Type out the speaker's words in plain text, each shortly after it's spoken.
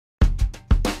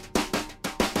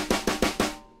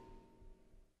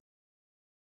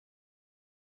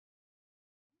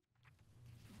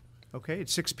Okay,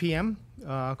 it's 6 p.m.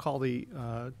 Call the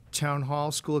Town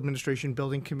Hall School Administration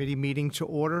Building Committee meeting to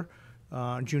order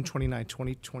on June 29,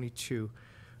 2022.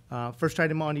 First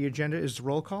item on the agenda is the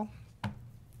roll call.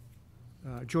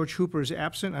 George Hooper is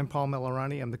absent. I'm Paul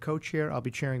Melorani. I'm the co-chair. I'll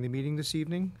be chairing the meeting this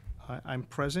evening. I'm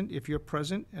present. If you're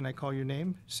present and I call your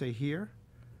name, say here.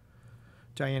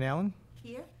 Diane Allen.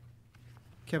 Here.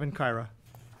 Kevin Kyra.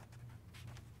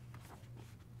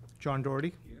 John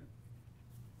Doherty. Here.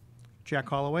 Jack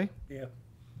Holloway. Here.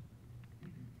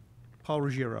 Paul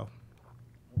Ruggiero.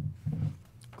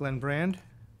 Glenn Brand.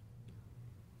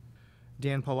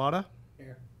 Dan Pallotta.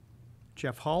 Here.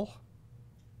 Jeff Hull.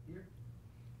 Here.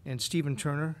 And Stephen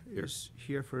Turner is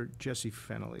here for Jesse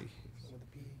Fennelly. With a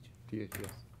PH. PH,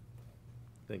 yes.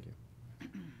 Thank you.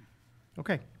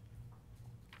 Okay.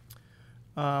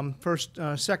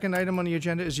 Second item on the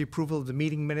agenda is the approval of the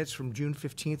meeting minutes from June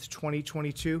 15th,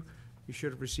 2022. You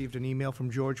should have received an email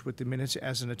from George with the minutes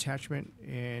as an attachment,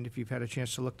 and if you've had a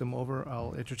chance to look them over,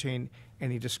 I'll entertain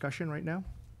any discussion right now.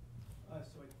 So I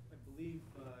believe,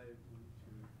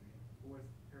 fourth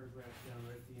paragraph down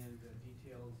right at the end,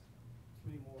 details,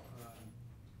 committee more,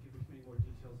 give the committee more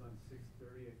details on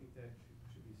 6:30. I think that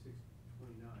should be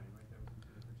 6:29, right? That was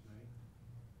intended for tonight.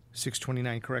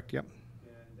 6:29, correct, yep. And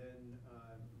then,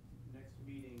 next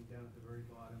meeting down at the very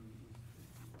bottom is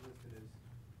listed as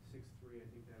 6:03. I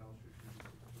think that also should be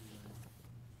 6:29.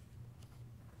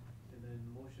 And then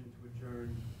motion to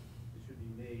adjourn, it should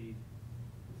be made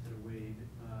instead of Wade. And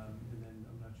then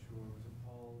I'm not sure, was it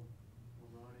Paul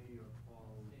Mulroney or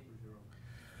Paul Ruggiero?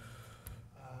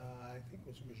 I think it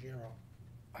was Ruggiero.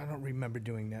 I don't remember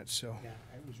doing that, so. Yeah,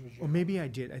 it was Ruggiero. Or maybe I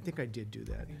did. I think I did do I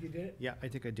that. think you did it? Yeah, I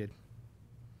think I did.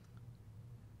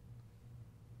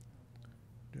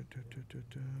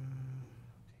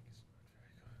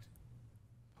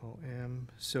 OM,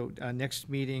 so next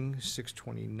meeting,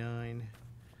 6:29.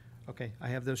 Okay, I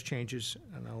have those changes,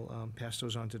 and I'll pass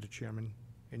those on to the chairman.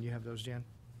 And you have those, Dan?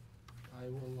 I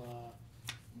will,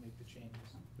 make the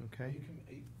changes. Okay.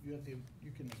 You can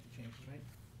make the changes, right?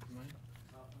 Mine?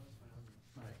 All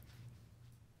right.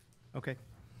 Okay,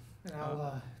 And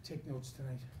I'll, take notes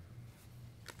tonight.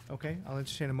 okay, I'll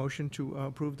entertain a motion to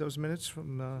approve those minutes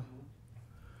from,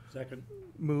 Second.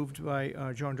 moved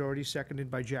by John Doherty,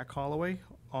 seconded by Jack Holloway.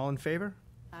 All in favor?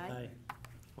 Aye.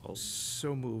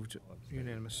 So moved,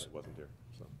 unanimous. I wasn't there,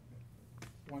 so.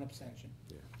 One abstention.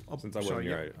 Oh, Since I sorry, wasn't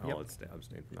here, yep, I'll yep. abstain from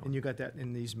that And one. you got that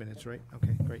in these minutes, right?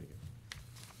 Okay, great.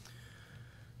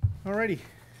 All righty.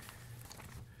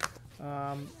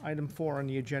 Item 4 on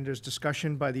the agenda is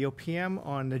discussion by the OPM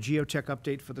on the geotech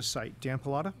update for the site. Dan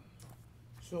Pallotta?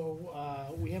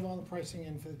 So, we have all the pricing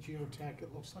in for the geotech.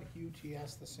 It looks like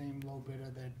UTS, the same low bidder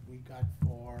that we got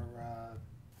for,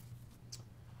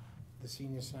 the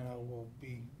senior center, will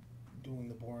be doing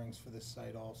the borings for this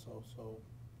site also, so,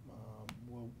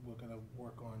 we're gonna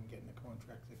work on getting the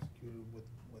contracts executed with,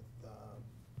 the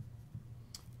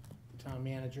town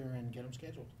manager and get them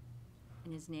scheduled.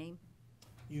 And his name?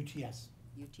 UTS,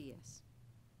 UTS.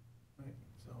 right,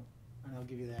 so, and I'll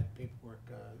give you that paperwork,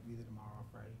 either tomorrow or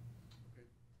Friday.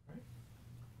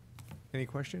 Any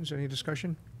questions, any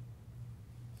discussion?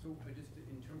 So I just,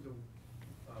 in terms of,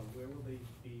 where will they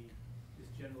be,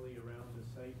 just generally around the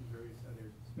site and various other?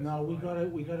 No, we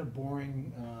got a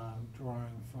boring,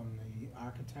 drawing from the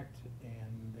architect,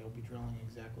 and they'll be drilling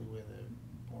exactly where the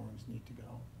borings need to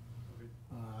go. Okay.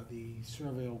 The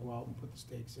survey will go out and put the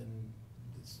stakes in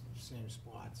the same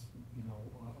spots, you know,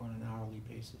 on an hourly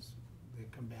basis. They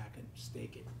come back and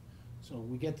stake it. So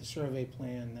we get the survey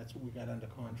plan, that's what we got under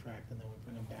contract, and then we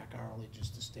bring them back hourly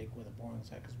just to stake where the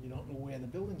borings are, because we don't know where the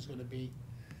building's gonna be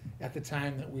at the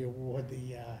time that we award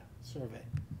the, survey,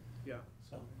 Yeah.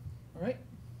 so, all right?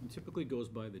 It typically goes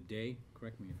by the day,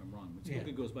 correct me if I'm wrong, it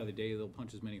typically goes by the day, they'll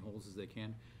punch as many holes as they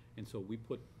can, and so we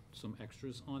put some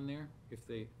extras on there if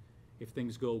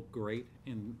things go great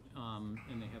and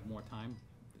they have more time,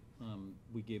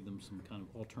 we gave them some kind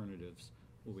of alternatives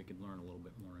where we could learn a little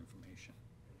bit more information.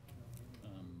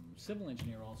 Civil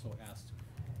engineer also asked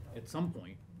at some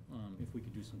point if we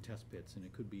could do some test pits, and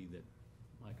it could be that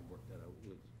we could work that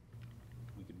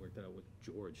out with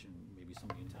George, and maybe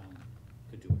somebody in town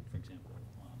could do it, for example,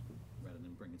 rather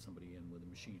than bringing somebody in with a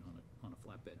machine on a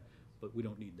flatbed. But we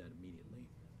don't need that immediately.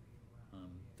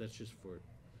 That's just for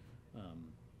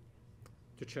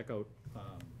to check out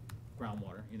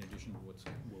groundwater in addition to what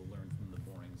we'll learn from the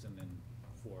borings, and then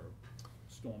for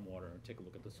stormwater, take a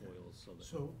look at the soils so that.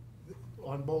 So,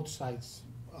 on both sites,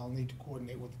 I'll need to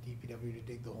coordinate with the DPW to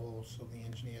dig the holes, so the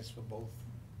engineers for both,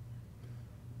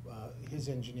 his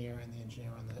engineer and the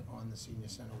engineer on the senior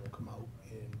center will come out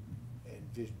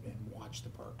and watch the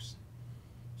perks.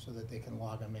 so that they can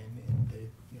log them in and they,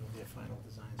 you know, their final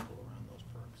designs go around those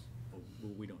perks. Well,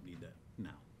 we don't need that now.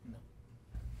 No.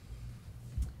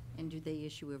 And do they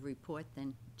issue a report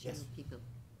then to Yes. people?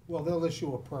 Well, they'll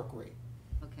issue a perk rate,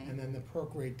 Okay, and then the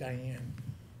perk rate, Diane,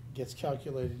 gets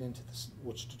calculated into this,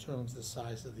 which determines the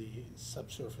size of the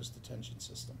subsurface detention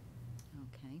system.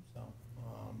 okay, So,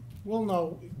 we'll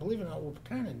know, believe it or not, we'll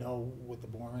kind of know with the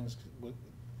borings,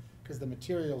 because the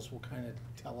materials will kind of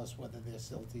tell us whether they're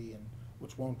silty and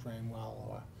which won't drain well,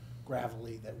 or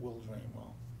gravelly that will drain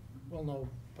well. We'll know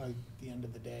by the end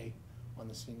of the day on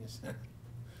the senior center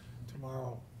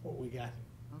tomorrow what we got,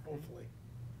 Okay. hopefully.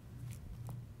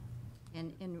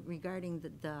 and regarding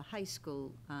the high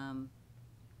school,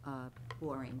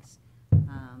 borings,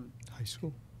 High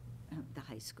school? the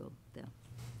high school, the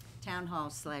town hall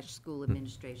 / school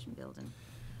administration building.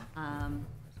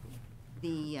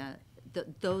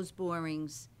 Those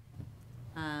borings,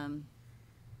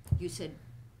 you said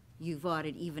you've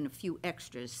ordered even a few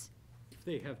extras. If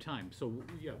they have time, so,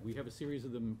 yeah, we have a series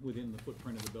of them within the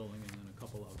footprint of the building and then a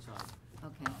couple outside.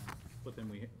 Okay, But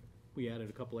then we added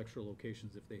a couple extra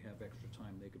locations. If they have extra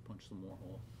time, they could punch some more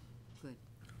hole. good.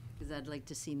 Because I'd like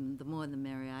to see the more the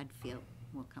merrier, I'd feel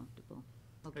more comfortable.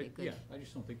 Okay, good. Yeah, I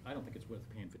just don't think it's worth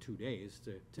paying for 2 days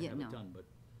to Yeah, have no. it done, but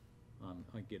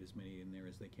I'd get as many in there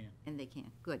as they can. And they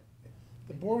can, good,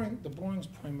 The borings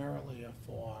primarily are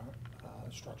for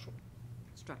structural,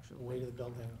 the structural, weight of the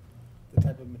building, the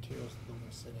type of materials the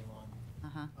building's sitting on.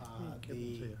 uh-huh, give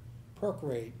them to The you. perk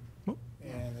rate Oh.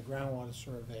 and the groundwater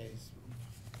surveys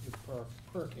with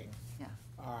perking yeah,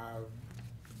 are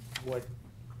what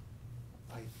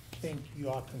I think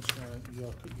your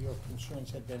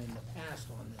concerns have been in the past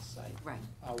on this site. right,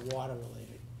 Are water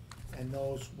related. And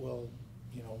those will,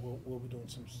 you know, we'll be doing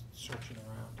some searching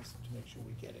around just to make sure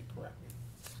we get it correctly.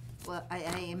 well, I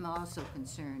am also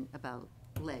concerned about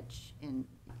ledge, and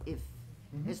if,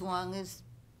 as long as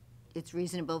it's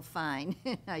reasonable, fine.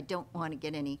 I don't want to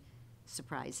get any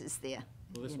surprises there.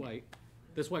 Well, that's you know.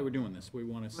 why we're doing this. We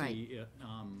want to Right. see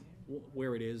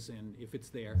where it is and if it's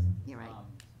there. You're right.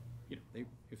 You know,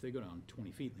 if they go down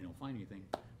 20 feet and they don't find anything,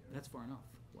 that's far enough.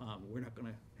 We're not going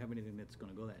to have anything that's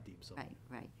going to go that deep, so.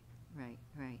 Right.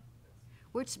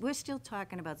 We're still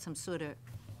talking about some sort of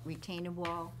retaining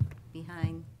wall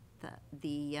behind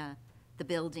the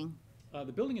building.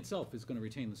 The building itself is going to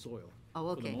retain the soil.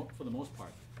 Oh, for the okay. For the most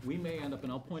part. We may end up,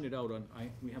 and I'll point it out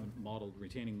we haven't modeled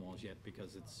retaining walls yet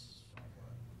because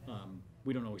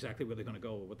we don't know exactly where they're going to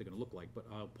go or what they're going to look like, but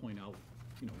I'll point out,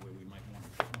 you know, where we might want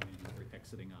to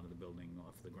exiting out of the building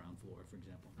off the ground floor, for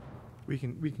example. We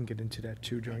can get into that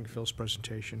too during Phil's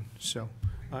presentation. So,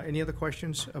 any other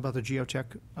questions about the geotech?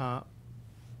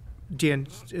 Dan,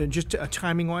 just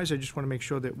timing-wise, I just want to make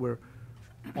sure that we're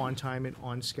on time and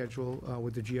on schedule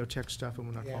with the geotech stuff and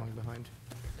we're not Yeah. falling behind.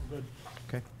 Good.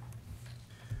 Okay.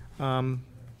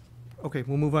 Okay,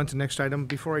 we'll move on to the next item.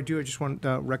 Before I do, I just want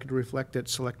record to reflect that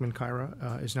Selectman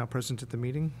Kyra is now present at the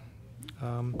meeting.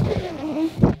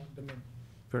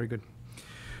 Very good.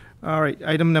 All right,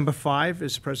 item number 5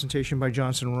 is a presentation by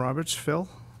Johnson & Roberts. Phil,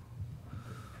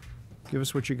 give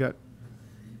us what you got.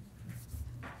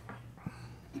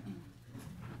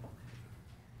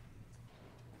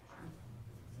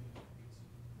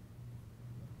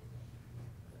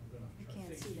 You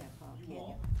can't see that, Paul, can you?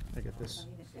 I got this. So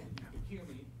you can hear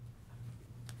me.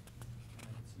 And I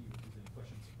can see if there's any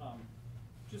questions.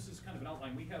 Just as kind of an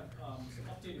outline, we have some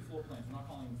updated floor plans. We're not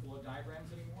calling them floor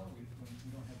diagrams anymore. We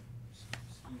don't have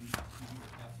scheme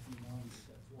path anymore. We just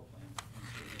have floor plans.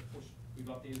 And so we've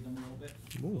updated them a little bit.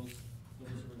 Ooh.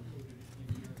 Those are included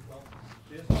in here as well.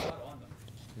 There's a lot on them.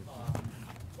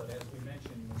 But as we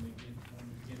mentioned, when we begin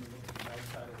to look at the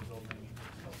outside of the building, it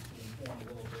helps to inform a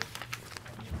little bit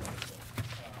on the inside.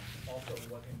 Also,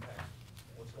 what impact,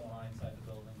 what's going on inside the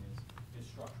building is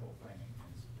structural framing,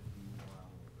 as we move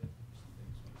around a little bit, some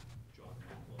things we jog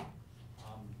around a little.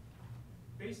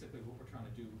 Basically, what we're trying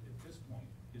to do at this point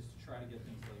is to try to get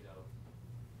things laid out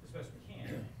as best we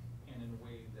can, and in a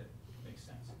way that makes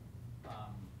sense.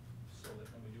 So that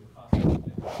when we do a cost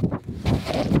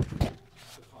estimate,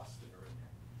 the costs that are in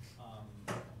there.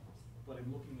 But in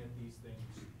looking at these things,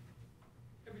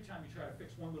 every time you try to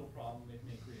fix one little problem, it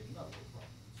may create another little problem.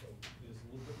 So there's a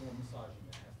little bit more massaging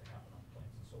that has to happen on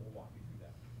plans, and so we'll walk you through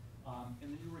that.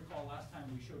 And then you recall last time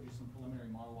we showed you some preliminary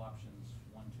model options,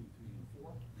 1, 2, 3, and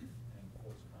 4, and of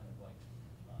course, kind of like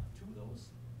 2 of those,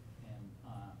 and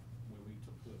where we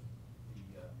took the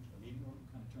meeting room,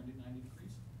 kind of turned it 90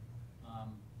 degrees.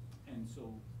 And so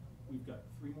we've got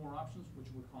 3 more options, which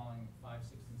we're calling 5,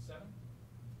 6, and 7.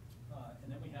 And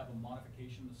then we have a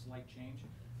modification, a slight change,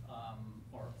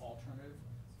 or alternative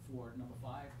for number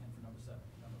 5 and for number 7.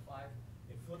 Number 5.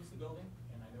 It flips the building,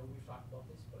 and I know we've talked about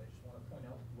this, but I just want to point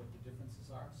out what the differences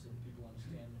are so that people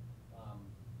understand,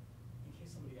 in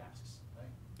case somebody asks, right?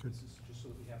 Good. This is just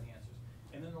so that we have the answers.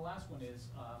 And then the last one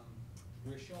is,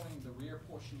 we're showing the rear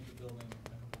portion of the building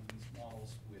in a couple of these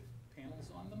models with panels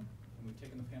on them, and we've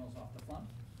taken the panels off the front,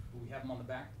 but we have them on the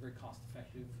back, very cost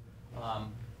effective,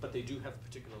 but they do have a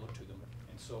particular look to them.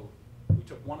 And so we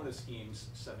took one of the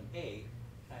schemes, 7A,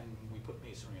 and we put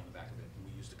masonry on the back of it, and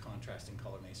we used a contrasting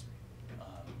color masonry.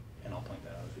 And I'll point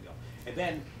that out as we go. And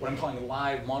then what I'm calling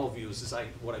live model views is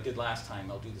what I did last time.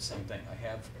 I'll do the same thing. I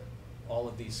have all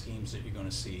of these schemes that you're going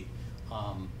to see,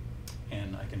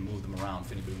 and I can move them around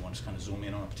if anybody wants to kind of zoom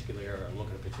in on a particular area or look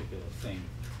at a particular thing,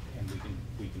 and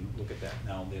we can look at that.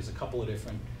 Now, there's a couple of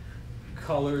different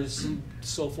colors and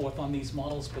so forth on these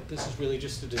models, but this is really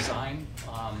just a design.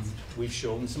 We've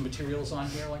shown some materials on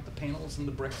here, like the panels and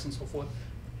the bricks and so forth,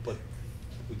 but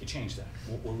we could change that.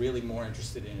 What we're really more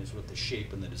interested in is what the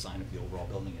shape and the design of the overall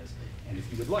building is. And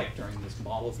if you would like, during this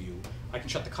model view, I can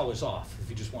shut the colors off. If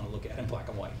you just want to look at it in black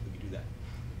and white, we can do that.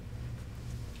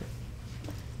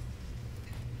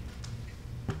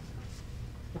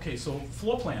 Okay, so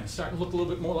floor plan, starting to look a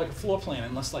little bit more like a floor plan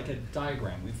and less like a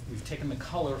diagram. We've taken the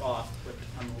color off, but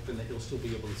I'm hoping that you'll still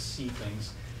be able to see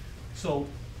things. So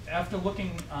after looking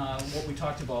what we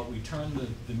talked about, we turned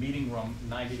the meeting room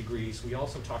 90 degrees. We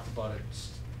also talked about it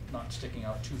not sticking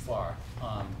out too far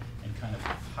and kind of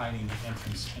hiding the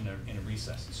entrance in a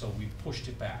recess. And so we pushed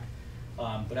it back.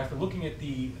 But after looking at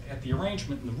the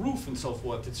arrangement and the roof and so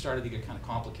forth, it started to get kind of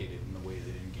complicated in the way that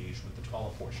it engaged with the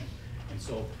taller portion. And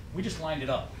so we just lined it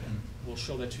up, and we'll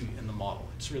show that to you in the model.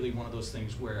 It's really one of those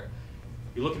things where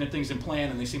you're looking at things in plan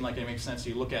and they seem like they make sense, so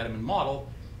you look at them in model,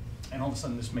 and all of a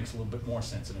sudden this makes a little bit more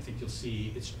sense. And I think you'll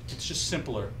see it's just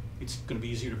simpler. It's going to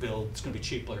be easier to build. It's going to be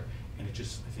cheaper, and it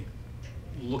just, I think,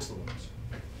 looks a little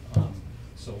nicer.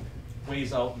 So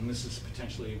ways out, and this is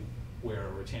potentially where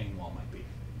a retaining wall might be.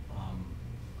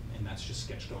 And that's just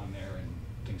sketched on there, and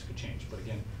things could change. But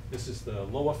again, this is the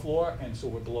lower floor, and so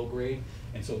we're below grade.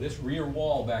 And so this rear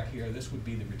wall back here, this would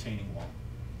be the retaining wall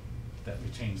that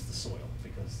retains the soil,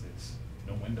 because there's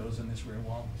no windows in this rear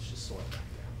wall. It's just soil back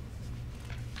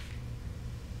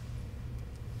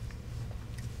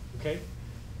there. Okay,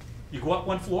 you go up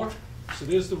one floor. So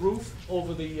there's the roof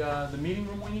over the meeting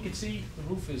room wing. You can see the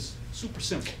roof is super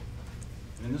simple.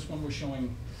 And in this one, we're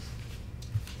showing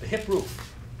the hip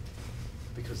roof,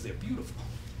 because they're beautiful.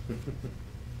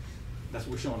 That's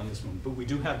what we're showing on this one. But we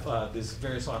do have, there's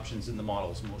various options in the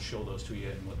models, and we'll show those to you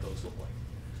and what those look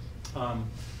like.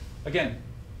 Again,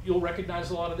 you'll recognize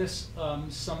a lot of this.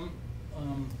 Some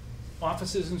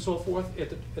offices and so forth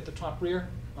at the top rear.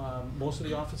 Most of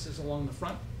the offices along the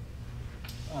front.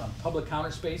 Public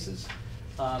counter spaces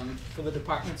for the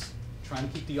departments. Trying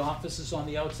to keep the offices on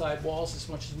the outside walls as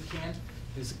much as we can.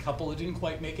 There's a couple that didn't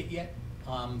quite make it yet.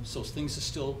 So things are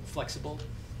still flexible.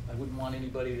 I wouldn't want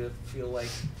anybody to feel like,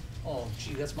 oh,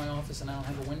 gee, that's my office and I don't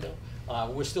have a window.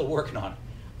 We're still working on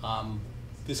it.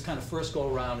 This kind of first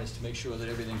go around is to make sure that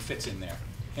everything fits in there,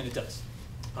 and it does.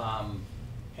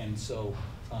 And so,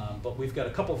 but we've got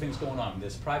a couple of things going on.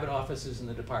 There's private offices in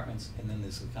the departments, and then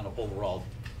there's a kind of overall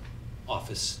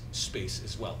office space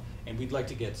as well. And we'd like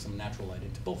to get some natural light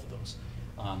into both of those.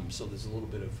 So there's a little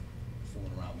bit of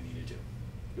fooling around we need to do.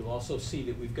 You'll also see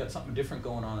that we've got something different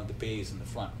going on at the bays in the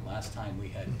front. Last time we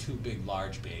had two big,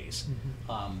 large bays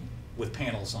with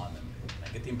panels on them. I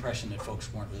get the impression that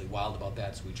folks weren't really wild about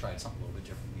that, so we tried something a little bit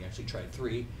different. We actually tried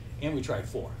 3, and we tried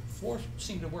 4. 4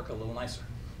 seemed to work a little nicer,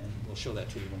 and we'll show that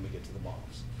to you when we get to the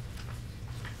models.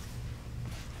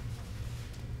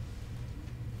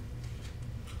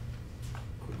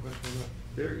 Quick question on that.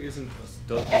 There isn't,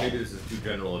 maybe this is too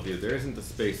general of you, there isn't the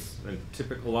space, and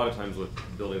a lot of times with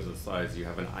buildings of this size, you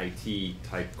have an IT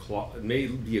type it may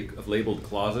be a labeled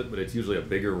closet, but it's usually a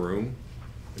bigger room.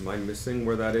 Am I missing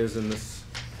where that is in this?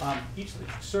 Each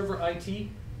server IT,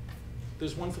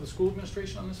 there's one for the school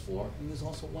administration on this floor, and there's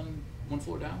also one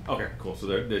floor down. Okay, cool, so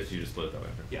you just split it that way.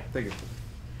 Okay. Yeah. Thank you.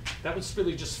 That was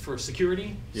really just for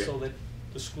security, Yeah. so that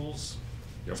the school's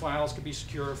Yep. files could be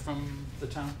secure from the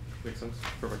town. Makes sense,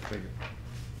 perfect, thank you.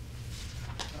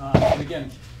 And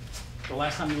again, the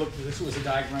last time we looked at this was a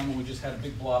diagram where we just had a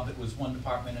big blob that was one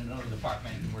department and another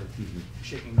department, and we're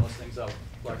shaking those things out.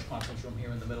 Large conference room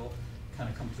here in the middle, kind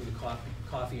of come through the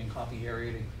coffee and copy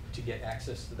area to get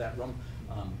access to that room.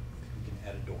 We can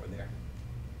add a door there.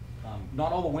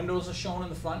 Not all the windows are shown in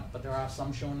the front, but there are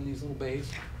some shown in these little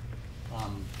bays.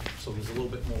 So there's a little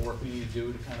bit more work we need to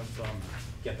do to kind of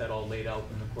get that all laid out.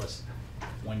 And of course,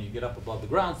 when you get up above the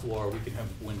ground floor, we can have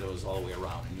windows all the way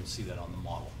around, and you'll see that on the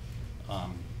model.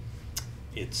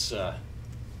 It's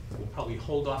We'll probably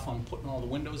hold off on putting all the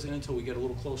windows in until we get a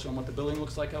little closer on what the building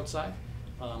looks like outside,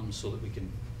 so that we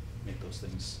can make those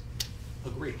things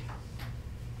agree.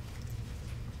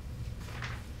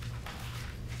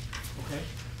 Okay.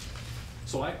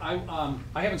 So I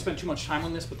haven't spent too much time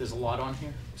on this, but there's a lot on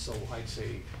here, so I'd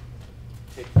say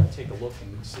take a look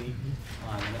and see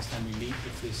the next time we meet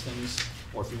if there's things,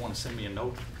 or if you want to send me a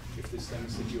note if there's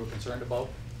things that you're concerned about.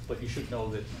 But you should know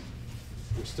that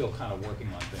we're still kind of working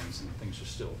on things, and things are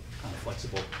still kind of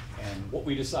flexible. And what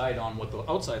we decide on what the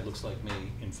outside looks like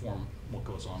may inform what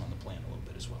goes on the plan a little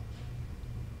bit as well.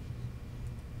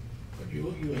 But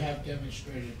you have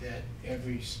demonstrated that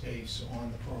every space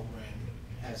on the program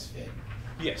has fit.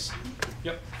 Yes,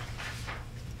 yep.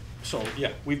 So,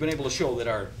 yeah, we've been able to show that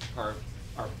our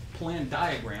plan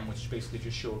diagram, which basically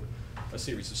just showed a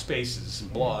series of spaces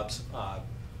and blobs,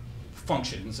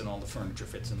 functions, and all the furniture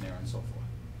fits in there and so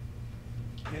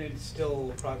forth. And it's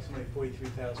still approximately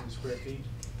 43,000 square feet?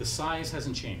 The size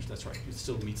hasn't changed, that's right. It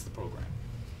still meets the program.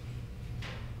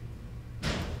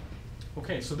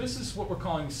 Okay, so this is what we're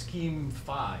calling Scheme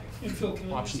 5, And Phil,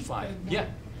 can I Option just 5. add one? Yeah.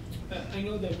 I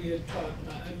know that we had talked,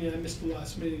 I mean, I missed the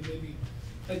last meeting, maybe.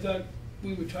 I thought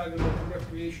we were talking about the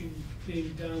recreation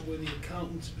being down where the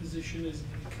accountant's position is, and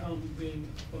the accountant being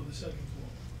on the second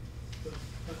floor.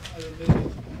 But I don't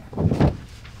know, maybe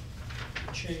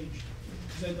it changed.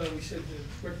 Because I thought we said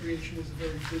the recreation was a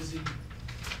very busy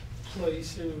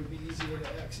place, and it would be easier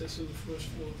to access from the first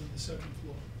floor than the second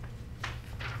floor.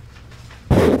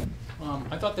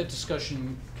 I thought that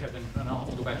discussion, Kevin, and I'll have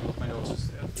to go back and look at my notes, is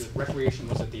that the recreation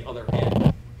was at the other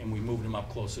end, and we moved them up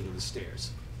closer to the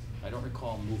stairs. I don't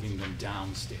recall moving them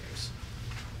downstairs.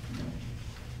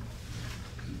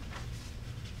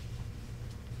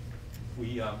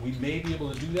 We may be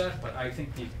able to do that, but I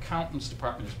think the accountant's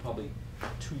department is probably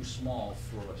too small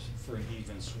for us, for an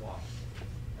even swap.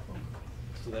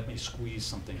 So that may squeeze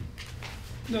something.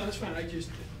 No, that's fine, I didn't.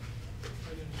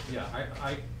 Yeah,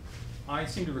 I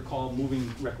seem to recall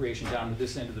moving recreation down to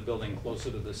this end of the building, closer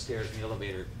to the stairs and the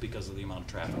elevator, because of the amount of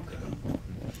traffic there.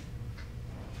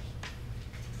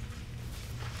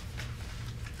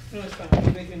 No, it's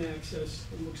fine, they can access,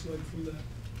 it looks like, from the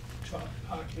top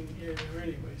parking area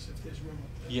anyways, if there's room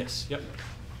up there. Yes, yep.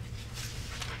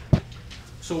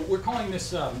 So we're calling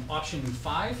this option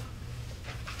 5.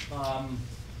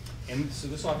 And so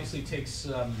this obviously takes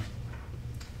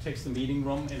the meeting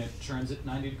room and it turns it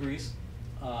 90 degrees.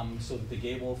 So that the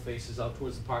gable faces out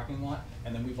towards the parking lot.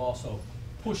 And then we've also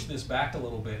pushed this back a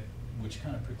little bit, which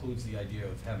kind of precludes the idea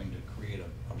of having to create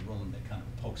a room that kind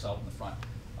of pokes out in the front.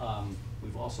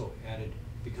 We've also added,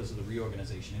 because of the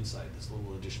reorganization inside, this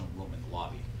little additional room in the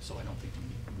lobby. So I don't think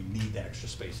we need that extra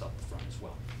space out the front as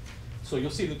well. So you'll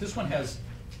see that this one has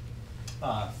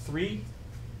 3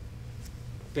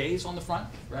 bays on the front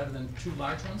rather than 2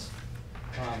 large ones.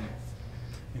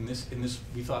 In this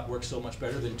we thought worked so much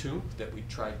better than 2 that we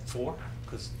tried 4,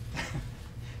 because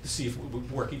to see if it would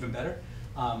work even better.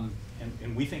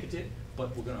 And we think it did,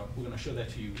 but we're gonna show that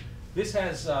to you. This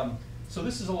has so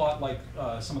this is a lot like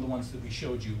some of the ones that we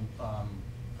showed you.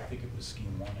 I think it was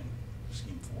Scheme 1 and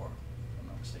Scheme 4, if I'm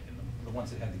not mistaken. The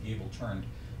ones that had the gable turned,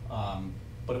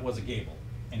 but it was a gable.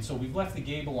 And so we've left the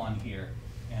gable on here.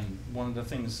 And one of the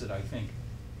things that I think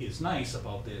is nice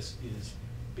about this is,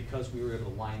 because we were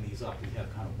able to line these up, we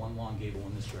have kind of one long gable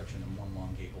in this direction and one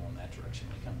long gable in that direction.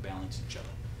 They kind of balance each other.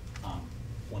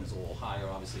 One is a little higher,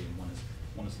 obviously, and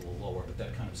one is a little lower, but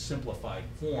that kind of simplified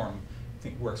form, I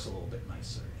think, works a little bit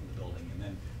nicer in the building. And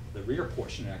then the rear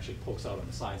portion actually pokes out on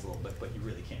the sides a little bit, but you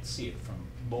really can't see it from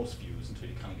most views until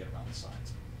you kind of get around the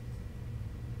sides.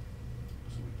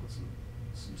 So we put some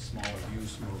smaller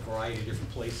views from a variety of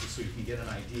different places so you can get an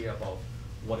idea about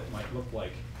what it might look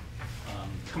like.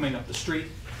 Coming up the street,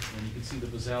 and you can see the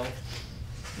Bazell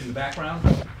in the background.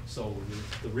 So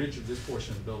the ridge of this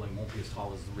portion of the building won't be as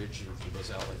tall as the ridge of the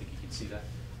Bazell. I think you can see that.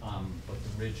 But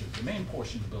the ridge of the main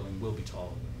portion of the building will be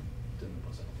taller than the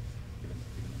Bazell, given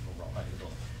the overall height of the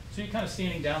building. So you're kind of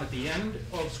standing down at the end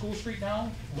of School Street now,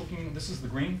 looking, this is the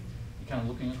green. You're kind of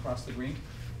looking across the green.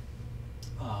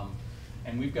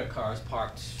 And we've got cars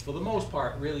parked, for the most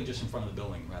part, really just in front of the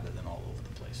building rather than all over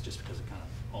the place, just because it kind of,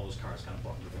 all those cars kind of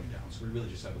brought everything down. So we really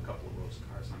just have a couple of rows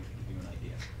of cars to give you an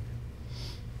idea.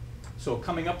 So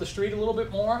coming up the street a little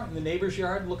bit more, in the neighbor's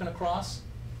yard, looking across,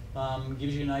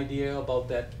 gives you an idea about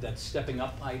that stepping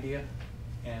up idea.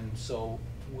 And so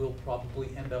we'll probably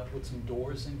end up with some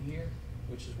doors in here,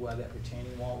 which is why that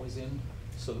retaining wall was in,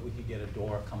 so that we could get a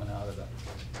door coming out of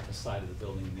the side of the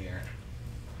building there,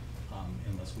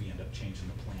 unless we end up changing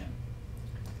the plan.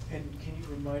 And can you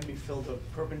remind me, Phil, the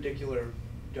perpendicular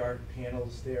dark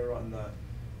panels there on the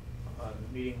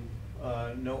meeting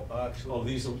No, actually. Oh,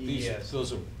 these yes.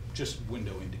 those are just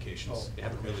window indications. Oh, They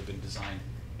haven't really been designed.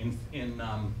 In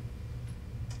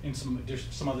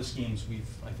some other schemes, we've,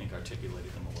 I think,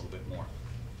 articulated them a little bit more.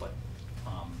 But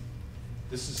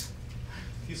these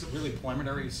are really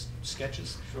preliminary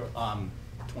sketches. Sure.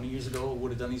 20 years ago, would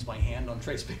have done these by hand on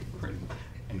trace paper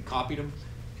and copied them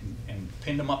and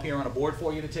pinned them up here on a board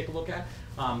for you to take a look at.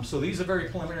 So these are very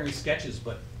preliminary sketches,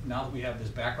 but now that we have this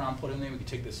background put in there, we can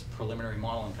take this preliminary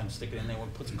model and kind of stick it in there. We'll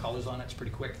put some colors on it. It's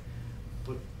pretty quick,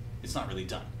 but it's not really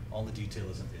done. All the detail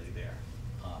isn't really there.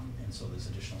 And so there's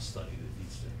additional study that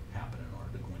needs to happen in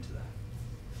order to go into that.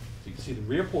 So you can see the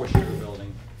rear portion of the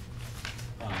building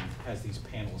has these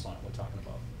panels on it we're talking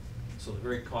about. So they're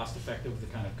very cost effective. The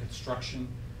kind of construction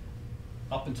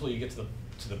up until you get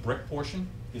to the brick portion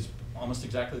is almost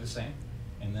exactly the same.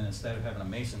 And then instead of having a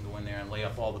mason go in there and lay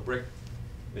up all the brick,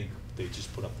 they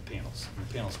just put up the panels. And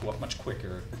the panels go up much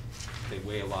quicker. They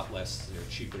weigh a lot less. They're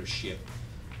cheaper to ship.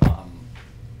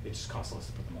 It just costs less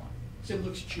to put them on. It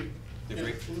looks cheap. They're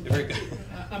Yeah. very good.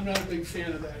 I'm not a big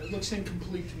fan of that. It looks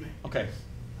incomplete to me. Okay.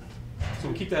 So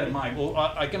we'll keep that in mind. Well,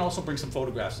 I can also bring some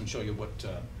photographs and show you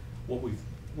what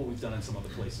we've done in some other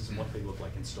places and what they look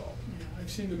like installed. Yeah, I've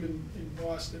seen them in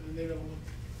Boston, and they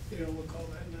don't look all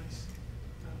that nice.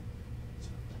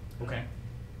 Okay.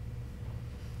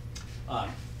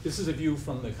 This is a view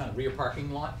from the kind of rear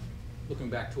parking lot, looking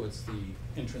back towards the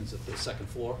entrance of the second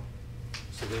floor.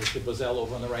 So there's the Bazell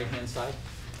over on the right-hand side.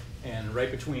 And right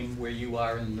between where you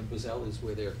are and the Bazell is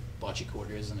where their bocce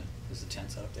court is, and there's a tent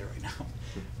set up there right now.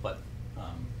 But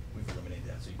we've eliminated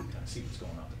that, so you can kind of see what's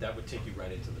going on. But that would take you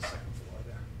right into the second floor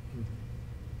there.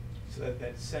 So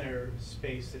that center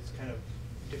space that's kind of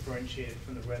differentiated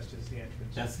from the rest is the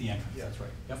entrance? That's the entrance, Yeah. that's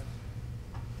right, yep.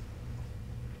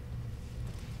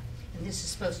 And this is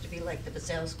supposed to be like the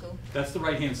Bazell School? That's the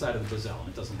right-hand side of the Bazell, and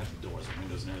it doesn't have the doors and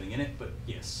windows and everything in it, but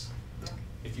yes.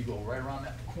 If you go right around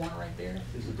that corner right there,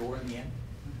 there's a door in the end.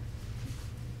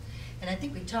 And I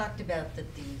think we talked about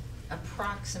that the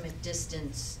approximate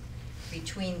distance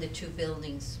between the two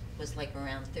buildings was like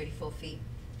around 34 feet.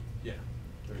 Yeah,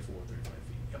 34, 35 feet,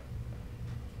 yep.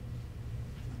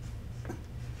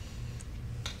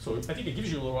 So I think it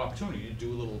gives you a little opportunity to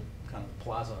do a little kind of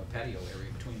plaza patio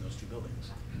area between those two buildings.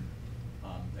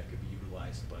 That could be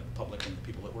utilized by the public and the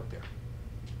people that work there.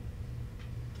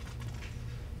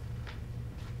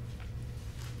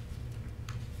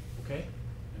 Okay,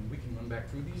 and we can run back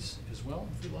through these as well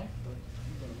if you like, but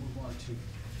I'm going to move on to,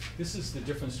 this is the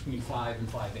difference between 5 and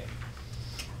 5A.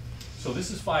 So this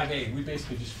is 5A. We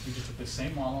basically just took the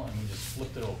same model and we just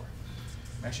flipped it over.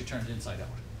 We actually turned it inside out,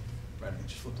 right? We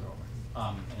just flipped it over,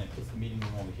 and then put the meeting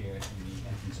room over here and the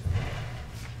entrance over here.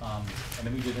 And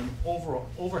then we did an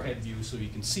overhead view so you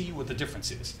can see what the difference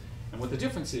is. And what the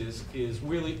difference is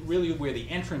really where the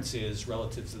entrance is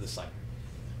relative to the site.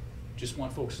 Just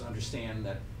want folks to understand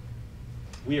that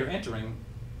we are entering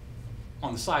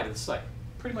on the side of the site,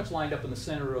 pretty much lined up in the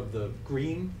center of the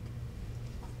green,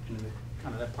 in the,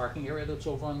 kind of that parking area that's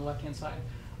over on the left-hand side.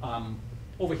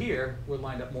 Over here, we're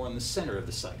lined up more in the center of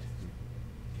the site.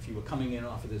 If you were coming in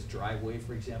off of this driveway,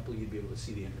 for example, you'd be able to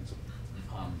see the entrance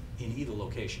in either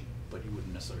location, but you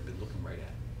wouldn't necessarily be looking right at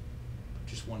it.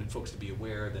 Just wanted folks to be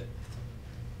aware that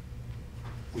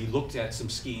we looked at some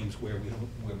schemes where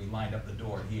we lined up the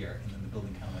door here, and then the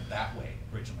building kind of went that way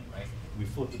originally, right? We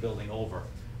flipped the building over,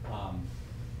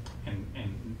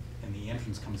 and the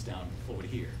entrance comes down over to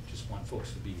here. Just want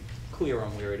folks to be clear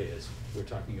on where it is. We're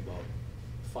talking about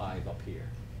 5 up here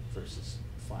versus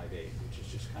 5A, which is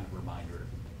just kind of a reminder of,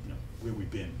 you know, where we've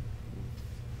been.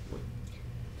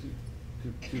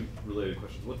 Two related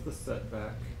questions. What's the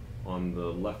setback on the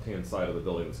left-hand side of the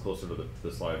building that's closer to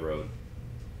the side road?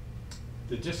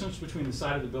 The distance between the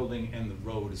side of the building and the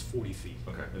road is 40 feet.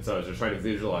 Okay, and so I was just trying to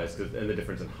visualize, and the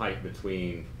difference in height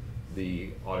between the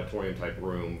auditorium-type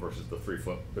room versus the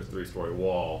 3-story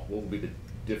wall. What would be the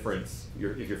difference?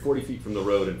 If you're 40 feet from the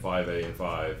road in 5A and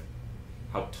 5,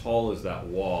 how tall is that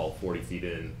wall 40 feet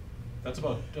in? That's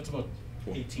about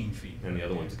 18 feet. And the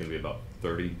other one's going to be about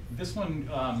 30? This one,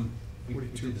 we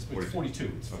did this, it's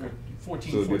 42. It's Okay.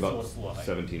 14 So it would be foot about floor height.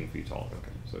 17 feet tall.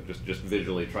 Okay, so just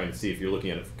visually trying to see if you're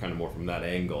looking at it kind of more from that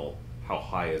angle, how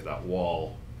high is that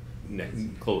wall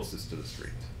closest to the street?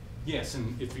 Yes,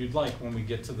 and if you'd like, when we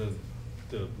get to the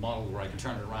model where I can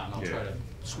turn it around, I'll try to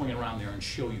swing it around there and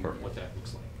show you Perfect. what that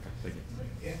looks like. Thank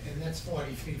you. And that's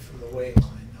 40 feet from the way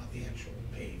line, not the actual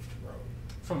paved road.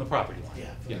 From the property line.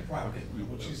 Yeah, from the property okay.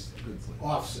 line, which is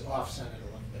off-centered a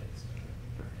little bit.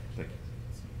 Thank you.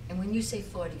 And when you say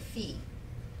 40 feet,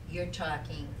 you're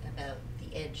talking about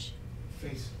the edge.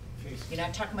 Face. You're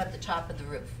not talking about the top of the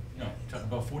roof. No, talking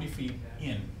about 40 feet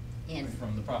in in.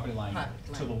 From the property line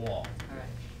Property to the line. wall. All right.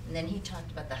 And then he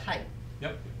talked about the height.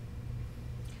 Yep.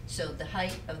 So the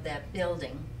height of that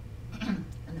building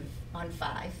on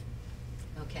 5,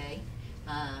 okay,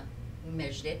 we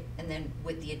measured it, and then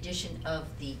with the addition of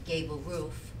the gable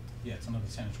roof, Yeah, it's another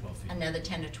 10 or 12 feet. another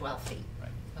 10 or 12 feet. Right.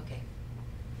 Okay.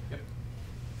 Yep.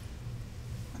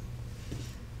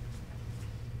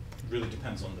 Really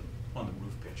depends on the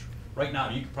roof pitch. Right now,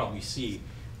 you can probably see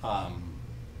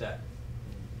that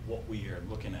what we are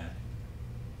looking at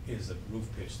is a roof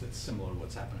pitch that's similar to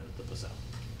what's happening at the Bazell.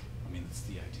 I mean, that's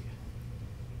the idea.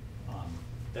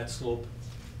 That slope,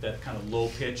 that kind of low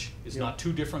pitch is not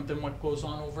too different than what goes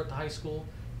on over at the high school.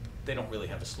 They don't really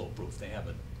have a slope roof. They have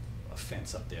a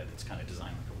fence up there that's kind of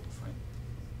designed like a roof,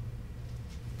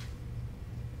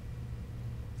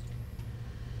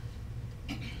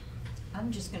 right?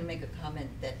 I'm just gonna make a comment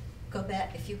that, go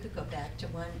back, if you could go back to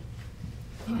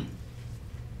one.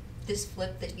 This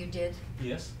flip that you did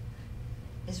Yes?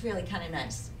 is really kind of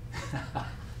nice.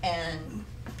 And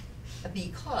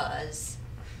because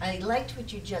I liked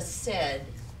what you just said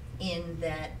in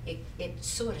that it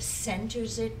sort of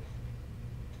centers it,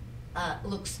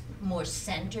 looks more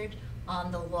centered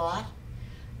on the lot.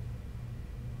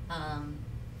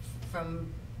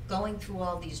 From going through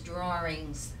all these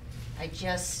drawings, I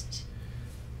just,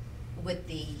 with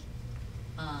the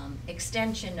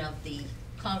extension of the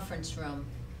conference room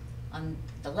on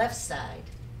the left side,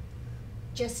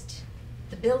 just,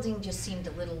 the building just seemed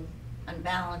a little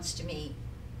unbalanced to me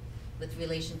with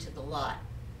relation to the lot.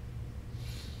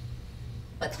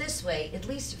 But this way, at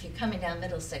least if you're coming down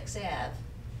Middlesex Ave,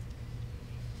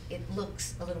 it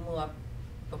looks a little more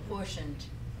proportioned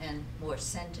and more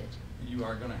centered. You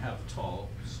are gonna have tall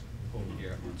over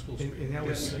here on School Street. And that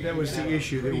was, Yeah, that was the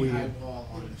issue that pretty we high had, wall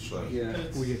on the street. Yeah.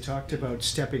 we had talked about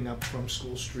stepping up from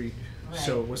School Street,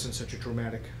 so Right. it wasn't such a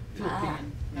dramatic. Ah,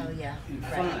 oh, yeah, In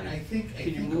right. front. I think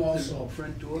Can you move also, the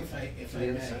front door if I to the may.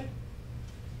 other side?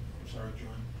 I'm sorry, John.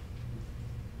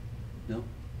 No?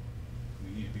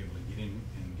 We need to be able to get in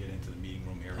and get into the meeting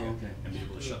room area Okay. and be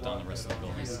able to shut down the rest of the The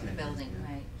building. rest of the Okay. building,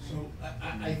 Yeah. right. So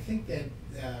I think that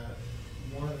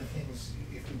one of the things,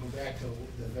 if we go back to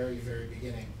the very, very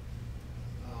beginning,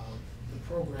 the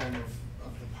program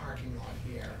of the parking lot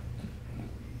here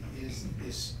is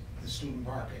the student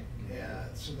parking.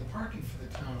 So the parking for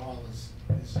the town hall is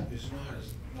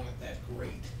not that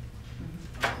great.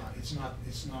 It's not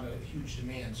a huge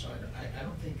demand, so I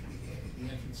don't think the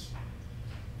entrance,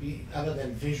 other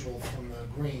than visual from the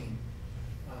green,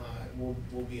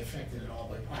 will be affected at all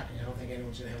by parking. I don't think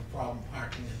anyone's gonna have a problem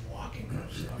parking and walking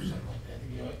or stuff like that. I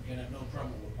think you're gonna have no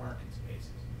trouble with parking spaces.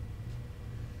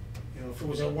 You know, if it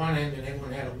was at one end and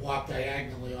everyone had to walk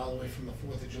diagonally all the way from the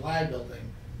 4th of July building,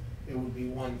 it would be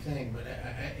one thing, but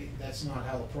that's not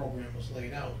how the program was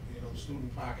laid out. You know, the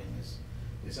student parking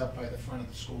is up by the front of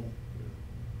the school.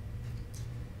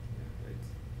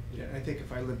 Yeah, I think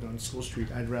if I lived on School Street,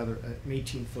 I'd rather an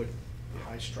 18-foot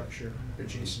high structure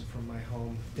adjacent from my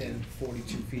home than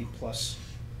 42 feet plus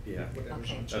Yeah.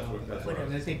 whatever's Okay. on That's top what- of that's that. what I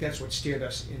And I was- think that's what steered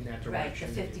us in that Right, direction.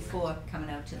 the 54, coming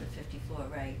out to the 54,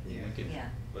 right, Yeah. We can- yeah.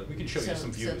 But We can show you So-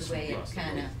 some so views the from way it across the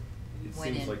kinda- road. It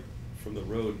went seems in. like from the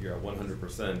road, you're at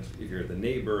 100%. If you're the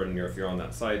neighbor and if you're on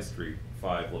that side street,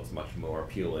 5 looks much more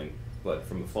appealing. But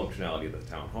from the functionality of the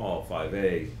town hall,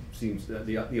 5A seems that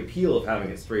the appeal of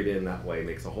having it straight in that way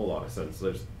makes a whole lot of sense.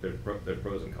 So there's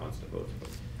pros and cons to both of them,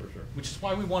 for sure. Which is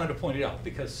why we wanted to point it out,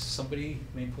 because somebody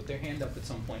may put their hand up at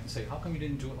some point and say, how come you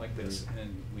didn't do it like this? And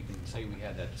then we can say we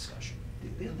had that discussion.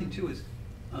 The other thing too is,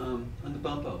 on the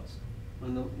bump outs,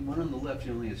 on the one on the left,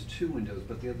 it only has 2 windows,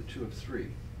 but the other 2 have 3.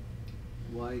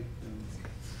 Why?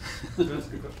 That's a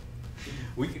good question.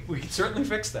 We could certainly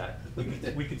fix that.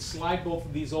 We could slide both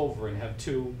of these over and have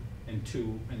 2 and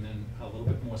 2, and then a little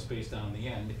bit more space down the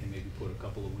end, and maybe put a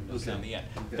couple of windows Okay. down the end.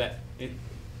 Okay.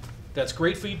 That's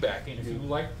great feedback, and if you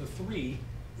like the 3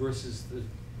 versus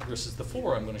the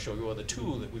 4, I'm gonna show you, or the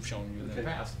 2 that we've shown you in the Okay.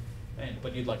 past,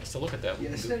 but you'd like us to look at that, we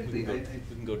Yeah, can aesthetically,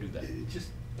 we can go do that. It just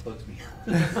bugs me.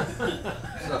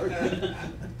 Sorry.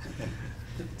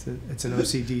 It's an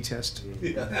OCD test.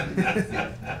 Does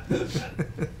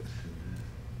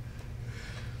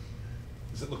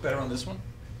it look better on this one?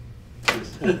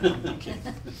 Okay.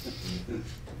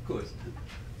 Of course.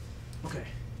 Okay.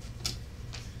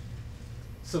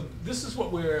 So this is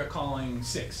what we're calling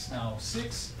 6. Now,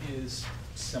 6 is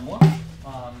similar.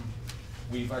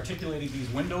 We've articulated these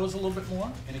windows a little bit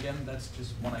more, and again, that's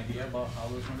just one idea about how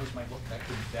those windows might look. That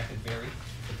could vary,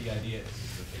 but the idea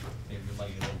is that they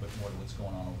relate a little bit more to what's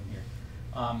going on over here.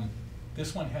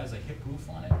 This one has a hip roof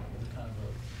on it, with kind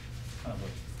of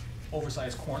a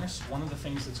oversized cornice. One of the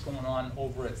things that's going on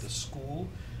over at the school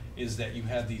is that you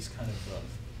have these kind of,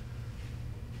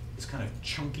 this kind of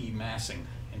chunky massing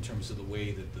in terms of the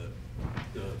way that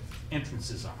the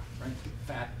entrances are, right?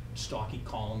 Fat, stocky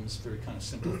columns, very kind of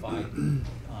simplified.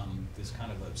 There's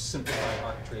kind of a simplified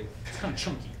architrave. It's kind of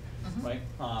chunky, right?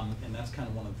 And that's kind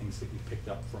of one of the things that we picked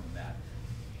up from that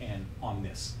and on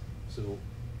this. So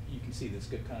you can see this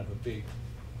got kind of a big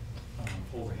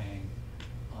overhang.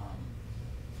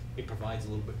 It provides a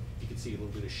little bit, you can see a little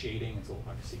bit of shading. It's a little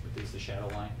hard to see, but there's the shadow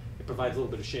line. It provides a little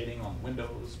bit of shading on the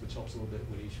windows, which helps a little bit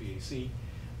with HVAC.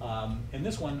 And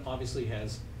this one obviously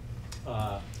has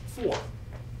 4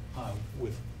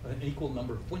 with an equal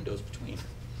number of windows between,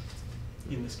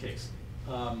 in this case.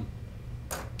 And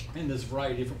there's a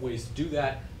variety of different ways to do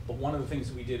that, but one of the things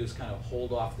that we did is kind of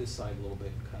hold off this side a little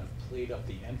bit, kind of played up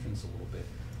the entrance a little bit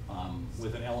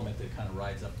with an element that kind of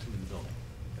rides up through the building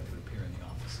that would appear in the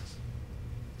offices.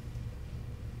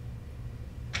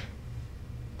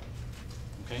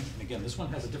 Okay, and again, this one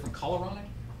has a different color on it,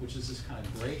 which is this kind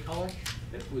of gray color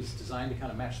that was designed to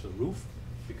kind of match the roof.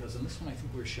 Because in this one, I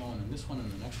think we're showing, in this one and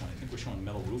the next one, I think we're showing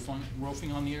metal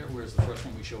roofing on the air, whereas the first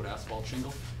one we showed asphalt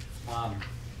shingle.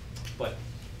 But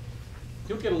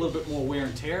you'll get a little bit more wear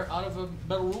and tear out of a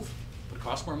metal roof, but it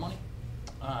costs more money.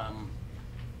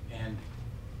 And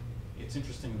it's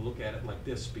interesting to look at it like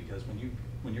this, because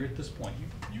when you're at this point,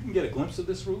 you can get a glimpse of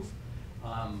this roof,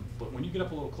 but when you get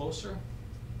up a little closer,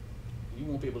 you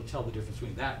won't be able to tell the difference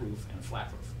between that roof and a flat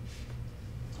roof.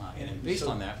 And then based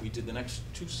on that, we did the next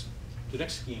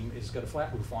scheme is got a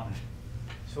flat roof on it.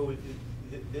 So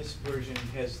this version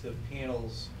has the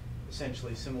panels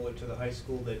essentially similar to the high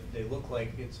school, that they look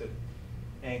like it's an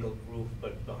angled roof,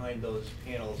 but behind those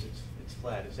panels it's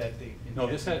flat. Is that the intent? No,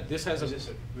 this has is this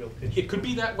a real pitch? It could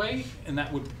be that way, and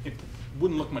it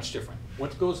wouldn't look much different.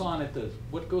 What goes on at the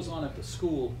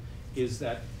school is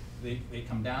that they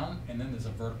come down and then there's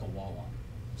a vertical wall on them.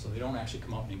 So they don't actually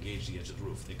come up and engage the edge of the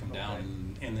roof. They come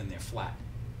down and then they're flat.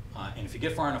 And if you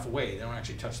get far enough away, they don't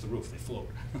actually touch the roof, they float.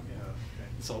 Yeah, okay.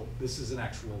 So this is an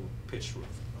actual pitched roof.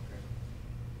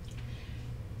 Okay.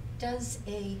 Does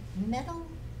a metal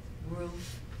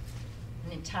roof,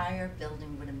 an entire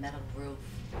building with a metal roof,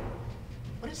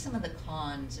 what are some of the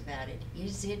cons about it?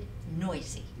 Is it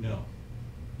noisy? No,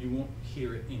 you won't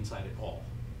hear it inside at all.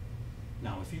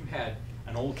 Now, if you had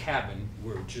an old cabin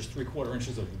where just 3/4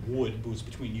 inches of wood was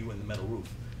between you and the metal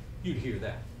roof, you'd hear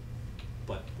that.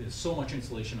 But there's so much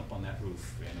insulation up on that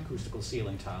roof and acoustical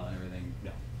ceiling tile and everything,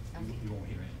 no, you won't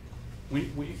hear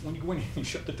anything. When you go in and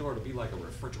shut the door, it'll be like a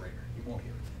refrigerator, you won't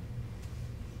hear it.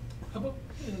 How about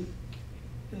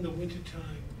in the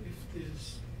wintertime, if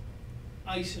there's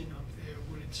icing up there,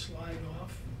 would it slide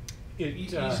off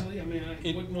easily? I mean,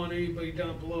 I wouldn't want anybody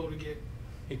down below to get.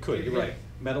 It could, you're right.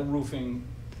 Metal roofing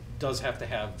does have to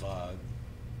have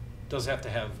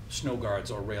snow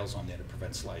guards or rails on there to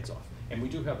prevent slides off. And we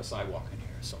do have a sidewalk in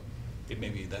here, so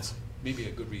that's maybe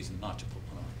a good reason not to put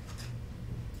one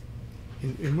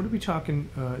on. And what are we talking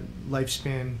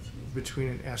lifespan between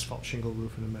an asphalt shingle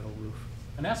roof and a metal roof?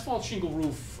 An asphalt shingle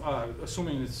roof,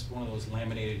 assuming it's one of those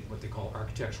laminated, what they call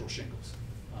architectural shingles.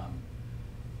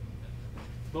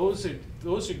 Those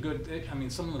are good. I mean,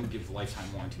 some of them give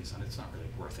lifetime warranties, and it's not really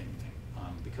worth anything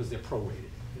because they're prorated.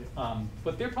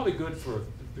 But they're probably good for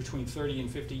between 30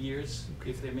 and 50 years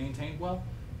if they're maintained well.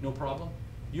 No problem.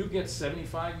 You get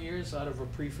 75 years out of a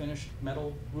pre-finished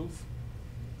metal roof.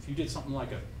 If you did something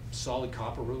like a solid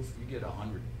copper roof, you get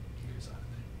 100 years out of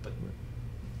it. But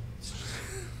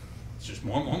it's just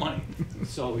more and more money.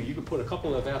 So you could put a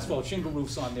couple of asphalt shingle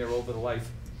roofs on there over the life.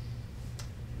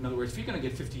 In other words, if you're going to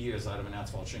get 50 years out of an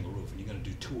asphalt shingle roof and you're going to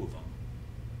do 2 of them,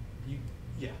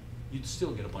 you'd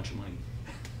still get a bunch of money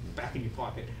back in your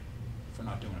pocket for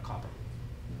not doing a copper roof.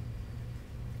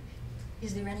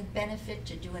 Is there any benefit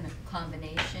to doing a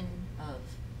combination of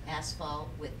asphalt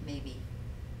with maybe,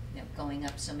 going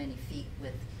up so many feet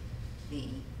with the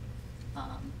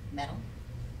metal?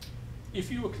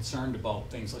 If you were concerned about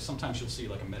things, like sometimes you'll see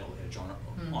like a metal edge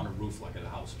on a roof like at a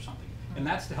house or something, and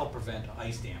that's to help prevent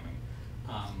ice damming.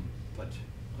 But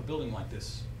a building like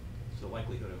this, the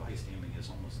likelihood of ice damming is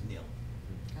almost nil.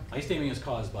 Okay. Ice damming is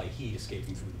caused by heat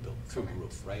escaping through the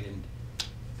roof, right? And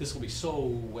this will be so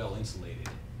well insulated,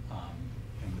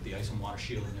 and with the ice and water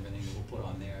shield and everything that we'll put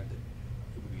on there, that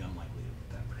it would be unlikely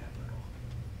that would happen at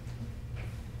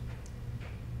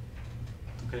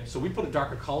all. Okay, so we put a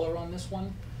darker color on this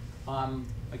one.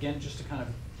 Again, just to kind of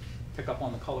pick up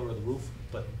on the color of the roof,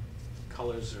 but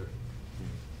colors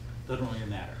doesn't really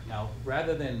matter. Now,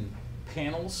 rather than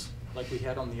panels like we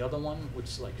had on the other one, which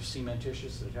is like your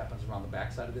cementitious that happens around the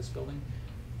backside of this building,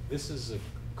 this is a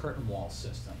curtain wall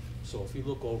system. So if you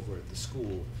look over at the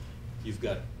school, you've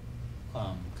got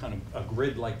kind of a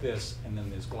grid like this, and then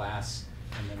there's glass,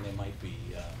 and then there might be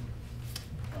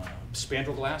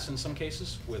spandrel glass in some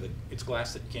cases, where it's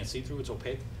glass that you can't see through, it's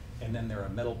opaque, and then there are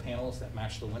metal panels that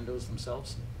match the windows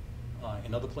themselves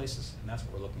in other places, and that's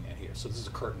what we're looking at here. So this is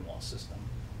a curtain wall system,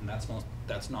 and that's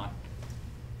not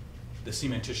the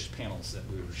cementitious panels that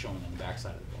we were showing on the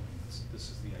backside of the building. This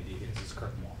is the idea here, this is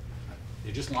curtain wall.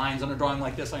 They're just lines on a drawing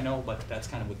like this, I know, but that's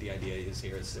kind of what the idea is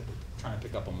here, is that we're trying to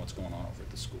pick up on what's going on over at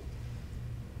the school.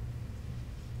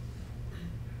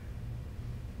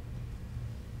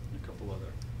 And a couple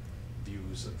other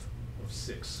views of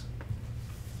 6.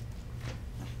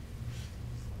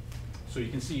 So you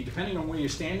can see, depending on where you're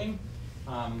standing,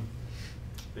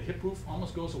 the hip roof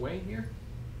almost goes away here.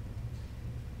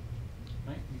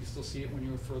 Right? You can still see it when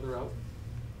you're further out.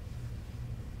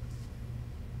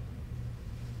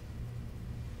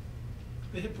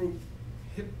 The hip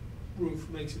roof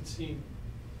makes it seem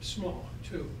small,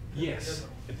 too. Yes.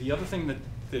 The other thing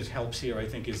that helps here, I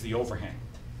think, is the overhang.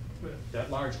 Yeah. That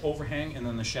large overhang and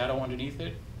then the shadow underneath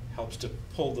it helps to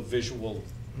pull the visual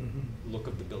look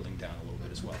of the building down a little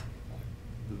bit as well.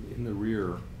 In the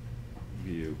rear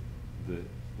view,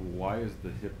 why is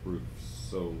the hip roof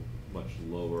so much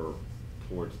lower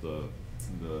towards the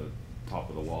top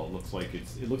of the wall? It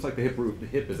looks like the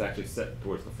hip is actually set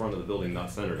towards the front of the building, not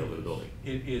centered over the building.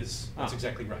 It is. That's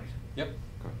exactly right. Yep.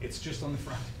 Okay. It's just on the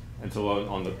front. And so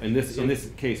in this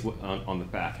case, on the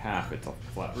back half, it's a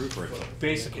flat roof, or it's a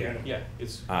Basically, yeah.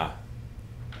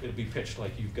 It'll be pitched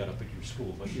like you've got up at your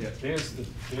school, but Yeah. there's the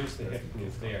hip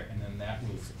roof there, and then that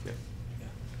roof. Yeah.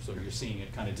 So you're seeing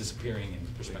it kind of disappearing in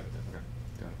perspective. Okay.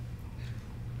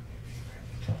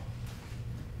 Got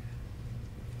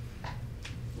it.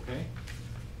 Okay.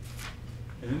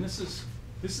 And then this is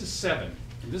 7.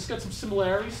 And this has got some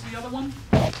similarities to the other one.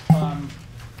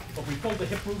 But we pulled the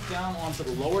hip roof down onto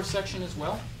the lower section as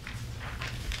well.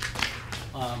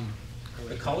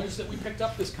 The colors that we picked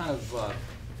up, this kind of, I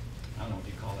don't know what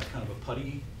you call that, kind of a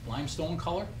putty limestone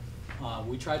color.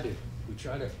 We tried to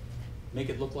make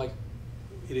it look like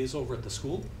it is over at the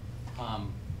school.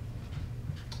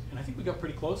 And I think we got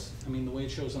pretty close. I mean, the way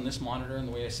it shows on this monitor and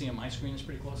the way I see on my screen is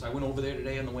pretty close. I went over there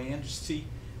today on the way in just to see.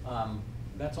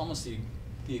 That's almost the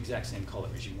exact same color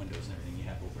as your windows and everything you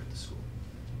have over at the school.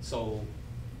 So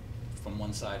from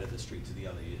one side of the street to the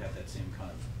other, you have that same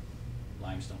kind of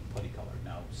limestone putty color.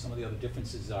 Now, some of the other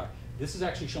differences are, this is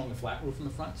actually showing a flat roof in the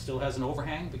front, still has an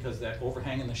overhang, because that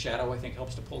overhang in the shadow, I think,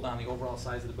 helps to pull down the overall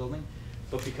size of the building.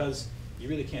 But because you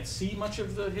really can't see much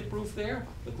of the hip roof there,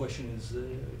 the question is, do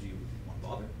you want to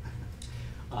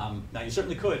bother? Now, you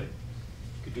certainly could. You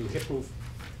could do hip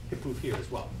roof here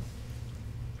as well.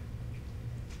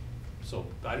 So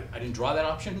I didn't draw that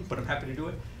option, but I'm happy to do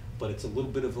it. But it's a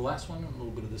little bit of the last one and a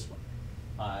little bit of this one.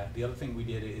 The other thing we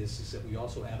did is that we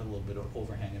also added a little bit of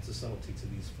overhang. It's a subtlety to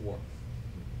these 4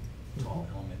 tall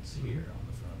elements here on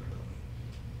the front of the building,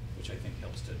 which I think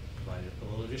helps to provide a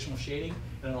little additional shading,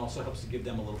 and it also helps to give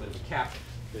them a little bit of a cap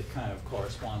that kind of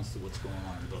corresponds to what's going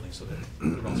on in the building, so that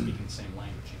they're all speaking the same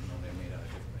language, even though they're made out of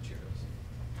different materials.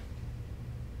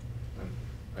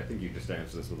 I think you just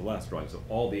answered this with the last drawing. So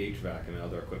all the HVAC and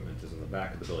other equipment is in the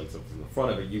back of the building. So from the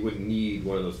front of it, you wouldn't need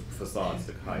one of those facades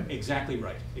to hide it. Exactly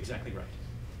right. Exactly right.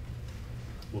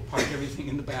 We'll park everything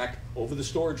in the back, over the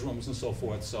storage rooms and so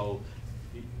forth. So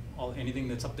anything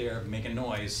that's up there making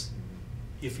noise,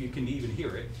 if you can even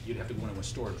hear it, you'd have to go into a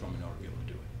storage room in order to be able to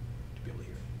do it, to be able to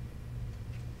hear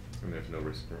it. And there's no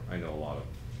risk. I know a lot of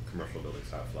commercial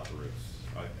buildings have flat roofs.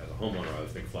 As a homeowner, I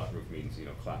always think flat roof means,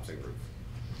 collapsing roof.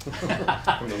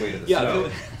 From the weight of the snow.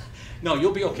 No,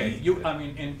 you'll be okay. I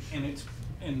mean,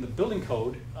 and the building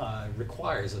code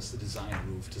requires us to design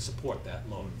a roof to support that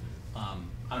load. I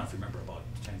don't know if you remember about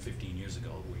 10, 15 years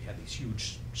ago, we had these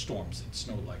huge storms. It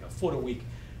snowed like a foot a week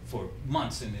for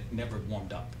months, and it never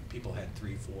warmed up. People had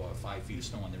 3, 4, 5 feet of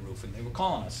snow on their roof, and they were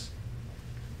calling us.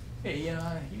 Hey,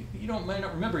 you might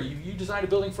not remember. You designed a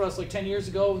building for us like 10 years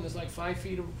ago, and there's like 5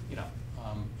 feet of, yeah,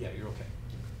 you're okay.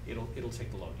 It'll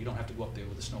take the load. You don't have to go up there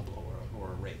with a snowblower or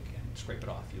a rake and scrape it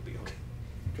off. You'll be okay.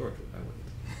 George, I wouldn't.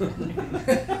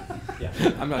 Yeah.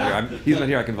 I'm not here. He's not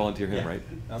here. I can volunteer him, Yeah. right?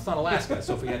 Now, it's not Alaska,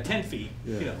 so if we had 10 feet,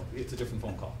 Yeah. it's a different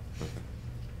phone call.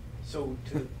 So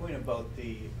to the point about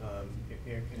the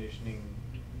air conditioning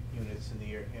units and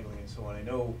the air handling and so on, I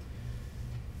know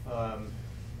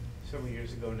several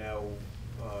years ago now,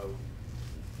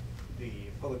 the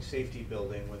public safety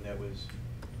building, when that was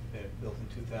built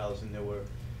in 2000, there were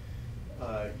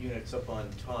units up on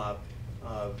top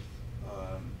of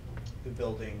the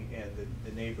building, and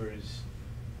the neighbors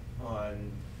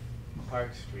on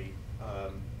Park Street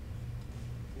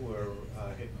were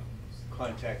had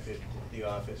contacted the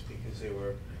office because they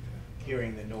were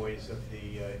hearing the noise of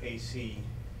the AC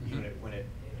unit when it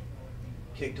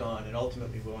kicked on, and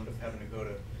ultimately we'll end up having to go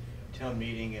to town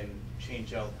meeting and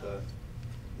change out the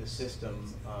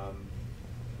system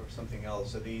for something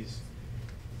else. So the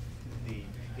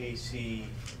AC,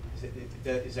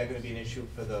 is that gonna be an issue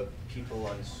for the people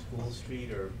on School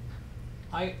Street, or?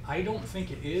 I don't think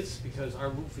it is, because our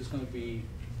roof is gonna be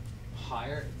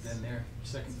higher than their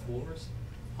second floors.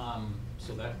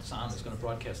 So that sound is gonna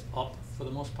broadcast up for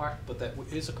the most part, but that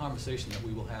is a conversation that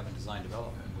we will have in design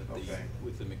development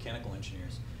with the mechanical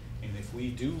engineers. And if we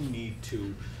do need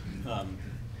to,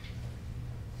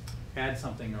 add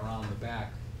something around the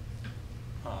back,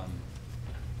 an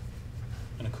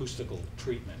acoustical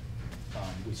treatment,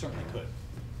 we certainly could.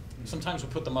 Sometimes we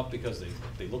put them up because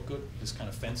they look good, this kind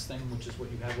of fence thing, which is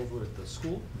what you have over at the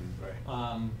school.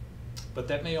 Right. But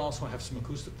that may also have some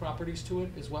acoustic properties to it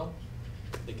as well.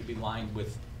 They could be lined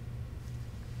with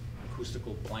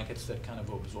acoustical blankets that kind of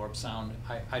absorb sound.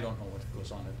 I don't know what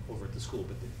goes on over at the school,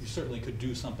 but you certainly could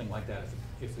do something like that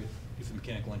if the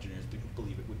mechanical engineers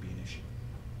believe it would be an issue.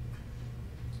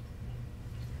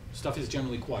 Stuff is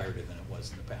generally quieter than it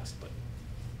was in the past, but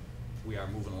we are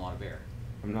moving a lot of air.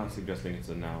 I'm not suggesting it's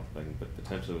a now thing, but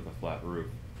potentially with a flat roof,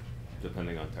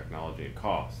 depending on technology and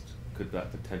cost, could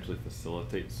that potentially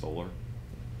facilitate solar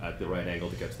at the right angle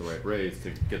to get the right raise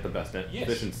to get the best Yes.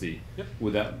 efficiency? Yep.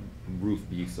 Would that roof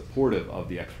be supportive of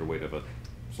the extra weight of a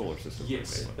solar system? for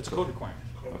Yes, example? it's a code requirement.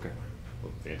 Okay,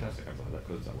 well, fantastic, I'm glad that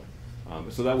goes that way.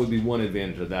 So that would be one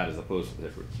advantage of that as opposed to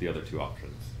the other two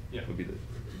options. Yeah. Would be that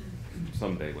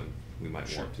someday when we might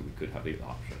Sure. want to, we could have the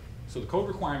option. So the code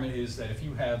requirement is that if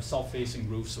you have self-facing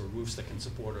roofs or roofs that can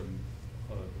support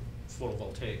a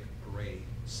photovoltaic array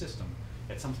system,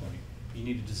 at some point, you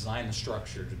need to design the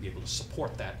structure to be able to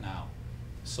support that now,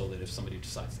 so that if somebody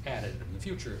decides to add it in the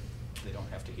future, they don't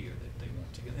have to hear that they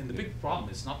won't take it. And the big problem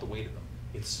is not the weight of them,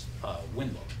 it's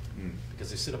wind load. Because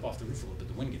they sit up off the roof a little bit,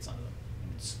 the wind gets under them,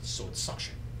 and so it's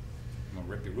suction. You're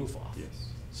gonna rip your roof off. Yes.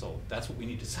 So that's what we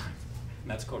need to design for, and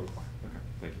that's code requirement. Okay,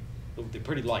 thank you. They're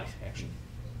pretty light, actually.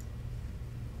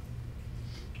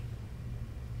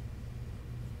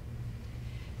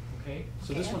 Okay,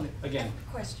 so this Okay, one, I again, have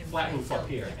a question flat for you. roof up So-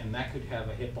 here, and that could have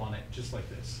a hip on it, just like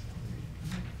this.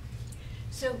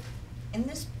 So, in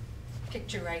this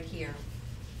picture right here,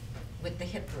 with the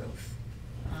hip roof,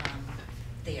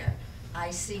 there,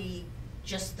 I see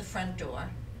just the front door,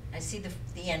 I see the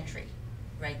entry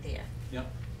right there.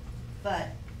 Yep. But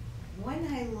when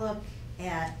I look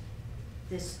at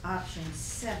this option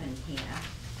 7 here,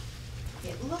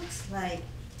 it looks like,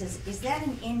 is that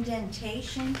an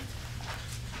indentation?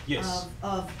 Yes.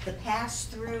 Of the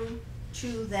pass-through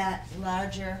to that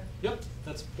larger? Yep,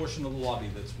 that's a portion of the lobby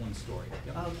that's one story.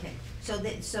 Yep. Okay, so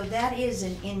that is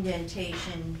an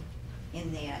indentation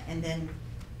in there, and then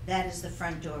that is the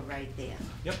front door right there.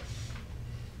 Yep.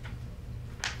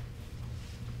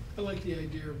 I like the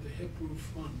idea of the hip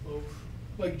roof on both,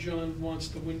 like John wants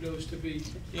the windows to be.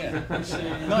 Yeah. I'm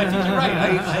saying- No, I think you're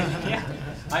right.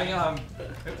 Yeah.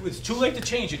 It was too late to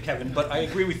change it, Kevin, but I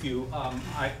agree with you.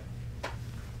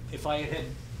 If I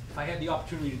had the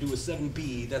opportunity to do a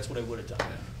 7B, that's what I would have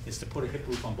done, is to put a hip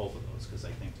roof on both of those, because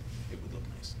I think it would look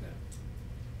nice.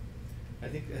 I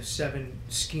think a 7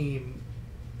 scheme,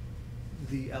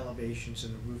 the elevations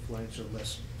and the roof lines are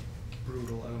less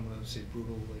brutal, I don't wanna say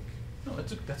brutal, like, No,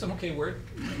 that's an okay word.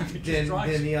 It just than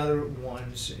drives. the other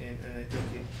ones, and I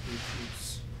think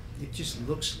it just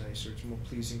looks nicer, it's more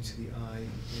pleasing to the eye.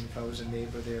 And if I was a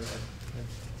neighbor there,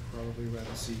 I'd probably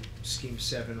rather see scheme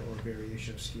 7 or a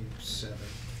variation of scheme 7.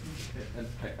 And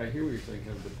I hear what you're saying,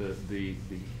 Kevin, but the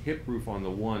hip roof on the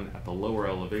one at the lower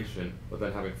elevation, but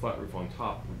then having flat roof on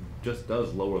top, just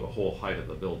does lower the whole height of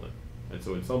the building. And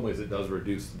so in some ways, it does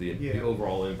reduce the Yeah.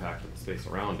 overall impact of the space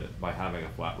around it by having a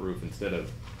flat roof instead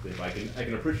of, I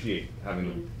can appreciate having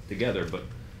them together, but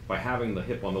by having the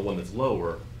hip on the one that's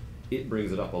lower, it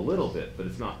brings it up a little bit, but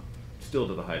it's not still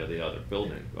to the height of the other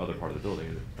building, other part of the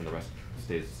building, and the rest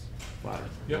stays flatter.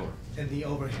 Yep. lower. And the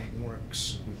overhang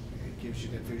works, it gives you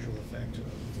that visual effect.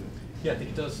 Yeah, I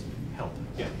think it does help,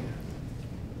 yeah.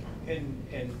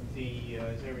 And the,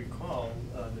 as I recall,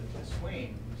 the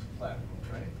Swain was a flat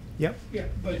roof, right? Yep. Yeah,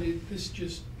 but this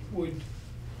just would,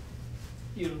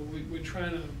 we're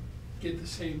trying to get the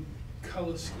same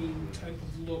color scheme type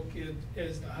of look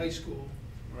as the high school.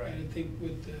 Right. And I think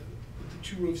with the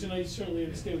two roofs, and I certainly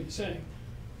understand what you're saying,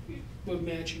 we're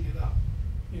matching it up.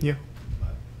 Yeah.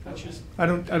 But that's just, I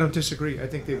don't disagree, I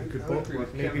think they could I would both agree work,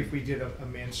 with maybe if Kevin. we did a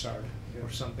mansard or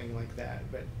something like that,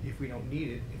 but if we don't need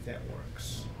it, if that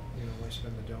works, why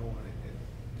spend the dough on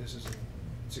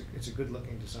it? It's a good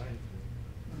looking design.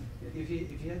 If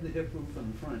you had the hip roof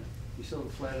on the front, you still have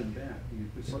it flat in the back, you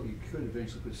could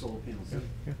eventually put solar panels in.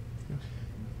 Yeah.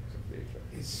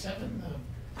 Is 7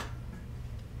 the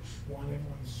one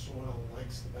everyone sort of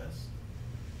likes the best?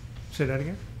 Say that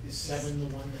again? Is 7 the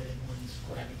one that everyone's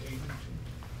gravitating to?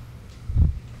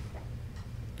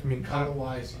 I mean,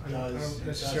 Color-wise, I don't it does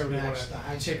necessarily match want the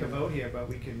high to take a school. vote here, but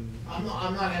we can. I'm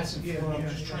not asking Yeah, for it, I'm yeah,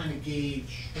 just yeah. trying to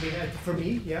gauge. I mean, for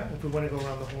me, yeah, if we want to go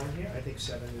around the horn here, I think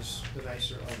 7 is the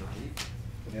nicer of the plans.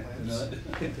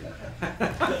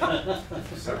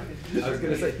 I was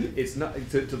gonna say, it's not,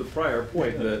 to the prior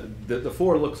point, the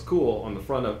 4 looks cool on the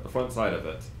front side of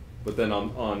it. But then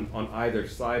on either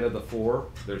side of the 4,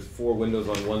 there's 4 windows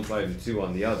on one side and 2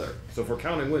 on the other. So if we're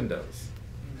counting windows,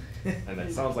 and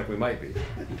it sounds like we might be.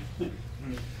 We'll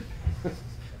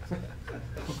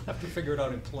have to figure it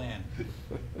out in plan.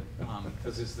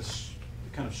 Because there's this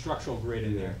kind of structural grid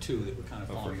in there too that we're kind of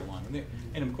Oh, for following sure. along.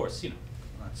 And of course, we're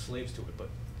not slaves to it, but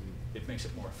it makes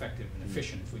it more effective and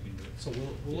efficient if we can do it. So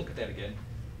we'll look at that again.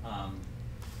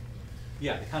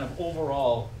 Yeah, the kind of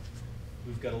overall,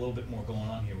 we've got a little bit more going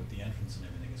on here with the entrance and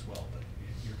everything as well, but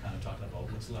you're kind of talking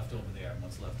about what's left over there and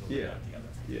what's left over there at the other.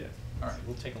 Yeah. All right,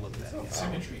 we'll take a look at that. again.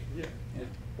 Symmetry. Yeah.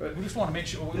 Yeah. We just want to make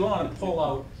sure, we want to pull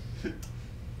out,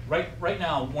 right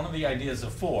now, one of the ideas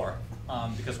of 4,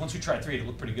 because once we tried 3, it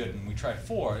looked pretty good, and we tried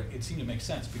 4, it seemed to make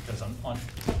sense, because on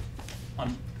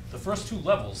the first 2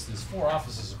 levels, there's 4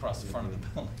 offices across the front of the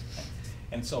building.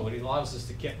 And so it allows us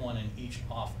to get one in each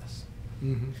office,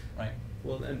 right?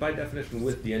 Well, and by definition,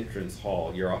 with the entrance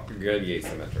hall, you're gonna be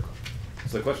asymmetrical.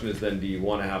 So the question is then, do you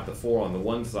wanna have the 4 on the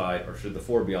one side, or should the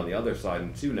 4 be on the other side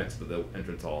and 2 next to the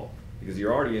entrance hall? Because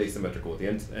you're already asymmetrical with the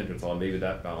entrance hall, and maybe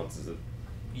that balances it.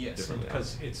 Yes, differently out.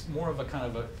 because it's more of a kind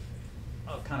of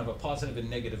a positive and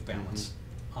negative balance.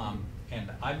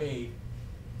 And I may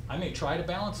try to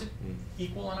balance it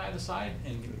equal on either side,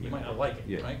 and you might not like it,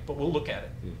 Yeah. right? But we'll look at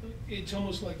it. It's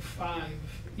almost like 5,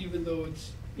 even though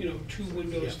it's, 2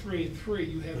 windows, Yeah. 3 and 3,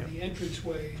 you have Yeah. the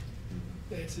entranceway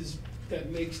that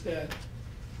makes that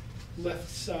left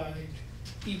side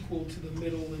equal to the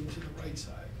middle and to the right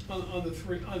side, on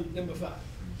number 5.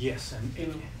 Yes, You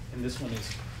know. and this one is,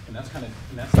 and that's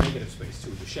negative space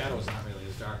too. The shadows aren't really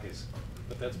as dark as,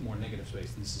 but that's more negative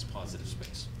space, and this is positive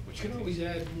space, You which I can think always is-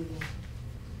 add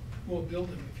more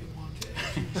building if you want to.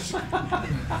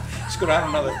 Just go down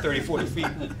another 30, 40 feet,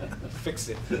 fix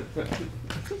it.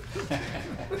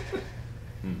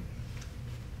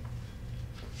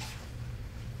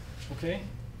 Okay,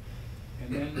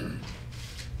 and then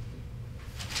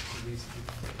these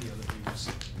are the other views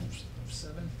of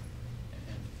 7.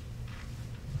 And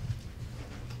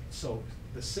so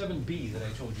the 7B that I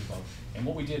told you about, and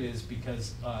what we did is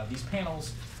because these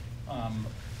panels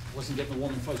wasn't getting the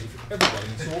warm and fuzzy for everybody,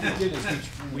 and so what we did is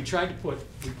we tried to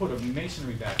put a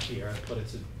masonry back here, but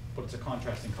it's a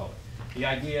contrasting color. The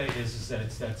idea is that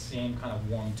it's that same kind of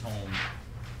warm tone,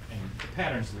 and the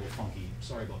pattern's a little funky.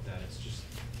 Sorry about that. It's just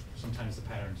sometimes the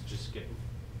patterns just get.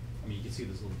 I mean, you can see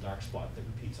this little dark spot that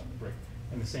repeats on the brick,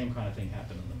 and the same kind of thing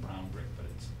happened on the brown brick. But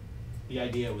the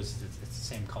idea was it's the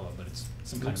same color, but it's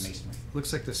some kind of masonry.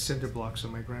 Looks like the cinder blocks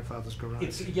on my grandfather's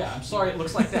garage. Yeah, I'm sorry, it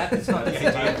looks like that. It's not the I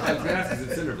was idea. gonna ask, is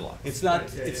it cinder block? It's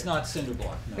not. Yeah, It's yeah. not cinder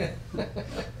block. No.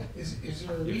 Is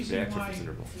there a Yeah, reason extra why, for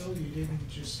cinder blocks. Phil, you didn't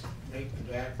just make the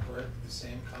back brick the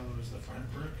same color as the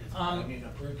front brick? Um, I mean, a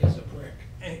brick is a brick.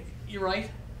 You're right.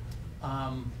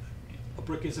 A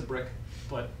brick is a brick,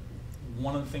 but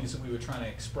one of the things that we were trying to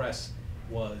express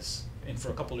was, and for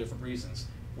a couple of different reasons,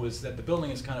 was that the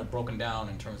building is kind of broken down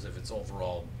in terms of its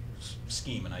overall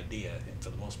scheme and idea, and for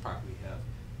the most part, we have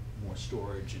more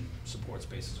storage and support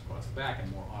spaces across the back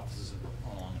and more offices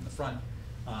along in the front.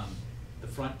 The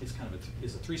front is kind of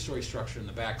is a 3-story structure, and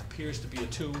the back appears to be a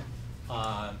 2.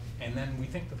 And then we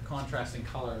think that the contrasting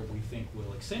color, we think,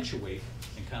 will accentuate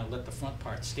and kind of let the front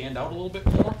part stand out a little bit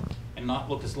more and not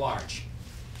look as large.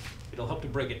 It'll help to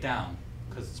break it down,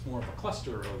 because it's more of a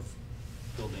cluster of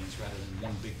buildings rather than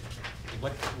one big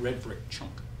red brick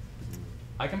chunk.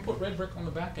 I can put red brick on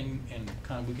the back and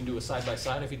kind of, we can do a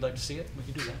side-by-side if you'd like to see it, we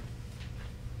can do that.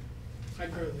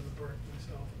 I'd rather the brick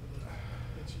myself, but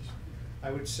it's just.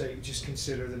 I would say, just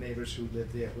consider the neighbors who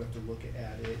live there, who have to look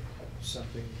at it,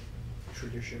 something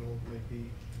traditional might be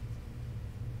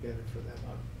better for them.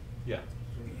 Yeah.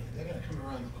 They're gonna come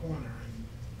around the corner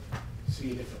and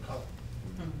see a different color.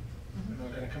 They're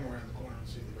not gonna come around the corner and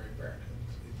see the red brick.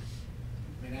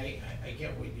 I mean, I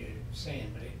get what you're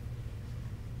saying, but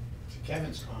to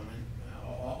Kevin's comment,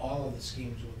 all of the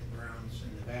schemes with the browns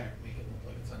in the back make it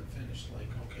look like it's unfinished, like,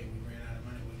 okay, we ran out of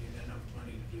money, we didn't have enough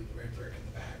money to do the red brick in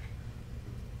the back.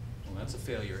 Well, that's a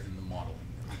failure in the modeling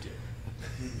that we did.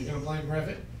 You gonna blame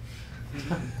Revit?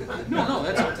 No,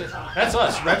 that's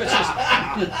us.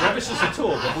 Revit's just a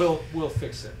tool, but we'll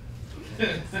fix it.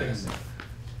 Fix it.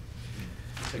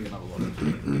 Take another look.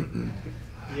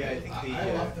 Yeah, I think the,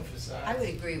 I love the facade. I would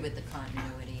agree with the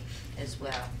continuity as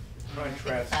well. I think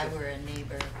Contrast. if I were a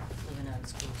neighbor living on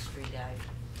School Street, I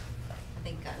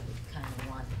think I would kind of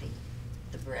want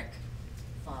the brick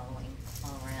following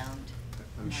all around,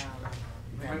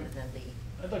 rather than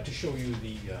the, I'd like to show you the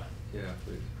Yeah,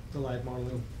 please. The live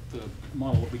model.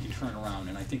 model that we can turn around,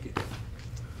 and I think it,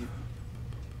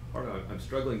 Part of it, I'm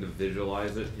struggling to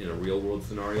visualize it in a real world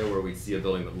scenario where we see a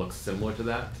building that looks similar to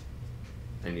that,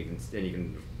 and you can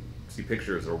see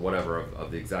pictures or whatever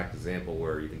of the exact example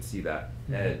where you can see that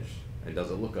edge, and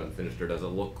does it look unfinished, or does it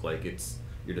look like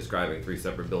you're describing three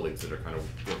separate buildings that are kind of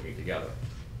working together?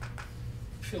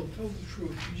 Phil, tell the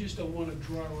truth, you just don't wanna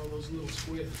draw all those little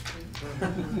squares.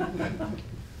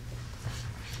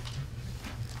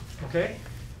 okay?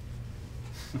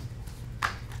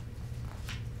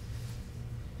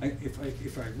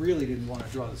 If I really didn't wanna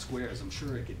draw the squares, I'm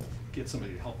sure I could get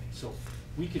somebody to help me, so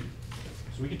we could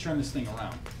turn this thing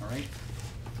around, all right?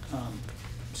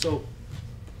 So,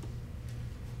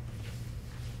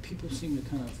 people seem to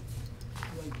kind of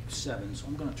like 7, so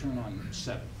I'm gonna turn on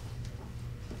 7.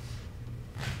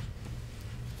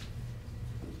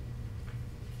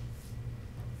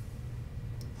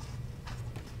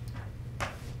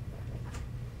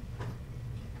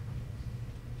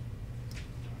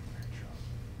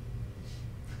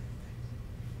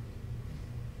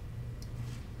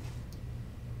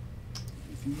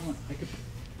 If you want,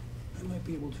 I might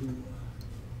be able to,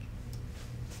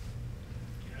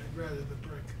 I'd rather the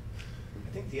brick. I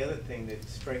think the other thing that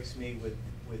strikes me with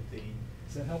the,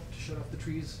 does that help to shut off the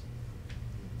trees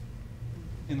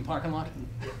in the parking lot?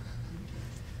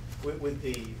 with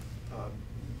the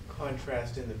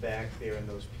contrast in the back there and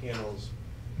those panels,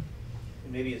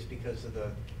 and maybe it's because of the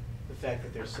fact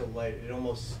that they're so light, it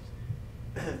almost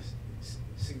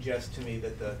suggests to me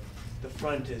that the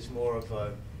front is more of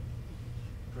a,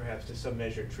 perhaps to some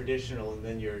measure, traditional, and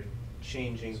then you're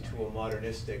changing to a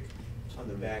modernistic on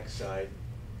the back side,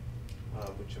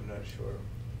 which I'm not sure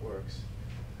works.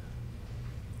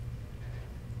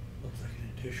 Looks like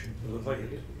an addition. It looks like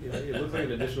it looks like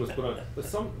an addition was put on,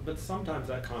 but sometimes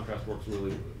that contrast works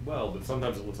really well, but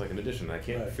sometimes it looks like an addition. I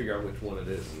can't Right. figure out which one it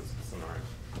is in this scenario.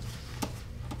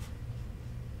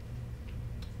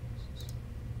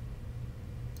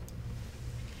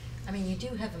 I mean, you do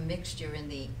have a mixture in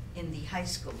the high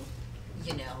school,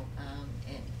 you know,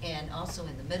 and also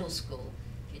in the middle school.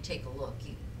 If you take a look,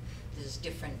 there's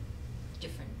different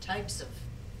types of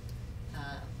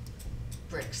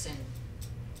bricks in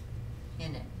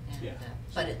it. And, Yeah.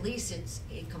 but at least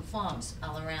it conforms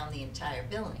all around the entire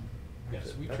building.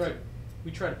 Yes, we That's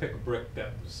tried to pick a brick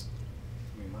that was,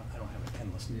 I mean, I don't have an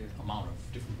endless amount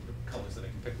of different colors that I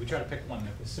can pick. We tried to pick one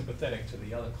that was sympathetic to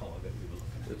the other color that we were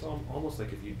looking at. It's almost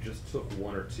like if you just took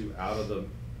one or two out of the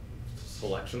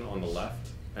selection on the left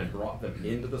and brought them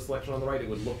into the selection on the right, it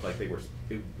would look like it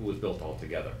was built all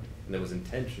together. And it was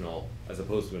intentional as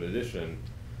opposed to an addition.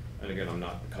 And again, I'm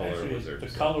not the color Actually, wizard.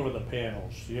 it's the so- color of the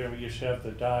panels. You should have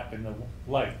the dark and the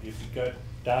light. If you got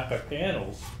darker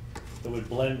panels, it would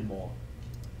blend more.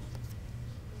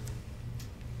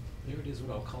 There it is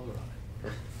without color on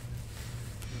it.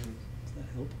 Does that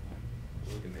help?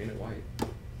 We can paint it white.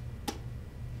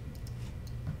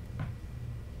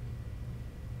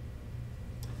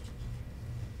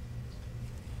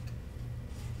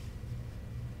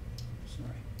 Sorry,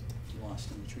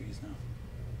 lost in the trees now.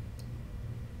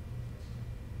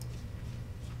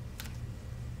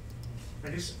 I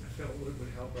just felt what would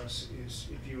help us is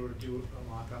if you were to do a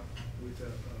mock-up with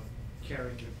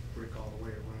carrying the brick all the way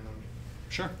around.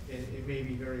 Sure. And it may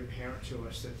be very apparent to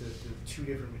us that the two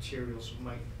different materials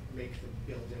might make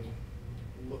the building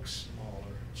look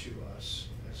smaller to us,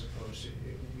 as opposed to,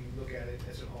 if we look at it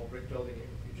as an all brick building,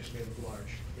 it just may look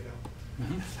large, you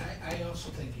know? I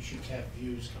also think you should have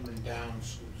views coming down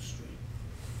School Street.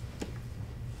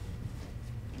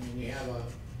 I mean, you have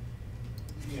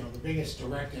the biggest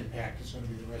direct impact is gonna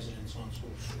be the residents on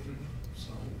School Street.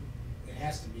 So it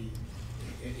has to be,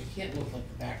 it can't look like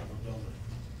the back of a building.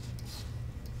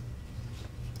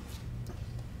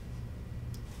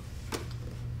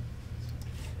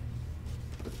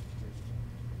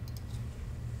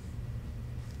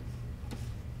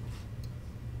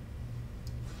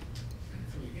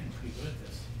 So we're getting pretty good at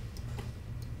this.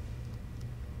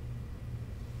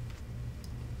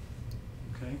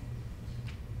 Okay.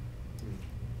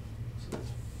 So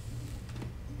that's-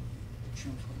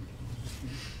 jump on this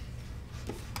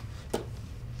here.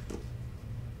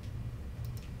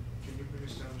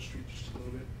 the street just a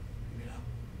little bit. Yeah.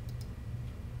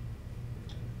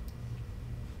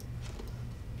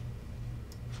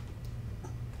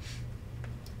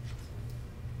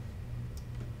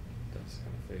 Does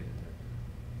kind of fade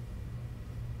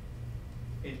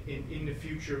in there. In the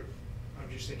future, I'm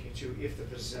just thinking too, if the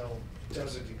gazelle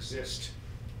doesn't exist,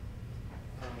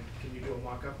 can you do a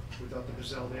mock-up without the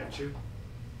gazelle there too?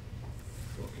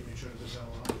 Or can you turn the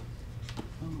gazelle on?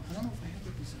 I don't know if I have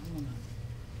the gazelle one on.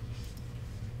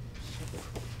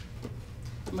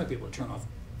 I might be able to turn off.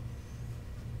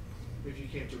 If you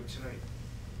can't do it tonight,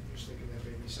 I'm just thinking that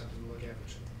may be something to look at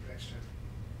for next time.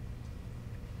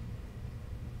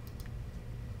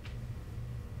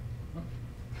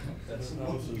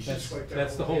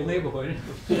 That's the whole neighborhood.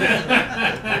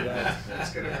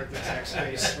 That's gonna hurt the tax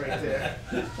base right there.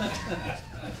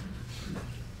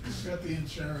 It's got the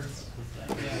insurance.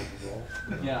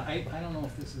 Yeah, I don't know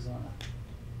if this is on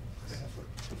a separate.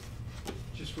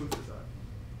 Just food for thought.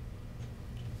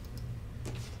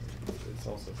 It's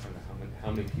also kind of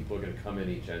how many people are gonna come in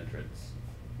each entrance.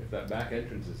 If that back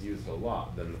entrance is used a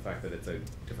lot, then the fact that it's a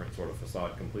different sort of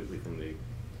facade completely from the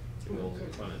old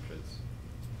front entrance.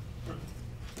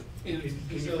 And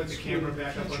Can you put the camera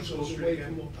back up on School Street away again?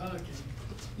 from more parking,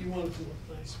 you want it to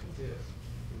look nice. Yeah.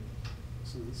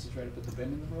 So this is right up at the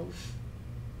bend in the road?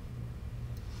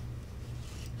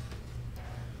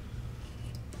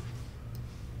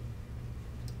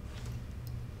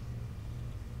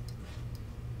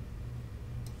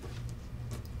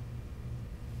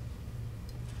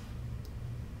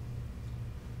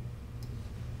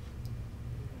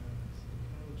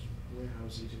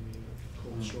 Warehousey to me, like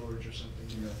cold storage or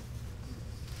something.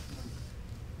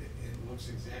 It looks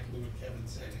exactly what Kevin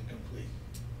said, incomplete.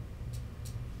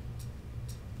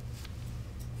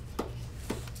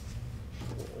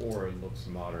 Or it looks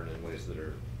modern in ways that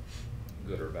are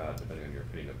good or bad, depending on your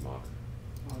opinion of modern.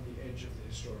 On the edge of the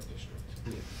historic district.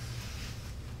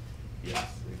 Yes,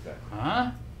 exactly.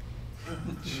 Huh?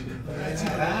 That's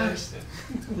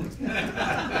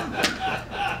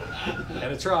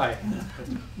Gotta try.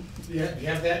 Yeah, you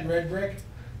have that in red brick?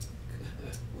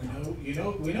 We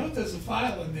know there's a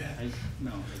file in there.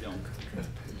 No, I don't.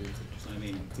 I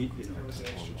mean, you know. That was an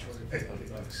extra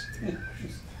 $20.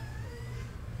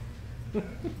 I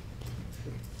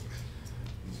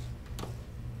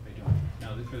don't.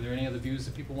 Now, are there any other views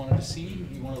that people wanted to see?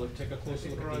 You wanna take a I closer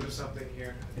think look we're at onto the, something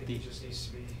here. I think it just needs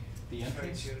to be the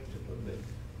entrance? fine-tuned a little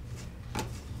bit.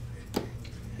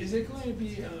 Is there going to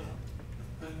be an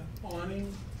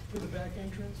awning for the back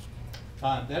entrance?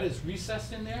 That is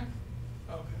recessed in there.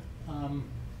 Okay.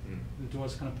 The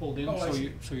door's kinda pulled in, Oh, I so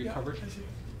see. you're Yeah, covered. I see.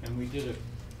 And we did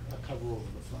a cover over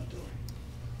the front door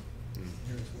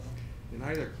here as well.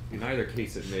 In either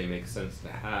case, it may make sense to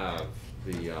have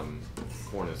the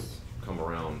cornice come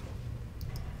around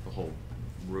the whole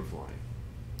roof line.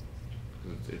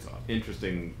 'Cause it's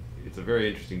interesting, it's a very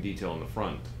interesting detail in the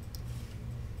front,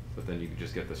 but then you could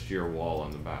just get the sheer wall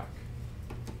on the back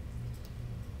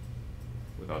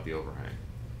without the overhang.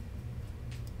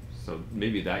 So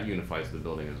maybe that unifies the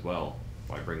building as well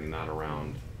by bringing that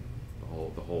around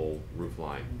the whole roof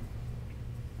line.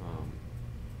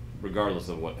 Regardless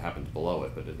of what happens below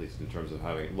it, but at least in terms of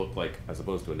having it look like, as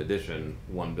opposed to an addition,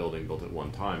 one building built at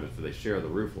one time, if they share the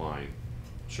roof line.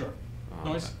 Sure.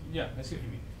 No, yeah, I see what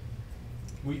you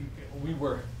mean. We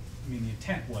were, I mean, the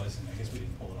intent was, and I guess we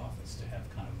didn't pull it off, is to have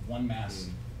kind of one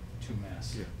mass, two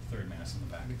mass, Yeah. third mass in the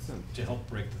back. Makes sense. To help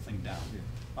break the thing down.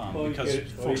 Well, you Because could, or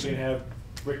you folks. can have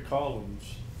brick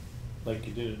columns, like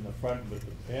you did in the front with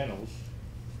the panels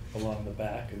along the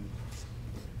back, and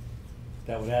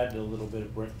that would add a little bit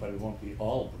of brick, but it won't be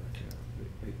all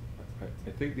brick. I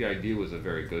think the idea was a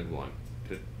very good one,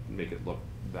 to make it look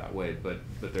that way, but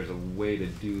there's a way to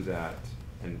do that,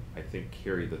 and I think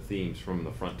carry the themes from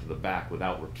the front to the back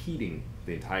without repeating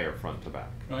the entire front to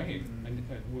back. No, I hear you.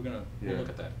 We'll Yeah. look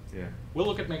at that. Yeah. We'll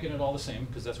look at making it all the same,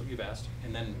 because that's what you've asked,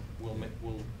 and then we'll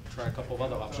try a couple of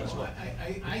other options as well.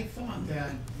 I thought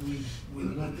that we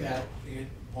looked at it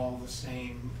all the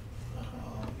same,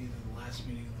 either the last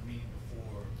meeting or the meeting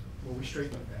before. Well, we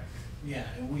straightened it back. Yeah,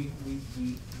 and we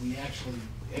actually,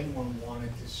 everyone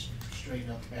wanted to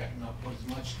straighten up the back and not put as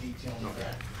much detail in the Okay.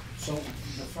 back. So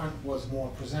the front was more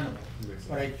presentable. Makes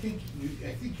But I think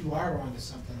you are onto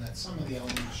something, that some of the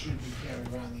elements should be carried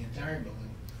around the entire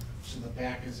building, so the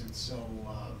back isn't so,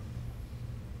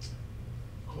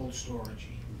 cold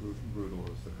storage-y. Brutal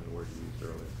is the kind of word you used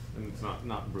earlier, and it's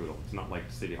not brutal, it's not like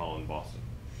City Hall in Boston.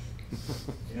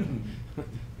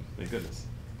 Thank goodness.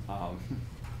 I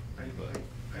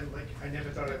never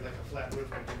thought I'd like a flat roof,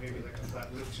 but maybe like a flat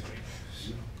roof to me.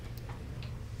 So,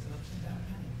 It's an upside down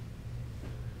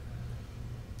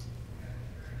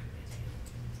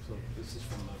this is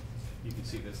from the, you can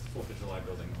see this, the Fourth of July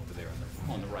building over there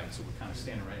on the right, so we're kind of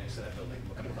standing right next to that building,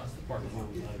 looking across the parking lot.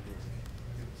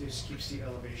 This keeps the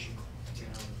elevation down,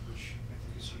 which I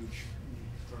think is huge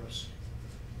for us.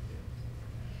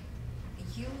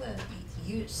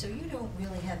 So you don't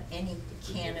really have any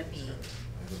canopy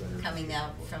coming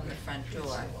out from the front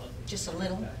door, just a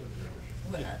little?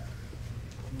 What do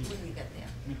you got there?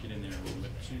 Let me get in there a little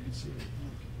bit so you can see it.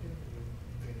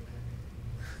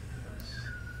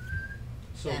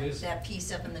 So there's, That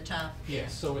piece up in the top? yeah,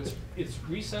 so it's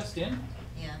recessed in,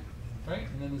 Yeah, right,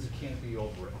 and then there's a canopy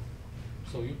over it.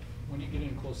 So you, when you get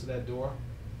in close to that door,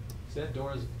 see that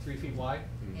door is 3 feet wide?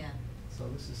 yeah, So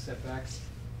this is set back,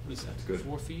 what is that, Good.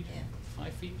 4 feet? yeah.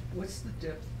 5 feet? What's the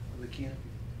depth of the canopy?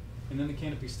 And then the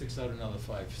canopy sticks out another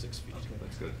 5, 6 feet.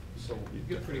 That's good. So you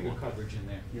get pretty good coverage in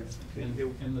there. Yeah.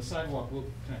 And the sidewalk will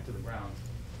connect to the ground.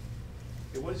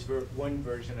 There was one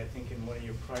version, I think, in one of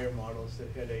your prior models that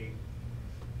had a,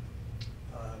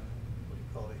 what do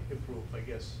you call it, hip roof, I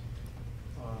guess,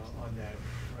 on that,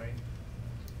 right?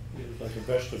 It's like a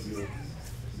vestibule.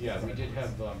 Yeah, we did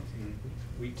have,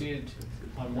 we did,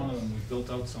 on one of them, we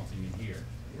built out something in here.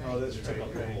 Oh, that's We took right,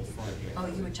 out the right. whole front here. Oh,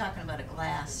 you were talking about a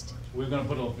glassed, We were gonna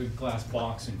put a big glass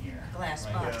box in here. glass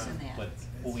right? box Yeah. in there. But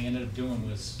what we ended up doing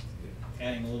was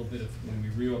adding a little bit of, when we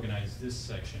reorganized this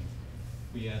section,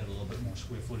 we added a little bit more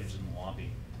square footage in the lobby.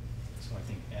 So I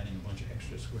think adding a bunch of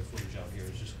extra square footage out here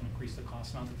is just gonna increase the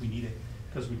cost, not that we need it,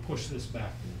 because we pushed this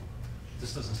back.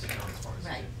 This doesn't stick out as far as it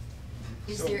Right.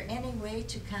 did. Is So- there any way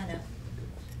to kind of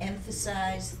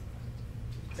emphasize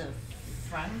the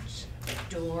front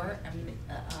door?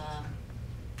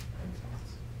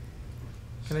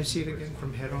 Can I see it again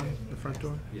from head on, the front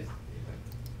door? Yeah.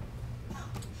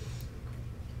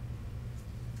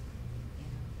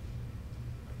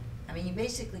 I mean, you're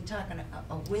basically talking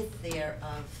a width there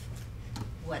of,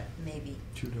 what, maybe,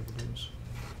 2 double doors.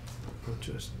 Or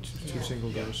just two Yeah.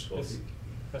 single doors?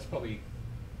 That's probably,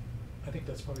 I think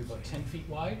that's probably about 10 feet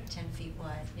wide, 10 feet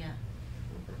wide, yeah.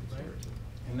 right?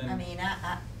 And I then, mean,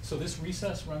 so this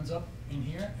recess runs up in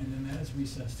here, and then that is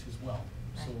recessed as well.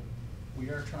 So Right. we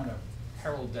are trying to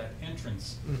herald that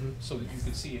entrance Mhm. so that you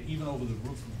could see it even over the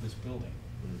roof of this building.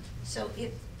 so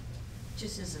if,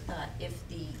 just as a thought, if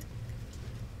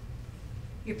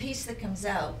your piece that comes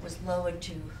out was lowered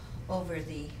to over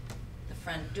the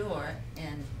front door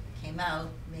and came out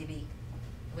maybe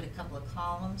with a couple of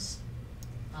columns,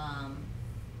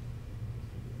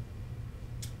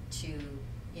 to,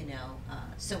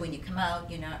 so when you come out,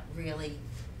 you're not really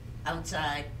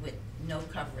outside with no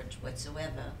coverage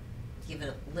whatsoever. Give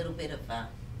it a little bit of a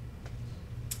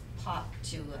pop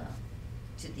to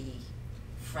the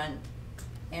front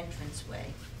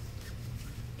entranceway.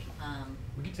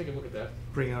 We can take a look at that.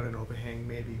 Bring out an overhang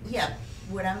maybe. Yeah,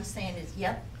 what I'm saying is,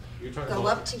 yep, You're talking go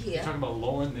about- up to You're here, talking about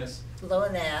lowering this, lower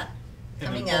that, And then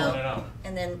coming pulling it out, out.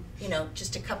 and then,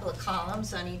 just a couple of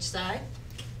columns on each side,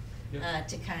 Yep.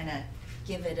 to kinda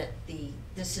give it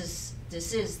this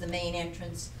is the main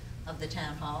entrance of the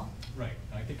town hall. Right,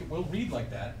 I think it will read like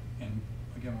that, and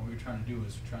again, what we're trying to do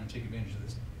is trying to take advantage of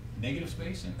this negative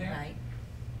space in there. Right.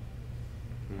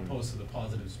 Opposed to the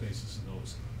positive spaces in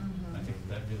those. Mhm. I think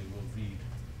that really will read.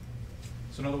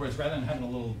 So in other words, rather than having a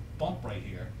little bump right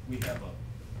here, we have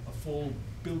a full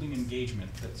building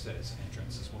engagement that says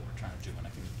entrance is what we're trying to do, and I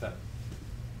think that,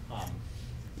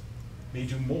 may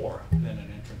do more than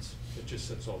an entrance that just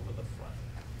sits over the front.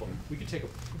 But we could take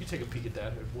a peek at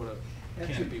that, at what a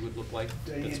Actually, canopy would look like.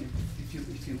 That's- Diane,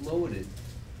 if you lowered it,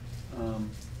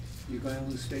 you're gonna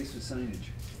lose space for signage.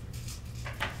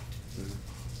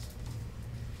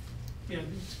 Yeah,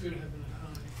 it's good having it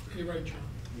high. You're right, John,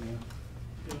 Yeah.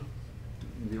 yeah.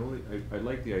 The only, I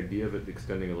like the idea of it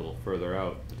extending a little further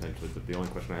out potentially, but the only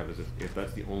question I have is if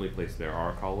that's the only place there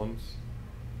are columns,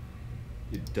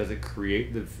 does it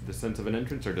create the sense of an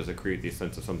entrance, or does it create the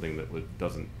sense of something that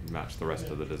doesn't match the rest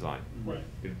of the design? Right.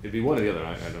 It'd be one or the other,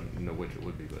 I don't know which it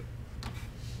would be, but. I'm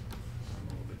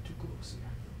a little bit too close here.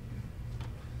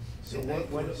 So what,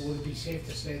 would it be safe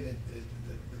to say that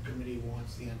the committee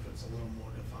wants the entrance a little more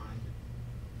defined?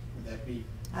 Would that be?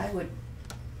 I would,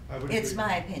 I would it's agree.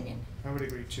 my opinion. I would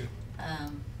agree too.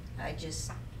 I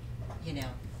just,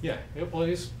 Yeah, well, it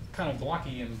is kind of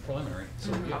blocky and preliminary,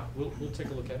 so Mhm. yeah, we'll take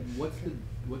a look at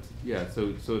it. Yeah, so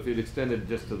if it extended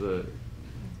just to the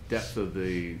depth of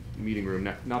the meeting room,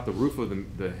 not the roof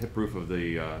of the hip roof of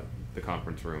the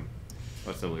conference room,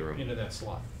 assembly room, Into that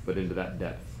slot, but into that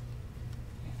depth.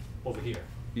 over here.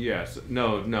 Yes,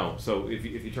 no, so if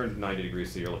you turn it 90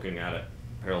 degrees, so you're looking at it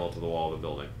parallel to the wall of the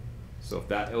building. So if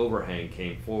that overhang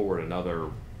came forward another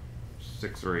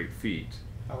 6 or 8 feet,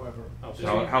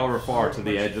 However, However far to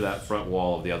the edge of that front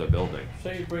wall of the other building.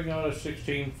 Say you bring out a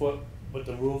 16-foot with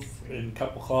the roof and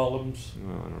couple columns,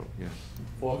 No, I don't, yeah.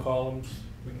 4 columns,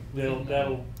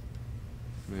 that'll,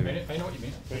 Maybe. I know what you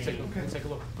mean. Let's take a look. Let's take a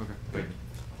look. Okay, good.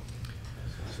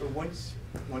 So once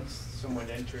someone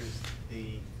enters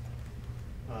the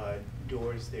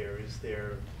doors there, is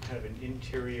there kind of an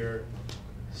interior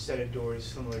set of doors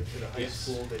similar to the high Yes.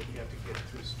 school that you have to get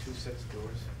through 2 sets of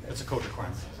doors? That's a code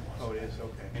requirement. Oh, it is,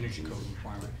 okay. Energy code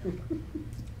requirement.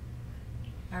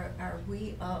 Are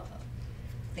we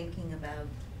thinking about,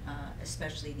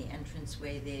 especially the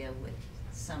entranceway there with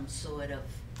some sort of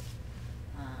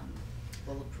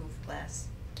bulletproof glass?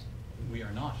 We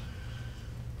are not.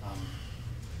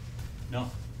 No.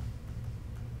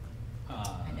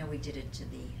 I know we did it to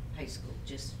the high school,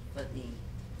 just for the,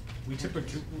 We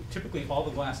typically, all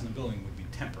the glass in the building would be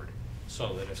tempered,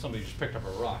 so that if somebody just picked up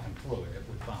a rock and threw it, it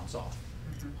would bounce off.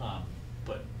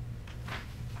 But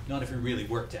not if you really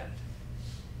worked at it.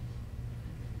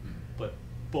 But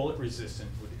bullet resistant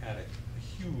would add a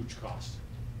huge cost.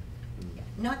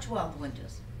 not to all the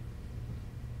windows.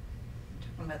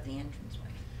 I'm talking about the entranceway.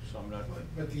 So I'm not,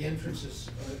 But the entrance is,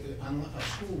 a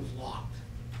school is locked.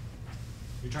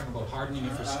 you're talking about hardening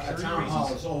it for A security town hall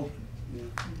is reasons? open.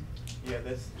 Yeah,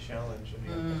 that's the challenge. I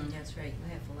mean, That's right,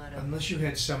 you have a lot of unless you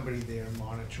had somebody there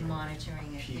monitoring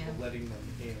monitoring it, yeah. people, letting them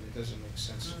in, it doesn't make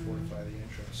sense to fortify the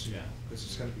entrance. Yeah. Because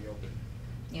it's gonna be open.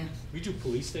 Yeah, We do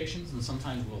police stations, and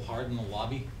sometimes we'll harden the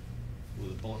lobby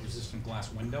with a bullet-resistant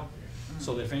glass window,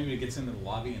 so that if anybody gets into the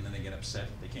lobby and then they get upset,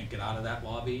 they can't get out of that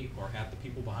lobby or at the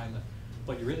people behind the,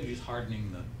 but you're really just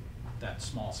hardening that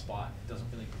small spot. It doesn't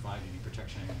really provide any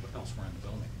protection elsewhere in the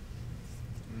building.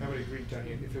 I would agree,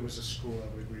 Tanya, if it was a school,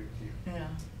 I would agree with you. yeah.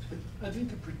 I think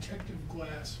the protective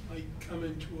glass might come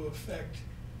into effect,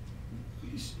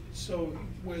 so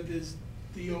where there's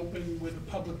the open, where the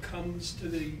public comes to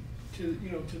the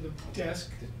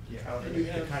desk. Yeah, And you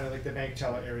have- kind of like the bank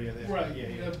teller area there. Right, Yeah,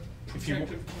 you yeah. have If you-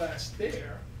 protective glass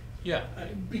there, Yeah,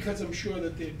 because I'm sure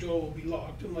that their door will be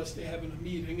locked unless they're having a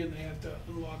meeting and they have to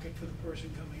unlock it for the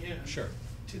person coming in. sure.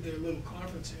 To their little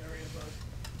conference area,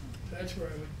 but that's where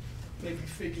I would maybe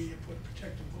figure you put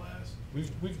protective glass.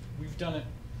 We've done it,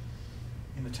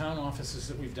 in the town offices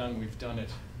that we've done it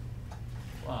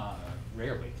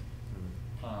rarely.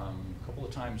 A couple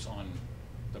of times on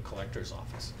the collector's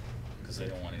office, because they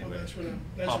don't want Well, anybody that's what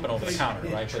I'm. popping over the counter,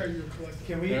 right? But- Treasurer collector.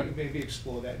 Can we Yeah. maybe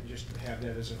explore that and just have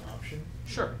that as an option?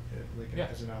 Sure. Like Yeah.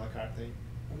 as an à la carte thing?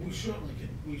 We certainly can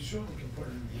put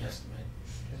it in the estimate,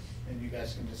 and you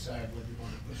guys can decide whether you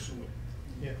want to pursue it.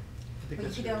 Yeah. I think But you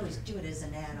that's a could good always idea. do it as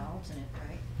an ad alternate,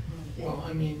 right? Well,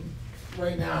 I mean,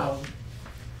 right now,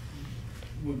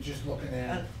 we're just looking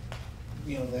at,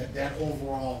 that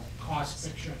overall cost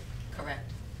picture,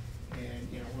 Correct. and,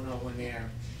 we're nowhere near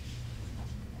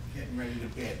getting ready to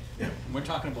bid. We're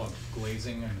talking about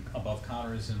glazing and above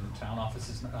counters in town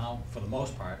offices now, for the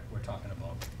most part, we're talking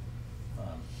about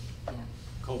Yeah.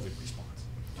 COVID response,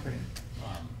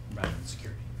 rather than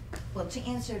security. Well, to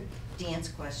answer Dan's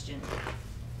question,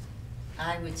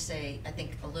 I would say, I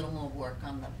think a little more work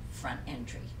on the front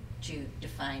entry to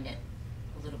define it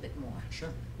a little bit more. Sure.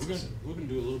 We're gonna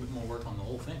do a little bit more work on the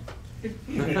whole thing.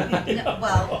 No,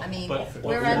 well, I mean, But we're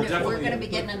we'll gonna definitely- be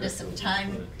getting into some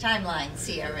timelines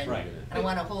here, and Right. I don't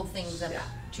wanna hold things up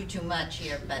too much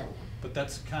here, but, But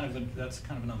that's kind of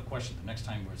another question. The next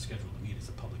time we're scheduled to meet is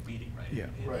a public meeting, right? Yeah.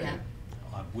 Right. yeah.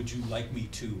 Would you like me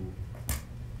to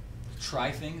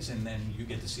try things and then you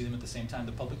get to see them at the same time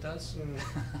the public does?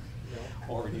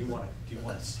 Or do you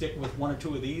wanna stick with one or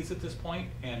two of these at this point,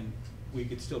 and we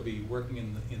could still be working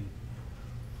do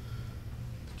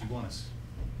you wanna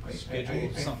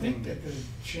schedule I something? think that the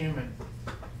chairman,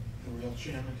 the real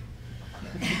chairman.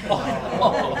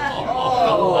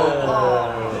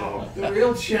 The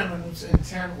real chairman's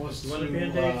intent was to, Want a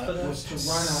Band-Aid for that? was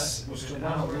to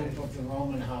run a loop of the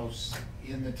Roman House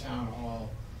in the town hall,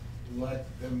 let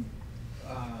the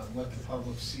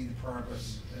public see the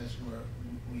progress as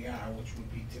we are, which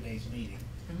would be today's meeting,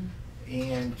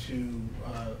 and to,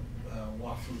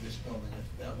 walk through this building.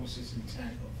 That was his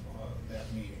intent of,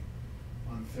 that meeting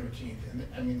on the 13th. And,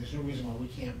 I mean, there's no reason why we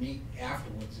can't meet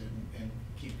afterwards and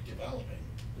keep developing.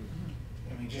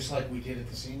 I mean, just like we did at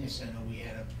the senior center,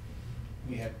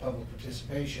 we had public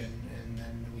participation, and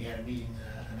then we had a meeting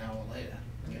an hour later.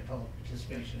 We had public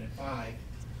participation at 5,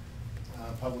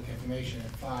 public information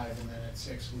at 5, and then at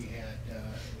 6 we had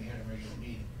a regular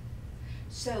meeting.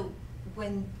 So,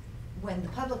 when the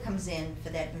public comes in for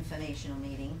that informational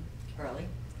meeting early,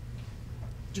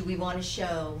 do we wanna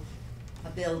show a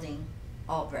building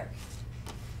all brick?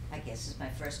 I guess is my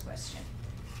first question.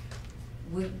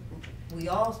 we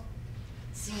all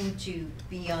seem to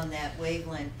be on that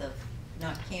wavelength of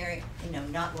not caring,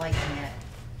 not liking that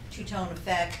two-tone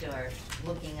effect or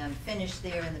looking unfinished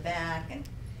there in the back and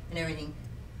everything.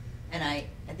 And I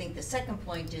think the second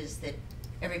point is that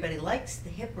everybody likes the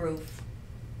hip roof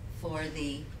for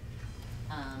the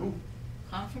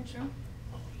conference room.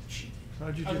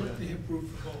 How'd you I do like the that? hip roof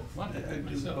for both. What? I do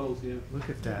Myself. both, yeah. Look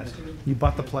at that. You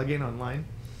bought the plug-in online?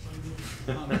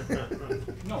 No,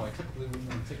 I typically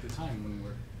wouldn't take the time when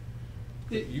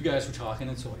you guys were talking,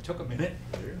 and so I took a minute.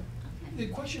 The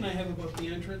question I have about the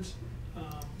entrance,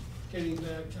 getting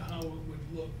back to how it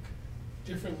would look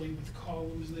differently with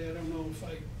columns there, I don't know if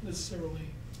I necessarily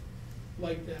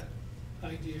like that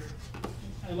idea.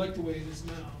 I like the way it is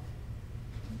now.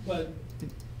 But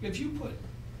if you put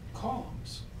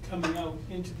columns coming out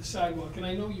into the sidewalk, and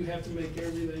I know you have to make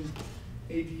everything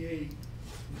ADA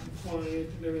compliant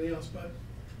and everything else, but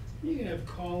you can have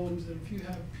columns, and if you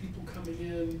have people coming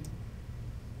in,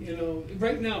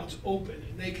 right now it's open,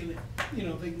 and they can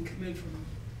come in from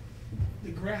the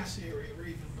grass area or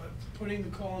even, but putting the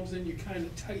columns in, you're kind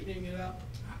of tightening it up.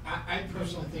 I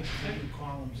personally think if you do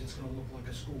columns, it's gonna look like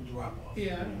a school drop-off.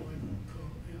 Yeah, I don't like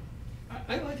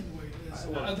I like it the way it is,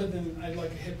 other than I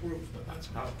like a hip roof, but that's.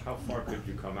 How far could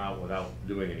you come out without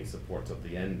doing any supports at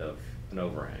the end of an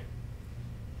overhang?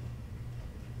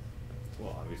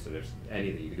 Well, obviously, there's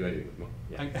anything, you can do anything with,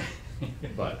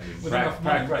 but, I mean, With enough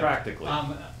money, right. practically,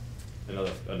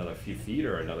 another few feet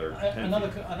or another 10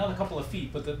 feet? Another couple of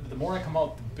feet, but the more I come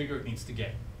out, the bigger it needs to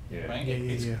get, Yeah. right? Yeah,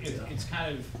 yeah, It's- yeah. It's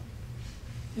kind of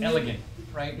elegant,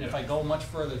 right? And if I go much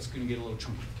further, it's gonna get a little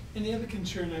chunky. And the other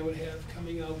concern I would have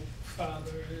coming out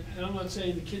farther, and I'm not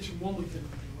saying the kids from Wilmington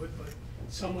would do it, but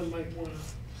someone might wanna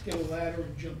get a ladder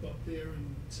and jump up there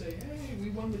and say, hey, we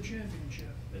won the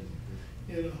championship, and,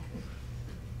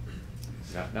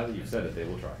 Now that you've said it, they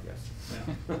will try, yes.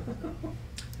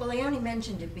 Well, I only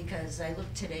mentioned it because I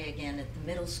looked today again at the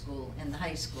middle school and the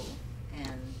high school,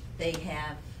 and they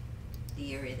have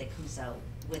the area that comes out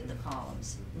with the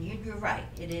columns. And you're right,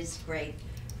 it is great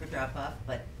for drop-off,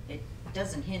 but it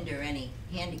doesn't hinder any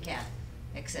handicap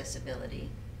accessibility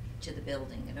to the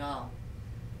building at all.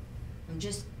 I'm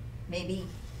just, maybe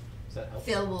Does that help?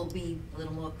 Phil will be a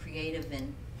little more creative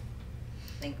and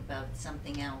think about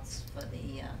something else for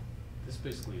the, This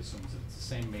basically assumes it's the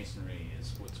same masonry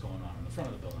as what's going on in the front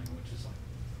of the building, which is like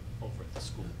over at the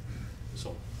school.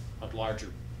 So a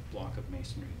larger block of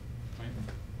masonry, right?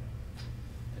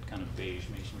 That kind of beige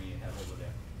masonry you have over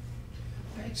there.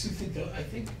 I actually think that, I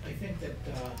think that,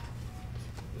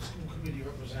 the school committee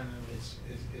representative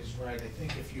is right. I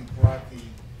think if you brought the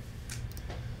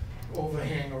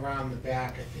overhang around the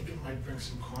back, I think it might bring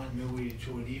some continuity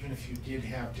to it, even if you did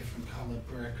have different colored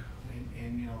brick.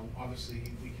 And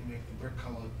obviously, we can make the brick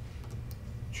color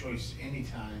choice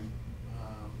anytime,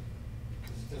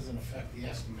 because it doesn't affect the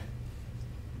estimate.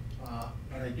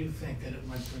 But I do think that it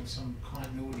might bring some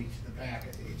continuity to the back.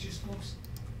 It just looks,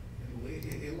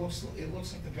 it looks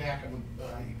like the back of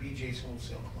a BJ's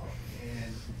Wholesale Club,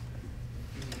 and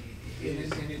it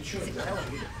is, and it should.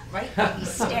 right, he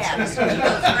stabs, he goes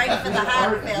right for the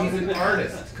heart, Phil. He's an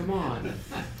artist, come on.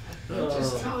 I'm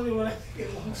just telling you what I think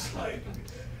it looks like.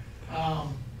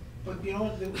 But the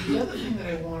other thing that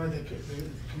I wanted the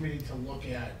committee to look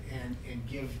at and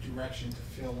give direction to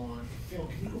Phil on, Phil,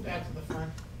 can you go back to the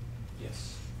front?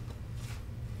 Yes.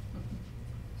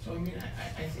 So, I mean,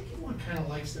 I think everyone kind of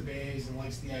likes the bays and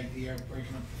likes the idea of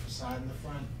breaking up the facade in the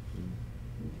front.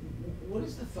 What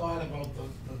is the thought about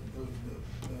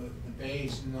the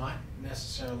bays not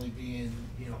necessarily being,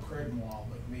 curtain wall,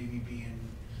 but maybe being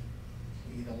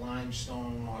either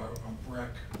limestone or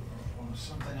brick or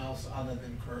something else other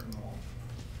than curtain wall?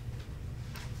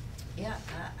 Yeah,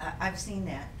 I've seen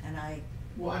that, and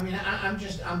Well, I mean,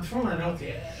 I'm throwing it out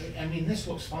there. I mean, this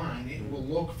looks fine. It will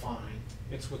look fine.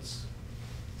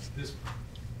 This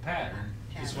pattern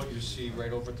is what you see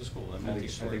right over at the school, that I think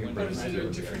multi-story it window. But is it a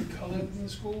different color than the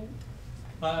school?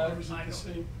 Or is it the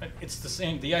same? It's the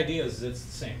same, the idea is it's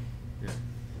the same. Yeah.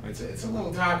 It's a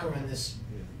little darker in this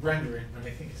rendering, but I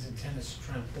think his intent is to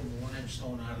try and pull the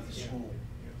limestone out of the Yeah. school.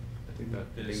 I think that,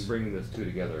 It is. bringing those two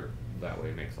together that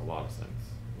way makes a lot of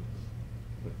sense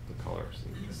with the colors.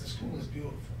 Because the school is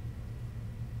beautiful.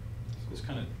 There's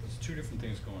two different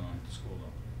things going on at the school though.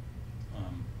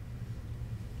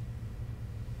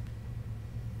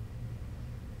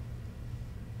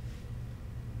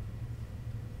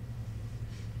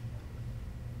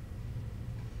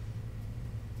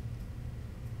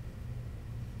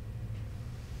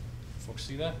 Folks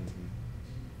see that?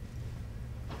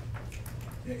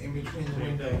 Yeah, in between the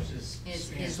windows is.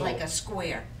 is like a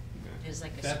square. There's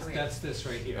like a That's, square. that's this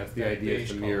right here. That's the that idea, is beige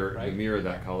to color, mirror, right?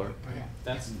 that color. Yeah.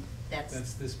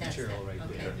 That's this material that. right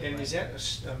Okay. there. And is that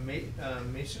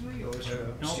masonry or is it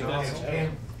a No, steel that's,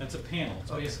 panel? that's a panel,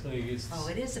 it's Okay. basically, it's. Oh,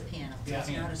 it is a panel, it's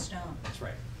Yeah. not a stone. That's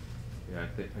right. Yeah, I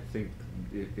think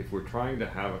if we're trying to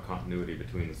have a continuity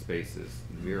between the spaces,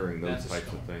 mirroring those That's a types of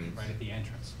stone, things. right at the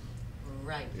entrance.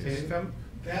 Right. Yeah. And if I'm-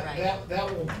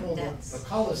 That will pull the That's-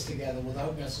 colors together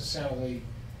without necessarily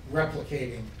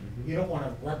replicating. Mhm. You don't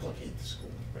wanna replicate the school.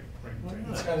 Why It's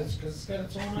not? got its, cause it's got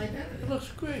its own identity. It looks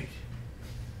great.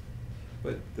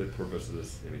 But the purpose of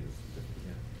this image is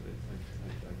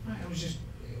different, yeah. It was just,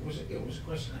 it was a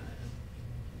question,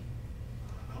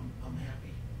 I'm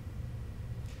happy.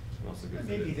 And also good for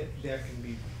Maybe the- that can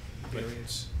be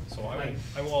variance. So I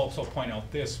will also point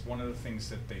out this, one of the things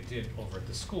that they did over at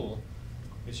the school,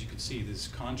 as you can see, there's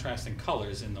contrasting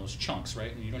colors in those chunks,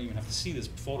 right? And you don't even have to see this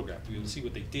photograph, you'll see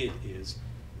what they did is,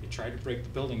 they tried to break the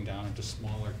building down into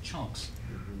smaller chunks,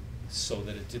 Mhm. so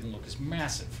that it didn't look as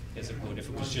massive as it would if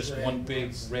it was One's just red, one big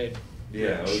one's- red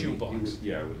Yeah, shoebox,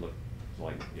 yeah, it would look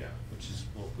like, yeah. which is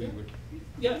what we would,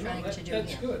 Yeah, no, Trying to do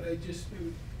that's here. good, it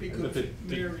would be But good the- if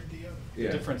the- mirrored the other. the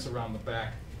Yeah. difference around the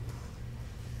back.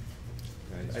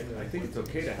 I think it's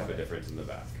okay to have a difference in the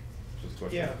back, just a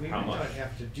question Yeah, of we how might much. not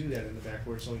have to do that in the back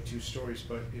where it's only 2 stories,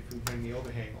 but if we bring the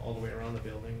overhang all the way around the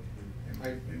building,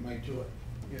 It might do it.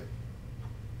 yeah.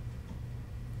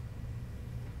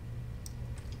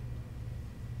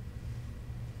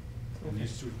 And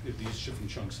these different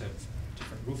chunks have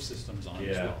different roof systems on it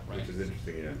as Yeah, well, right? which is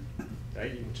interesting, yeah.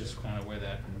 Which is kind of where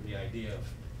the idea of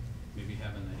maybe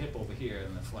having the hip over here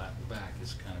and the flat in the back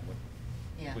is kind of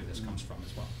Yeah. where this comes from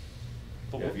as well.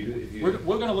 But Yeah, if you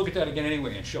we're gonna look at that again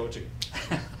anyway and show it to you.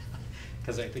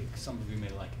 Cause I think some of you may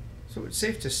like it. So it's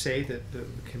safe to say that the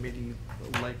committee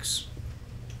likes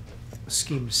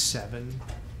scheme 7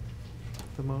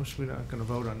 the most. We're not gonna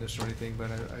vote on this or anything, but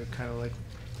I kinda like,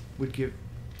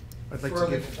 I'd like to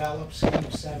Further give. develop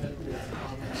scheme 7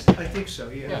 comments. I think so,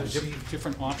 yeah. Yeah, Just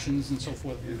different options and so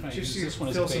forth. We'll kinda Just use this one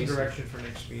as a fill some base. direction for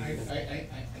next I, meeting.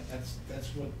 that's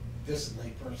what this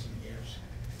layperson hears.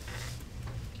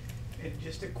 And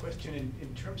just a question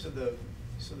in terms of the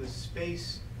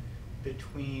space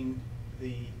between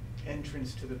the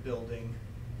entrance to the building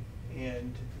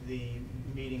and the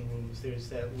meeting rooms, there's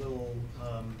that little,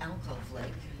 Alcove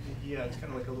like. yeah, it's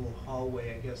kind of like a little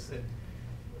hallway, I guess, that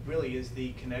really is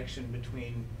the connection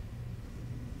between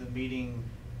the meeting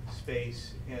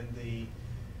space and the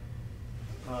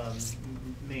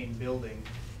main building.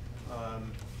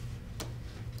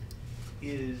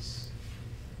 Is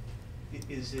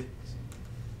it,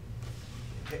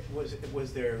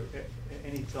 was there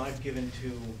any thought given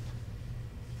to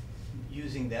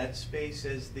using that space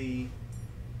as the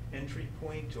entry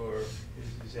point, or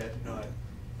is that not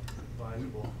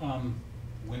advisable?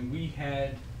 When we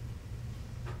had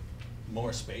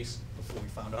more space before we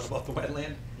found out about the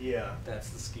wetland, Yeah, that's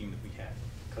the scheme that we had.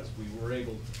 Cause we were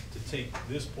able to take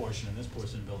this portion and this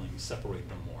portion of the building, separate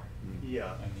them more.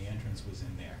 yeah. And the entrance was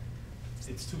in there.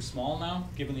 It's too small now,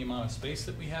 given the amount of space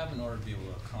that we have, in order to be able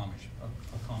to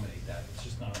accommodate that. It's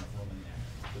just not enough room in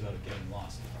there without it getting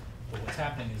lost. But what's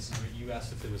happening is, you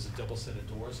asked if there was a double set of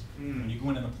doors. When you go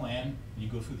in the plan, and you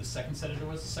go through the second set of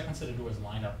doors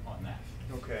line up on that.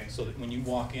 Okay. So that when you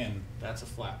walk in, that's a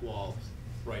flat wall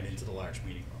right into the large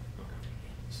meeting room.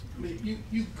 I mean,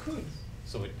 you could,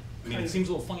 So it seems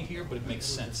a little funny here, but it makes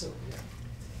sense.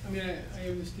 I mean, I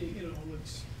understand,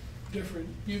 it's different,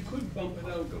 you could bump it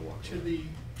out to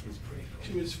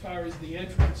as far as the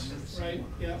entrance, right?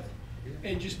 Yeah,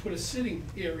 and just put a sitting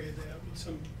area there with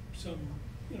some,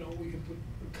 we could put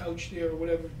a couch there or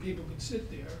whatever, people could sit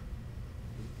there.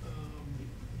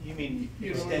 You mean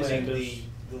You know, extending like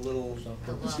the little,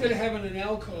 Instead of having an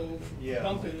alcove Yeah.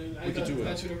 bumping, and I We could thought do a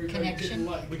that's what everybody connection. didn't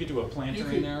like. We could do a planter You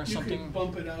in could- there or something. You could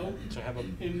bump it out. To have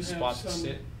and a have spot to some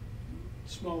sit.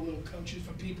 Small little couches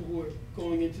for people who are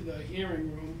going into the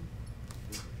hearing room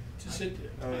to sit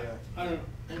there. Oh, yeah. I don't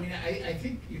know. I mean, I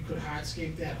think you could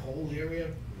hardscape that whole area,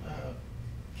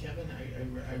 Kevin,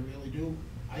 I really do.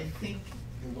 I think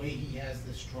the way he has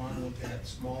this drawn with that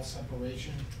small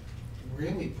separation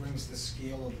really brings the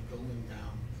scale of the building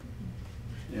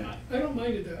down. I don't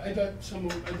mind it, I thought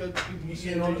people You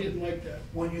said know, they didn't like that.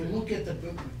 When you look at the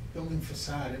building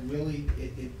facade, it really,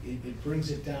 it brings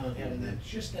it down, having that,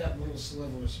 just that little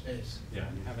sliver of space. Yeah,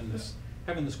 and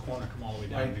having this corner come all the way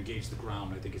down and Right. engage the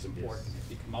ground, I think is important.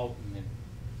 If you come out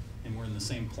and we're in the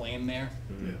same plane there,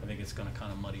 Yeah. I think it's gonna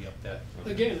kinda muddy up that.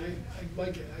 Again, I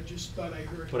like it, I just thought I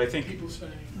heard But I think- people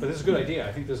saying. But this is a good idea.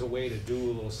 I think there's a way to do a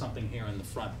little something here in the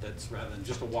front that's rather than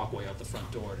just a walkway out the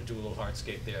front door, to do a little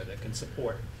hardscape there that can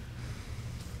support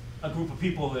a group of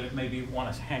people that maybe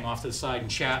want to hang off to the side and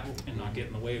chat and not get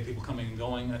in the way of people coming and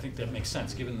going, I think that makes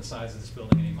sense, given the size of this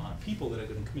building and the amount of people that are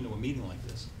gonna come into a meeting like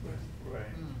this. Right.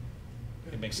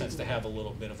 It makes sense to have a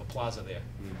little bit of a plaza there.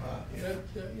 Yeah,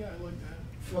 I like that.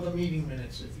 For the meeting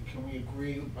minutes, can we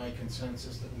agree by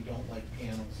consensus that we don't like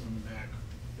panels in the back?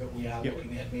 That we are Yep.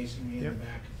 looking at masonry in the Yep.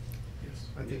 back? Yes.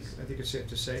 I think it's safe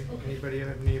to say. Okay. Anybody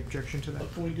have any objection to that?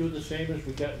 But can we do the same as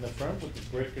we got in the front with the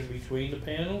brick in between the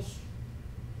panels?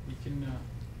 We can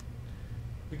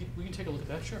take a look at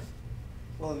that, sure.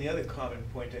 Well, and the other common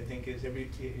point, I think, is it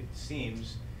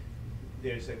seems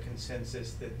there's a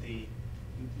consensus that the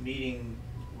meeting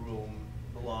room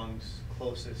belongs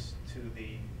closest to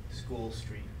the School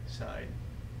Street side,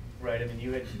 right? I mean,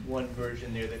 you had one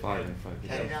version there that Five had and five.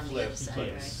 Had it on the other side, right?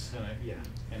 Yes. Yeah,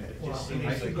 and It Well, just I mean,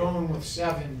 seems if you're like going with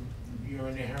 7, you're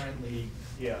inherently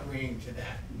Yeah. agreeing to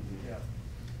that. Yeah.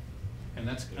 and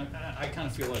that's, I kind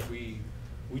of feel like we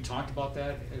talked about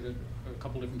that at a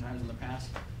couple different times in the past.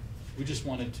 We just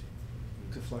wanted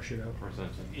To flush it out.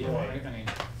 Presenting. you know, I mean,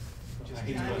 Just I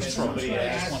hate to need go to this get road, but somebody I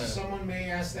asked- just wanna. Someone may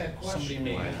ask that Somebody question,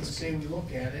 may I can ask. say we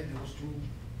looked at it, it was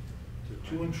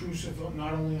too intrusive,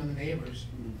 not only on the neighbors,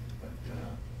 but,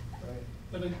 Right.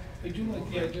 But I do like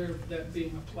the idea of that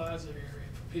being a plaza area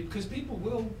for people, because people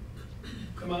will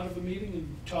come out of a meeting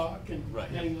and talk and Right.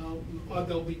 hang out, or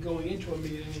they'll be going into a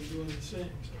meeting and doing the same,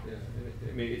 so. Yeah,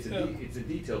 I mean, it's Yeah. it's a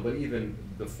detail, but even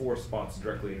the 4 spots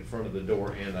directly in front of the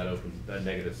door and that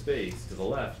negative space to the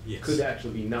left Yes. could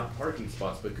actually be not parking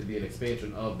spots, but could be an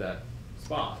expansion of that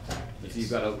spot. So you've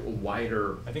got a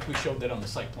wider. I think we showed that on the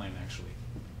site plan, actually.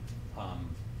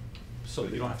 So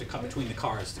that you don't have to cut between the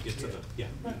cars to get to the, yeah.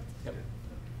 Yep.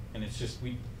 And it's just,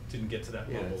 we didn't get to that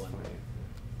Yeah, level. that's And fine.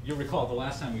 you'll recall, the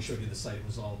last time we showed you the site, it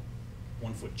was all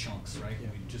 1-foot chunks, right? And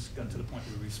we just got to the point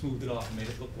where we smoothed it off and made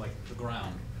it look like the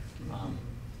ground.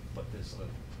 But there's a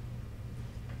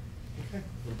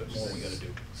little bit more we gotta do.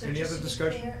 So Any just other to be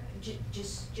discussion? clear,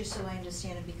 just so I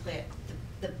understand and be clear,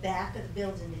 the back of the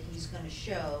building that he's gonna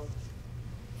show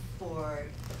for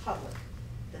the public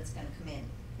that's gonna come in,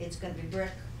 it's gonna be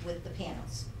brick with the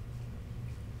panels.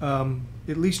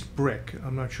 At least brick.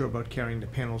 I'm not sure about carrying the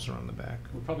panels around the back.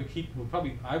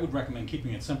 I would recommend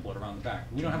keeping it simpler around the back.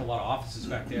 We don't have a lot of offices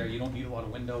back there, you don't need a lot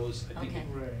of windows. I think Okay,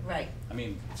 it- right. I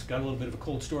mean, it's got a little bit of a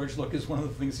cold storage look, is one of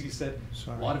the things he said.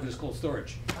 Sorry. A lot of it is cold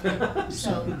storage.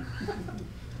 So,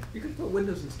 You could put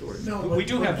windows in storage. No, We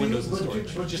do but have windows in but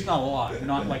storage, but just not a lot,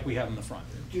 not like we have in the front.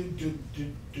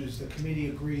 Does the committee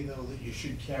agree, though, that you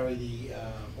should carry the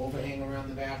overhang around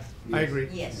the back? I agree.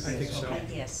 yes. I think so. Okay.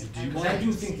 Yes. And do you Because I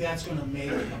do think that's gonna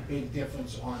make a big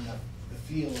difference on the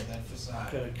feel of that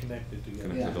facade. Kind of connected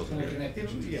together. Yeah, it's gonna connect the two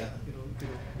It'll, yeah, together.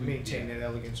 it'll maintain that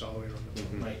elegance all the way around the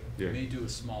building. Right. We Yeah. may do a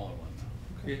smaller one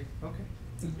though. Okay. Okay.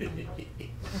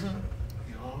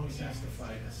 You always has to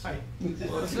fight us. Hi.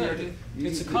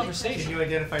 It's a Can conversation. you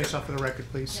identify yourself for the record,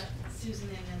 please? Yeah, Susan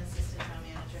Inman, Assistant Town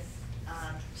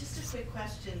Manager. Just a quick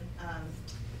question,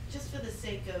 just for the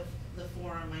sake of the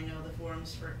forum, I know the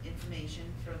forum's for information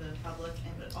for the public,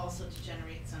 and but also to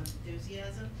generate some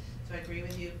enthusiasm. So I agree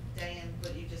with you, Diane,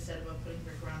 what you just said about putting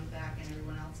brick around the back and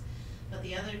everyone else. But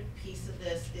the other piece of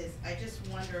this is, I just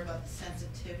wonder about the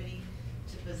sensitivity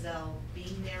to Bazell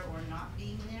being there or not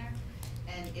being there,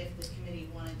 and if the committee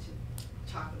wanted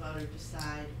to talk about or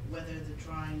decide whether the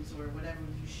drawings or whatever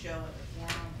you show at the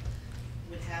forum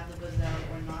would have the Bazell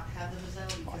or not have the Bazell,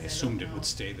 because I I don't assumed it know. would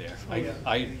stay there. Oh, yeah.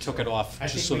 I took it off I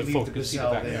just think so we that leave folks the could see the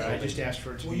gazelle back of the there. I building. just asked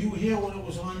for it to Were be. you here when it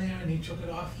was on there and he took it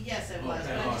off? Yes, I was,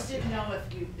 but I just didn't know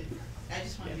if you, I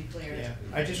just wanted to be clear. Yeah,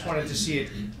 I just wanted to see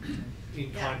it in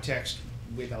Yeah. context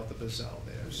without the gazelle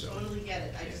there, so. Totally get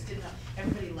it, I just didn't know,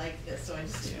 everybody liked this, so I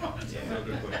just didn't Yeah, know. yeah. No,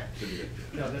 good point. Should be good.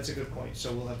 No, that's a good point,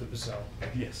 so we'll have the gazelle.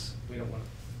 Yes. We don't want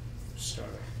to start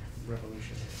a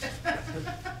revolution.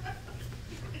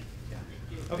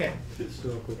 Okay,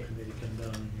 Historical committee come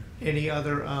down here. any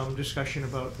other discussion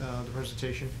about the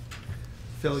presentation?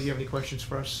 Phil, you have any questions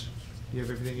for us? You have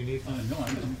everything you need? No, I'm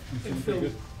feeling And pretty Phil,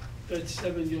 good. at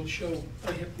 7, you'll show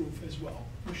a hip roof as well.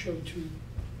 You'll show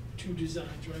two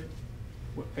designs,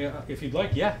 right? If you'd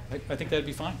like, yeah, I think that'd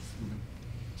be fine.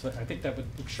 So I think that would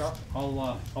look sharp.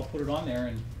 I'll put it on there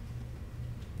and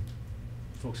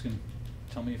folks can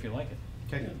tell me if you like it.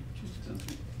 Okay.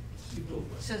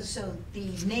 So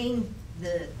the main,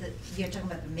 you're talking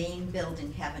about the main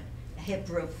building having a hip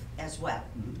roof as well?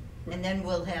 And then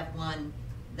we'll have one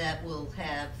that will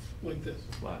have Like this.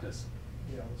 Flat.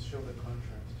 Yeah, let's show the contrast.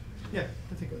 Yeah,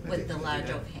 I think. with the we'll do large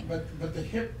that. overhang. But the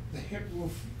hip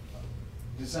roof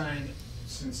design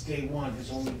since day one has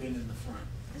only been in the front.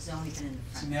 It's only been in the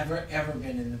It's front. never, ever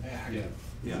been in the back.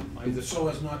 Yeah. So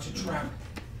as not to trap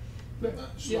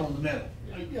Still in the middle.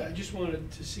 Yeah, I just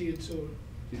wanted to see it, so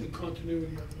the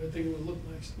continuity of it, I think it would look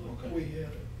nice, the Okay. way he had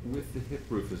it. With the hip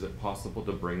roof, is it possible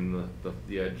to bring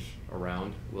the edge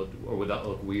around? Or would that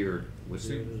look weird?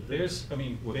 See, there's, I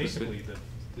mean, With the- basically,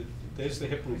 there's the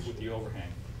hip roof with the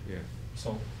overhang. Yeah.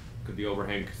 So, Could the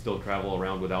overhang still travel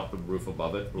around without the roof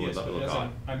above it? Or would yes, that but look as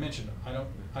odd? I mentioned, I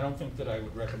don't think that I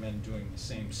would recommend doing the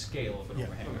same scale of an Yeah.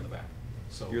 overhang on the back.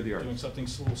 So, You're the doing artist. something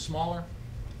a little smaller,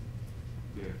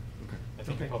 Yeah, okay. I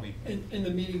think Okay. probably. And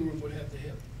the meeting room would have the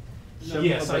hip.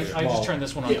 Yes, I small. just turned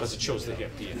this one on Yeah. because it shows the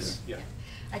hip, yes, yeah.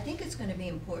 I think it's gonna be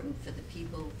important for the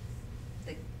people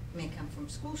that may come from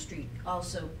School Street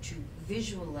also to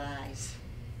visualize,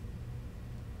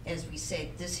 as we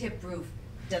say, this hip roof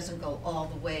doesn't go all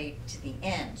the way to the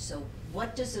end. So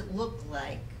what does it look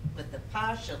like with the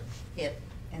partial hip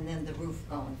and then the roof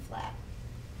going flat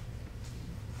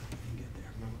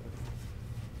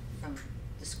from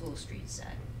the School Street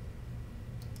side?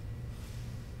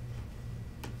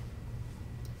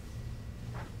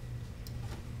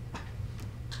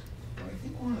 Well, I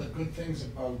think one of the good things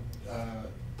about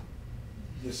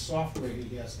this software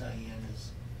he has, Diane,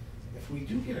 is if we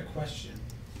do get a question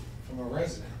from a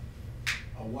resident,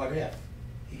 a what if,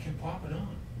 he can pop it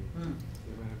on. Hmm.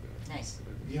 Nice.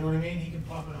 You know what I mean? He can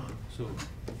pop it on. So,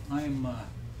 I'm,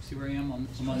 see where I am? I'm on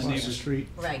the Across the neighbor's. street.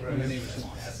 Right, On the neighbor's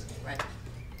lawn. right.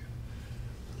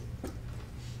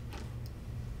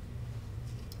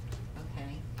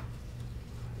 Okay.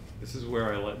 This is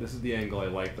where this is the angle I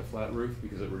like the flat roof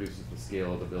because it reduces the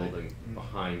scale of the building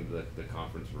behind the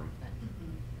conference room.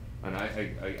 And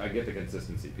I get the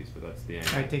consistency piece, but that's the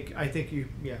angle. I think you,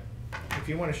 yeah, if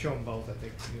you wanna show them both, I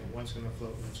think, one's gonna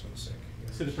float, one's gonna sink.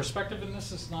 So the perspective in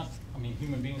this is not, I mean,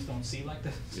 human beings don't see like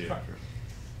this. Yeah, sure.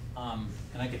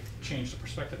 And I could change the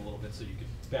perspective a little bit so you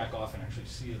could back off and actually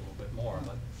see it a little bit more,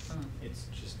 but it's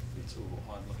just, it's a little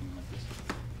odd looking like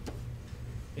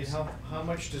this. And how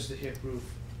much does the hip roof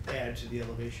add to the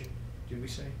elevation, did we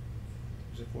say?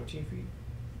 Is it 14 feet?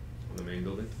 On the main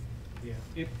building?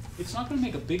 Yeah. It's not gonna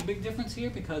make a big difference here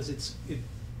because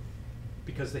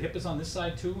because the hip is on this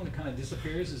side too and it kinda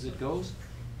disappears as it goes.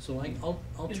 So I'll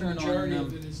And turn on. the majority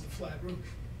of it is the flat roof,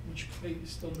 which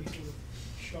still makes it look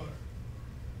shorter.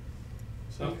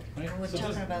 So, Right, And we're so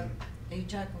talking this- about, are you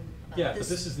talking about this? Yeah, but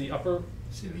this is the upper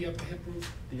see the upper hip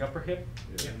roof? hip.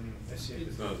 Yeah. I see it.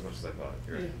 It's not as much as I thought.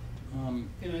 You're Yeah, right.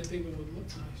 and I think it would look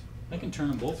nice. I can turn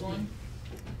them both on.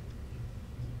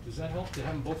 Does that help to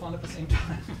have them both on at the same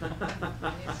time?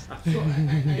 So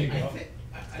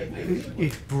I think,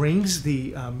 It brings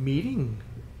the meeting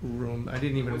room, I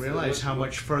didn't even What's the- realize what's- how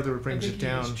much further it brings I it think he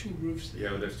has down. 2 roofs there. Yeah,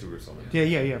 but there's two roofs on there.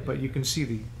 Yeah, but you can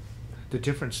see the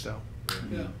difference though.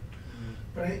 Yeah.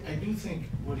 but I do think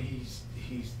what he's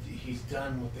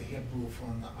done with the hip roof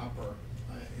on the upper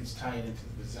is tied into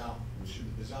the Bazell, should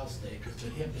the Bazell stay, because the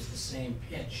hip is the same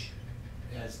pitch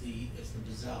as the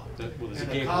Bazell. Well, there's a And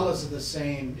the gable. colors are the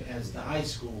same as the high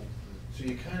school, so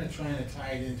you're kind of trying to tie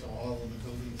it into all of the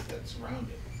buildings that surround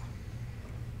it.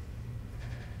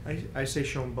 I say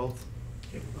show them both,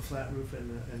 the flat roof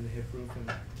and the hip roof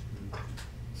and,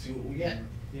 See what we get.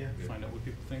 yeah. Find out what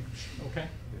people think. Okay.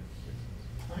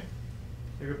 All right.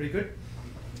 Everybody good?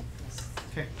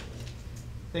 Okay.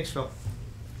 Thanks, Phil.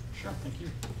 Sure, thank you.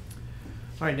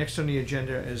 All right, next on the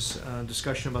agenda is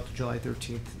discussion about the July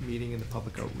 13th meeting and the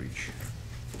public outreach.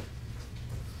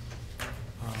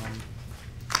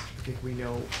 I think we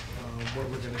know what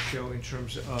we're going to show in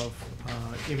terms of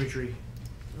imagery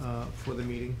for the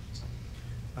meeting.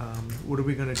 What are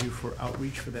we going to do for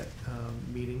outreach for that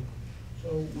meeting?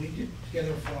 So we did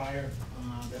together a flyer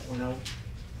that went out,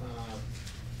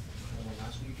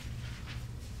 last week.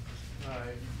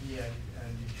 Yeah,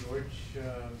 did George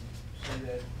send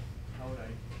that out?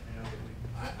 I know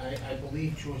that we. I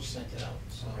believe George sent it out,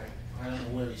 so Okay. I don't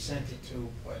know where he sent it to,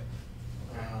 but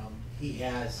he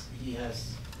has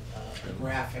a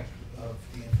graphic of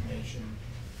the information,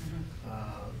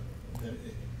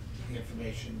 the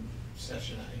information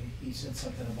session. He said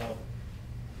something about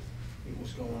it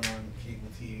was going on cable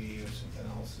TV or something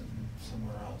else and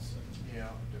somewhere else, and Yeah.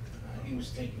 he was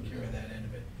taking care of that end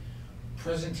of it.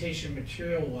 Presentation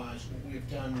material-wise, what we've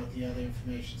done with the other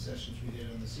information sessions we did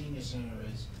on the senior center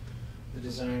is the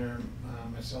designer,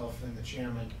 myself and the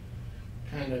chairman,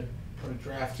 kind of put a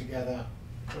draft together,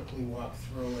 quickly walk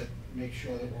through it, make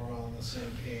sure that we're all on the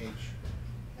same page,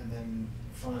 and then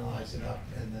finalize it up,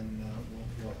 and then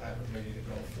we'll have it ready to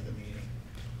go for the meeting.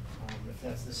 If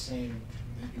that's the same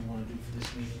that you wanna do for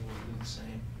this meeting, we'll do the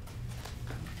same.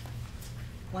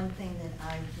 One thing that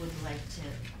I would like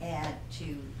to add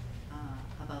to,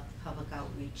 about the public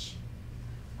outreach,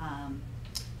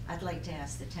 I'd like to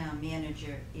ask the town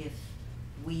manager if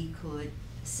we could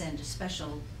send a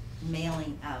special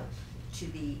mailing out to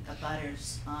the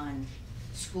abutters on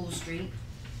School Street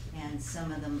and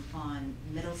some of them on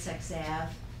Middlesex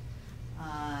Ave.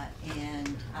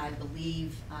 And I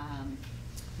believe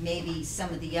maybe some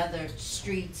of the other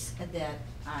streets that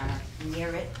are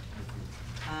near it.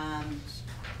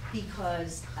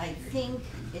 Because I think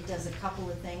it does a couple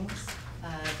of things.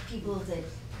 People that,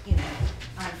 you know,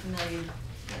 aren't familiar,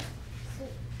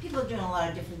 people are doing a lot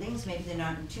of different things, maybe they're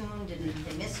not in tuned and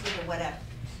they missed it or whatever.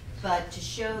 But to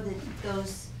show that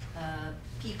those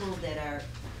people that are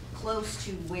close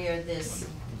to where this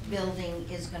building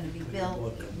is gonna be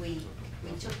built, we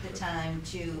took the time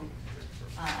to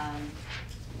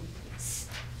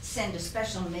send a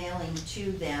special mailing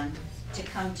to them to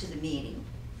come to the meeting.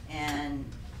 And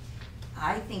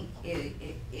I think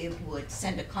it would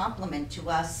send a compliment to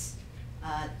us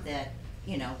that,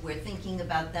 you know, we're thinking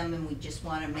about them and we just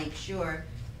wanna make sure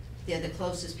they're the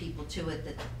closest people to it,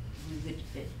 that we would,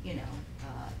 you know,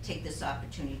 take this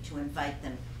opportunity to invite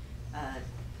them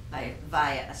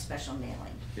via a special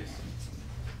mailing. Yes.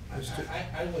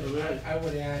 I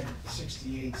would add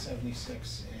 68,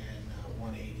 76, and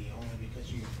 180, only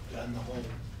because you've done the whole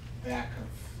back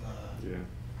of Yeah.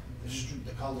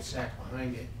 the cul-de-sac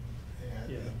behind it.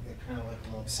 Yeah. They're kind of like a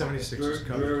little. 76 is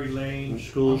covered. Drury Lane,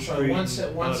 School I'm sorry,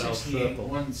 Street, 168, Circle.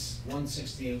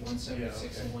 168,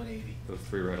 176, Yeah, and okay. 180, Those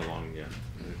three right along, yeah.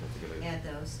 I think that's a good idea. Add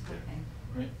those, Yeah. okay,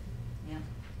 right? yeah.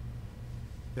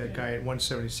 That guy at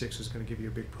 176 is gonna give you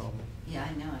a big problem. Yeah,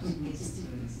 I know, he's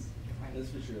right. That's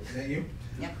for sure. Is that you?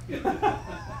 Yep.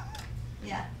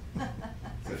 Yeah.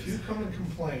 If you come and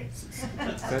complain,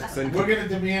 Send we're gonna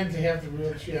demand to have the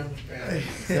real chairman back.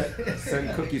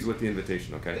 Send cookies with the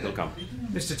invitation, okay? He'll come.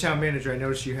 Mr. Town Manager, I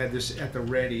noticed you had this at the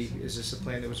ready. Is this a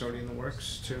plan that was already in the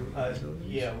works to?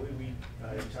 Yeah, we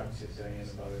talked to Diane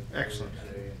about it. Excellent.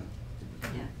 Today,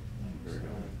 Yeah. Very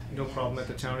good. No problem at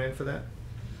the town end for that?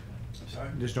 I'm sorry?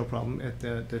 There's no problem at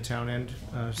the town end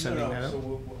sending that No, so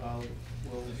out?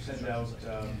 we'll send out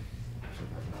the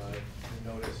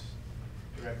notice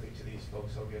directly to these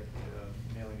folks. I'll get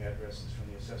mailing addresses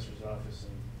from the assessor's office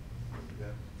and do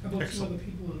that. How about some Excellent. other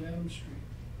people on Adams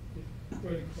Street,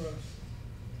 right across?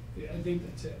 Yeah, I think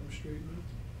that's Adams Street,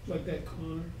 right? Like that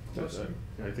corner cluster.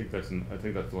 I think that's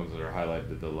the ones that are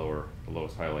highlighted, the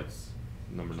lowest highlights,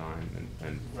 number 9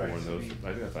 and 4 Right, of so those. I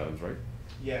think that's Adams, right?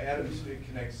 Yeah, Adams Street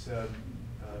connects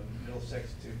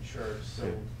Middlesex to Church,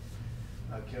 so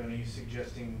Kevin, are you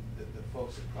suggesting that the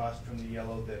folks across from the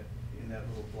yellow, that in that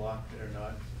little block that are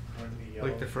not currently yellow?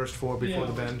 Like the first 4 before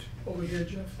the Yeah. bend? Over here,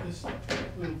 Jeff, this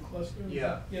little cluster?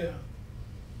 Yeah. Yeah.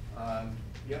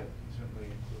 Yeah, certainly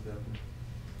include them.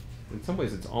 In some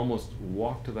ways, it's almost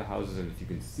walk to the houses and if you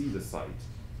can see the site,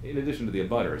 in addition to the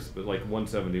abutters, but like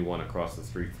 171 across the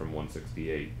street from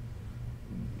 168.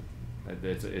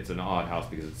 It's an odd house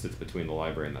because it sits between the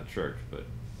library and that church, but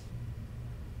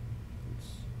it's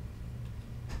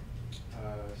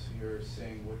So you're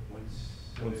saying what,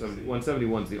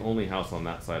 171's the only house on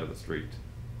that side of the street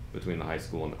between the high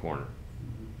school and the corner.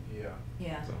 Yeah.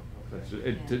 Yeah, So that's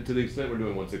Okay. to the extent we're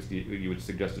doing 168, you would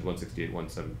suggested 168,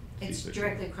 176. it's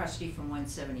directly across the street from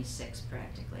 176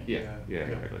 practically. Yeah, Yeah.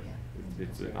 exactly. Yeah.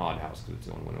 It's an odd house because it's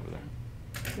the only one over there.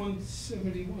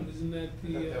 171, isn't that I thought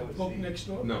the that was Pope the- next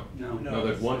door? No, No. no,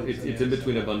 there's one, it's on in the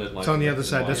between other side. Abundant Life. It's on the and other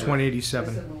side, that's Library.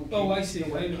 187. Oh, I see, I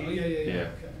know, yeah, Yeah.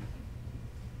 okay.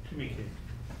 To me, kid.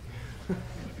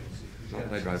 Not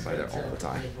that I drive by there all the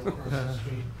time. Across the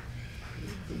street.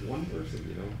 The one person,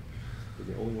 you know, we're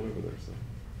the only one over there, so.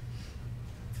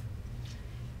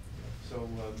 So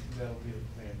that'll be the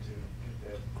plan to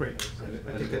get that. Great.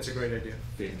 I think that's a great idea.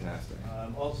 Fantastic.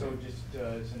 Also, just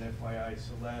as an FYI,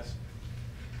 so last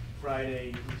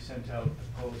Friday, we sent out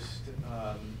a post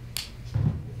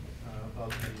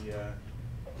about the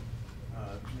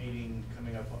meeting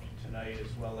coming up tonight,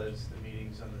 as well as the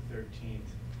meetings on the 13th.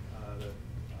 The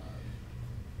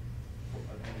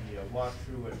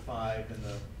walkthrough at 5 and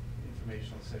the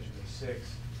informational session at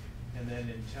 6. And then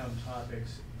in Town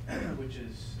Topics, which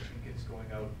is, I think it's going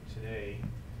out today,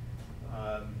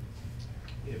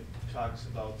 it talks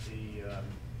about the,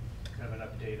 kind of an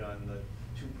update on the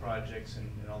 2 projects and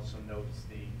also notes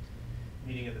the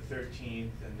meeting of the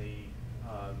 13th and the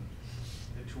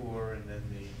tour and then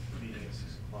the meeting at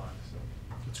 6 o'clock, so.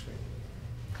 That's great.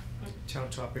 Town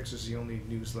Topics is the only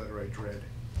newsletter I dread,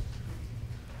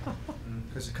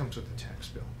 because it comes with a tax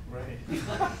bill. Right.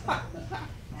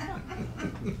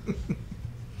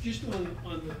 Just on the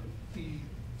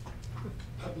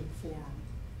public forum,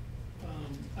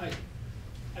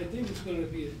 I think it's gonna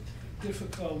be a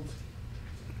difficult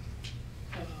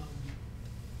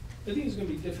I think it's gonna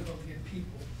be difficult to get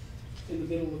people in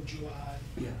the middle of July,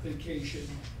 Yeah. vacation,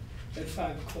 at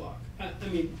 5 o'clock. I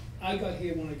mean, I got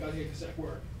here when I got here because I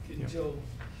work until,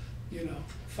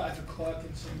 5 o'clock,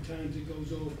 and sometimes it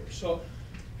goes over. So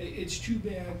it's too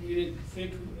bad we didn't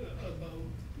think about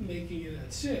making it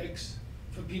at 6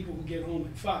 for people who get home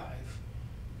at 5,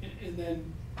 and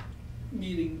then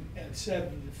meeting at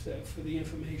 7 if that, for the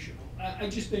informational. I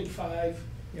just think 5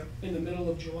 Yep. in the middle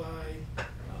of July.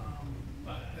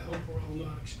 I hope we're all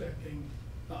not expecting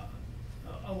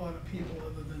a lot of people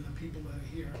other than the people that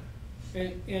are here.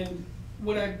 And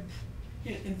what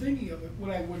in thinking of it,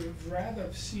 what I would have rather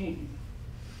have seen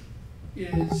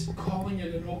is calling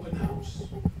it an open house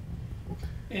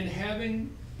and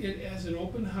having it as an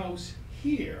open house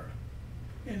here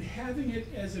and having it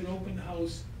as an open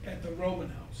house at the Roman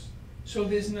House. So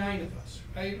there's 9 of us,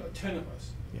 right, or 10 of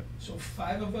us. Yep. So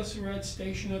 5 of us are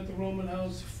stationed at the Roman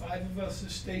House, 5 of us are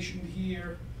stationed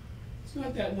here. It's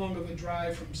not that long of a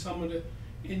drive from someone to,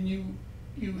 and you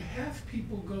have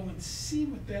people go and see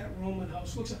what that Roman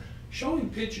House looks like. Showing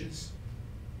pictures,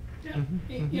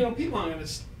 yeah, people aren't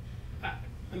gonna,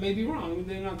 I may be wrong,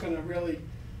 they're not gonna really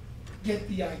get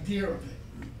the idea of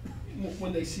it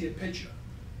when they see a picture.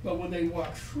 But when they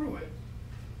walk through it,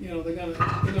 they're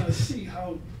gonna see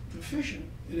how efficient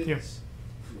it is,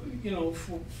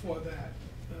 for that.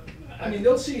 I mean,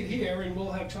 they'll see it here, and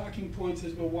we'll have talking points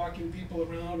as we're walking people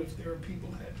around if there are people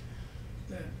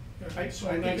that I are so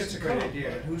think nice it's a to great come,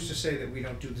 idea. but- Who's to say that we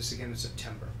don't do this again in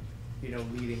September,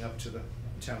 leading up to the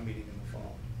town meeting in the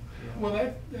fall?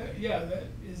 Well,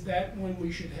 is that when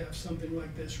we should have something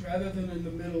like this, rather than in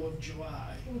the middle of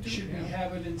July? Should we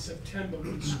have it in September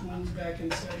when school's back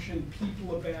in session,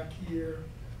 people are back here?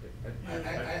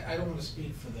 I don't wanna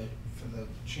speak for the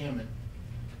chairman,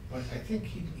 but I think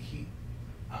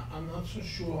I'm not so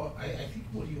sure, I think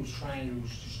what he was trying to do was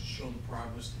just to show the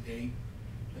progress to date,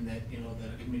 and that, that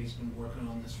a committee's been working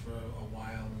on this for a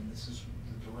while, and this is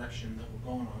the direction that we're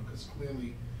going on, because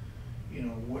clearly,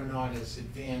 we're not as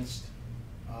advanced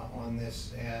on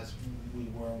this as we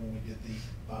were when we did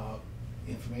the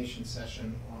information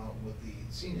session with the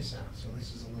senior center, so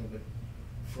this is a little bit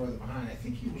further behind. I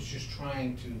think he was just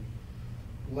trying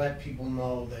to let people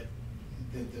know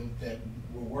that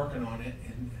we're working on it,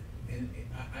 and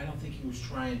I don't think he was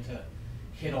trying to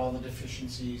hit all the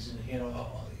deficiencies and hit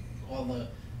all the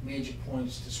major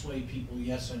points to sway people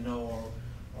yes or no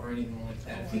or anything like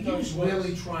that. I think he was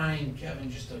really trying, Kevin,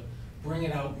 just to bring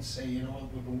it out and say,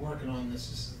 what, we've been working on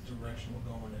this is the direction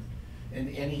we're going in.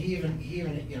 And he even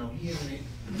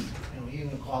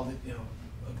called it,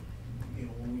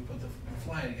 when we put the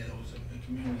flyer together, it was a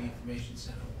community information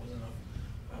center. It wasn't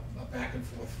a back and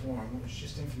forth forum. It was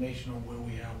just information on where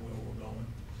we are, where we're going.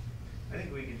 I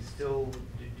think we can still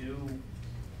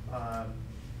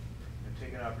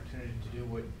take an opportunity to do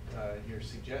what you're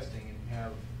suggesting and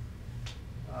have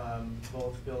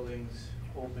both buildings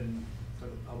open for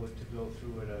the public to go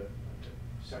through at a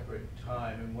separate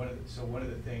time. And one of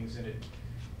the things, and it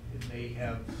may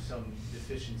have some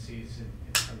deficiencies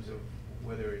in terms of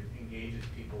whether it engages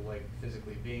people like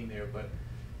physically being there, but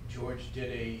George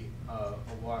did a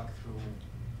walkthrough,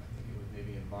 I think it was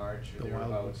maybe in March or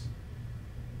thereabouts.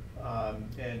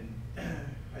 And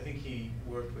I think he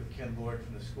worked with Ken Lord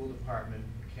from the school department.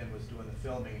 Ken was doing the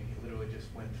filming, and he literally just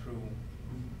went through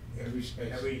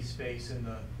every space in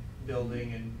the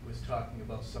building and was talking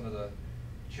about some of the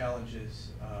challenges.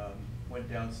 Went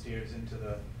downstairs into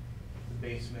the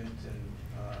basement,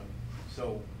 and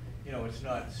so it's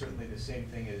not certainly the same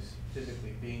thing as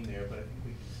physically being there, but I think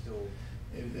we can still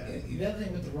do that. The other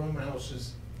thing with the Roman House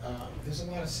is there's a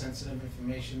lot of sensitive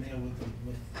information there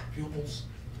with pupils,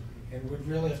 and we'd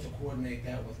really have to coordinate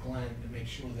that with Glenn to make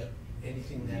sure that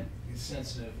anything that is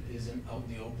sensitive isn't out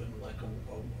in the open like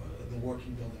the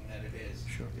working building that it is.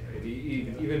 Sure. Yeah,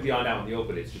 even beyond out in the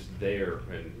open, it's just there,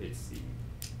 and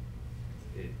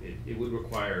it would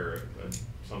require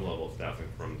some level of staffing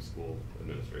from school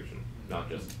administration, not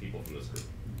just people from this group.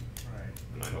 Right.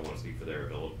 And I don't want to speak for their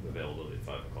availability at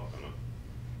 5 o'clock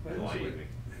on a July evening.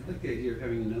 I'd like the idea of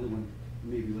having another one,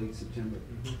 maybe late September.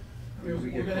 I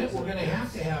mean, we're gonna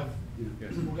have to have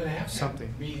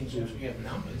Something. meetings once we have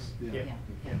numbers. Yeah, Yeah.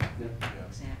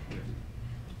 exactly.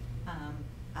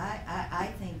 I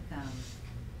think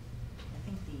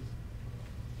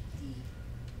the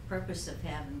purpose of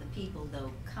having the people,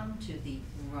 though, come to the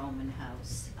Roman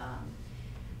House,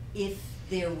 if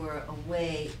there were a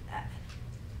way,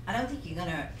 I don't think you're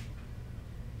gonna,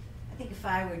 I think if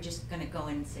I were just gonna go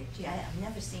in and say, gee, I've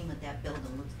never seen what that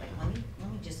building looks like, let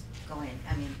me just go in.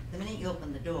 I mean, the minute you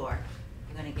open the door,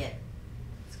 it's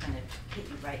gonna hit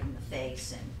you right in the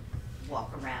face, and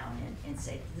walk around and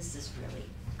say, this is really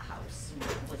a house,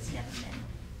 was never meant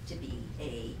to be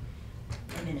a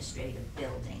administrative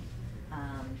building.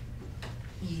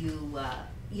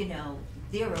 You know,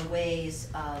 there are ways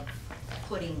of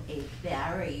putting a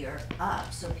barrier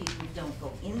up so people don't go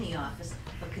in the office,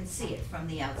 but can see it from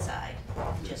the outside,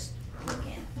 just look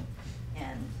in.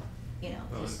 And, you know,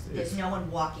 there's no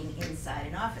one walking inside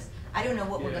an office. I don't know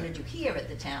what we're gonna do here at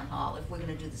the town hall, if we're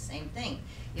gonna do the same thing.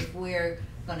 If we're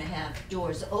gonna have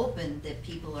doors open that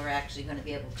people are actually gonna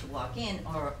be able to walk in,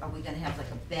 or are we gonna have like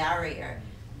a barrier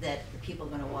that the people are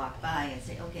gonna walk by and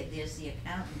say, okay, there's the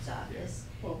accountant's office,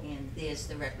 and there's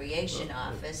the recreation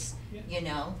office, you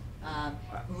know?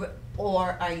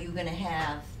 Or are you gonna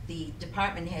have the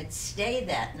department head stay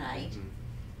that night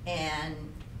and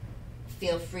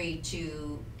feel free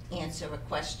to answer a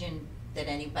question that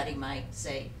anybody might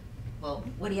say, well,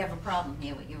 what do you have a problem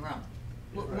here with your room?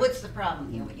 What's the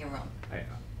problem here with your room?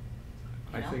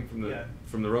 I You know? think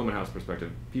from the Roman house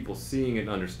perspective, people seeing it and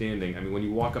understanding, I mean, when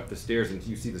you walk up the stairs and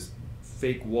you see this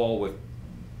fake wall with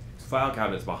file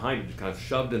cabinets behind it, just kind of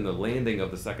shoved in the landing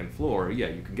of the second floor, yeah,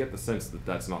 you can get the sense that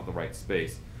that's not the right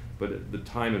space. But the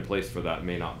time and place for that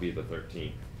may not be the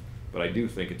 13th. But I do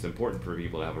think it's important for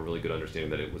people to have a really good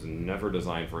understanding that it was never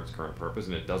designed for its current purpose,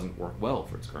 and it doesn't work well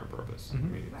for its current purpose. I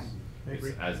mean,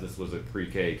 as this was a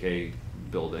pre-K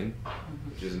building,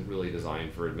 which isn't really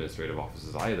designed for administrative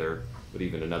offices either, but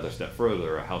even another step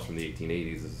further, a house from the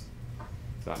 1880s is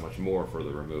that much more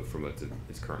further removed from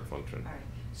its current function. All right,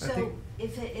 so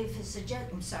if a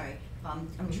I'm sorry, I'm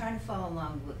trying to follow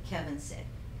along with what Kevin said.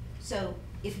 So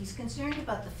if he's concerned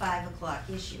about the 5 o'clock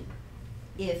issue,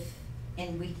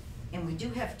 and we do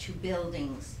have two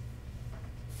buildings,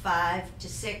 5 to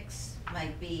 6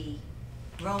 might be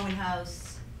Roman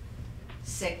House,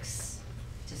 6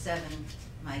 to 7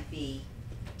 might be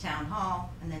Town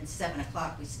Hall, and then 7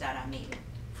 o'clock we start our meeting.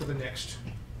 For the next.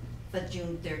 For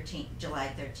June 13th,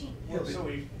 July 13th. So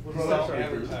we've Well,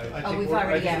 advertised. I Oh, think we've we're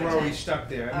already already advertised. stuck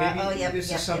there. Oh, Maybe yep, this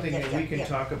yep, is something yep, that yep, we can yep.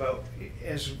 talk about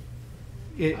as,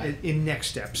 in next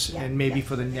steps, Yeah, and maybe yeah.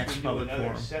 for the If next we do public another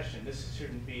forum. session, this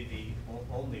shouldn't be the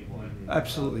only one.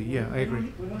 Absolutely, yeah, I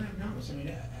agree. We don't have numbers, I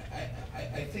mean,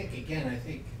 I think, again, I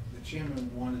think the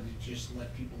chairman wanted to just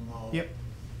let people know. Yep.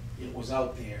 It was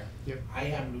out there. Yep. I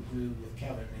happen to agree with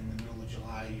Kevin, in the middle of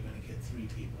July, you're gonna get 3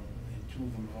 people, and 2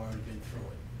 of them have already been through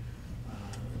it.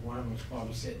 One of them was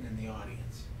probably sitting in the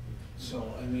audience.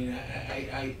 So, I mean,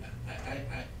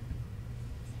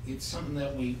 it's something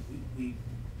that we, you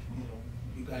know,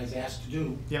 you guys asked to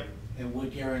do. Yep. And we're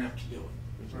gearing up to do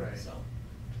it. Right. So,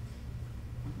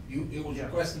 it was Yeah.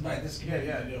 requested by this committee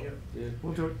to do. yeah.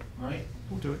 We'll do it, All right?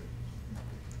 we'll do it.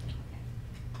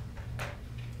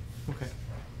 Okay.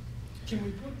 Can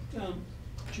we put,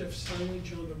 Jeff,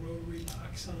 signage on the Rotary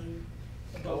Park sign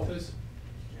about this?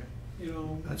 You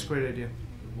know? That's a great idea.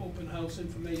 Open house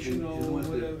informational, You want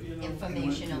the- whatever, you know.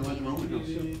 Informational. You want Roman house?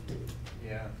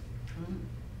 Yeah, Hmm?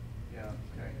 yeah,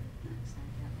 okay,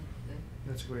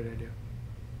 That's a great idea.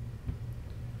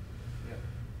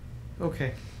 yeah.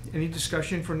 Okay, any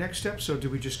discussion for next steps, or do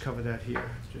we just cover that here?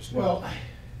 Just now? Well,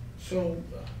 so,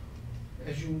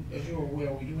 as you're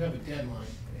aware, we do have a deadline,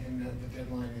 and the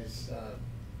deadline is,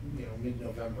 you know,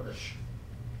 mid-November-ish,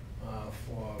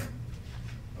 for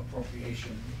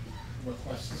appropriation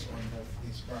requests on both of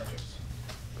these projects.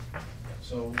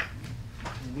 So,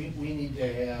 we need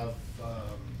to have,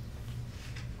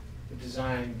 the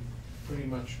design pretty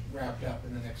much wrapped up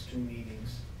in the next 2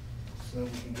 meetings, so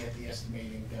that we can get the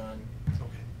estimating done.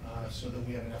 Okay. So that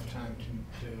we have enough time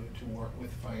to work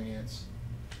with finance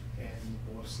and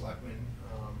board of selectmen.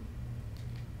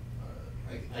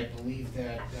 I believe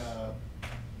that,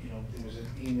 you know, there was an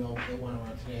email that went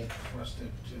around today for us to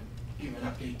give an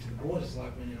update to the board of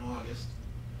selectmen in August.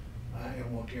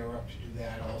 And we'll gear up to do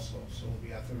that also, so it'll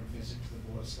be our 3rd visit to the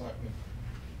board of selectmen.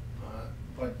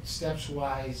 But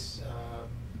steps-wise,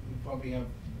 we probably have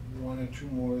 1 or 2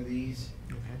 more of these.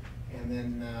 Okay. And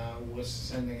then we're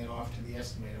sending it off to the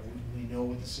estimator. We know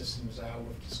what the systems are,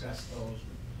 we've discussed those.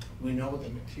 We know what the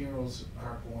materials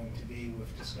are going to be,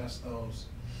 we've discussed those.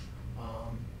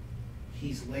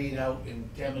 He's laid out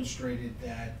and demonstrated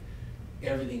that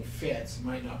everything fits. It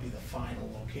might not be the final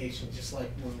location, just like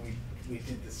when we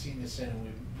did the senior center,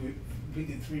 we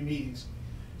did 3 meetings,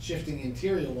 shifting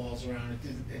interior walls around,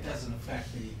 it doesn't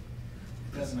affect the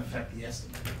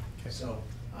estimate. Okay. So,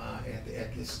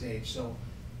 at this stage, so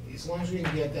as long as we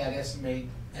can get that estimate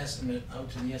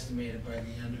out to the estimator by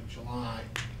the end of July,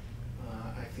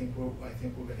 I think we're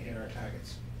gonna hit our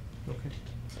targets. Okay.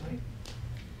 Right?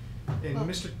 And Well-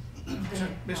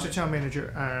 Mr. Town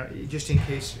Manager, just in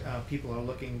case people are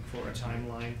looking for a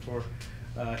timeline for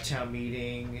town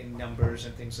meeting and numbers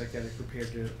and things like that. Are you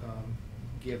prepared to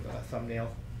give a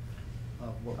thumbnail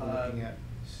of what we're looking at?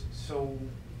 So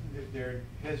there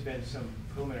has been some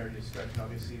preliminary discussion.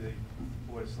 Obviously, the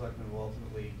Board of Selectmen will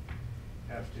ultimately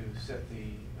have to set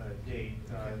the date.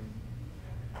 There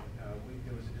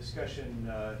was a discussion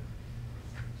a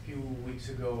few weeks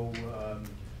ago.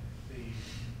 The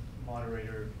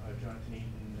moderator, Jonathan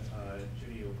Eaton,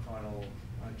 Judy O'Connell,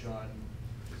 John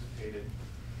participated, a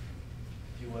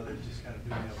few others, just kind of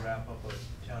doing a wrap-up of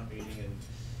town meeting and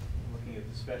looking at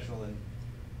the special. And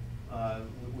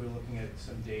we're looking at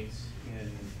some dates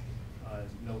in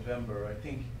November. I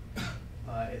think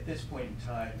at this point in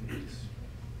time, it's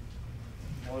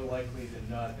more likely than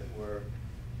not that we're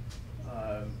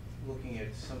looking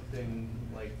at something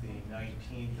like the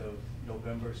 19th of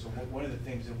November. So one of the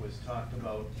things that was talked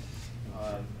about,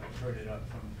 I've heard it up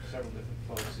from several different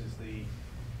folks, is the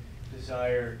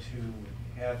desire to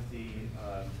have the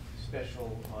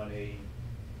special on a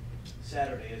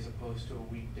Saturday as opposed to a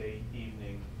weekday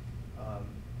evening.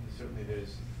 Certainly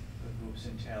there's groups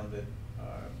in town that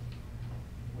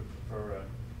would prefer a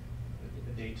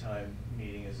daytime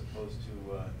meeting as opposed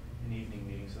to an evening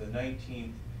meeting. So the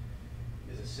 19th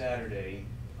is a Saturday.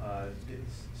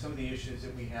 Some of the issues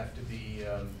that we have to be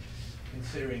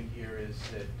considering here is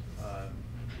that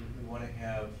we want to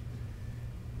have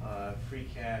free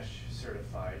cash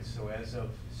certified. So as of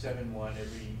 7/1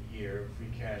 every year,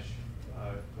 free cash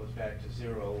goes back to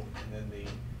 0, and then the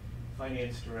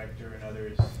finance director and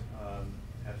others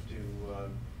have to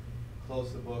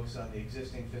close the books on the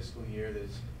existing fiscal year.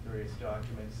 There's various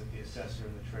documents that the assessor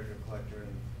and the treasurer collector and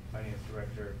the finance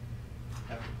director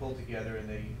have to pull together, and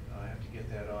they have to get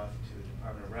that off to the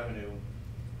Department of Revenue.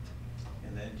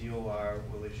 And then DOR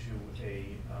will issue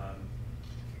a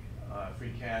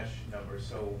free cash number.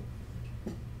 So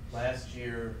last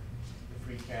year, the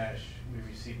free cash, we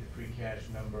received the free cash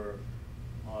number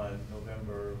on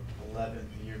November 11th.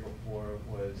 The year before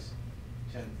was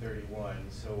 10/31.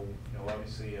 So,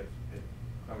 obviously I've had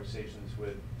conversations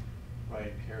with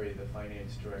Brian Perry, the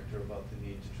finance director, about the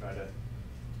need to try to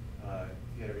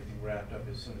get everything wrapped up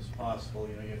as soon as possible.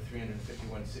 You have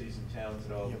 351 cities and towns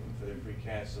that are all looking for their free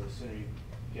cash, so the sooner you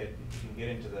can get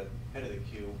into the head of the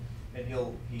queue. And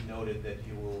he noted that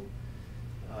he will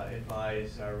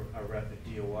advise our rep at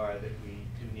DOR that we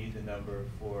do need the number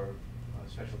for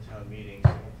special town meetings.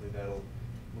 Hopefully that'll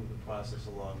move the process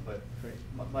along. But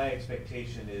my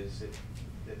expectation is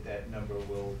that number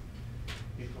will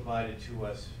be provided to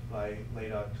us by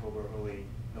late October, early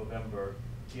November.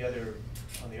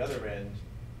 On the other end,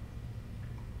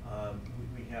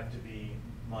 we have to be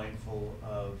mindful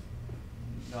of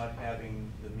not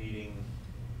having the meeting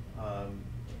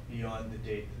beyond the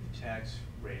date that the tax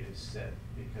rate is set,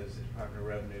 because the Department of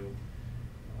Revenue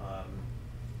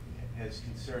has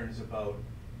concerns about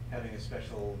having a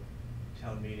special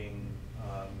town meeting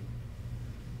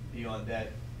beyond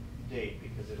that date,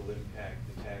 because it'll impact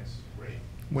the tax rate.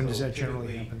 When does that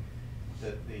generally happen?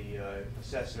 The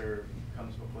assessor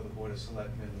comes before the Board of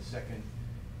Selectmen,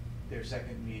 their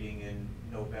second meeting in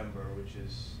November, which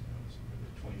is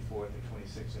the 24th or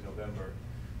 26th of November,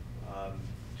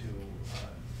 to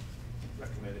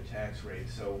recommend a tax rate.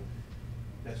 So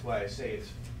that's why I say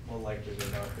it's more likely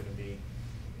they're not going to be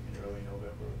in early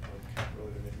November, or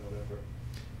early to mid-November.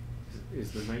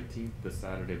 Is the 19th the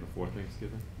Saturday before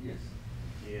Thanksgiving? Yes.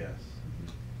 Yes.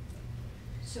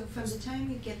 So from the time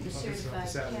you get the certified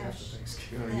cash.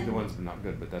 Either one's not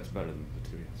good, but that's better than the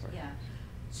two. Sorry. Yeah.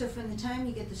 So from the time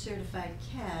you get the certified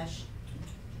cash,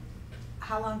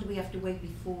 how long do we have to wait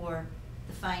before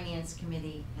the finance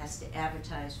committee has to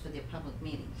advertise for their public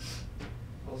meeting?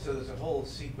 Well, so there's a whole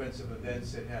sequence of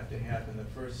events that have to happen. The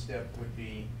first step would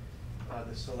be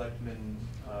the selectmen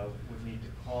would need to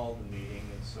call the meeting,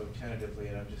 and so tentatively,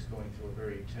 and I'm just going through a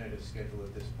very tentative schedule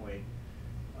at this point,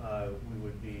 we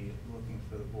would be looking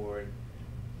for the board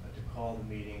to call the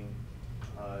meeting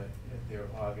at their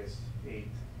August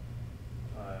 8th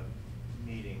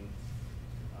meeting.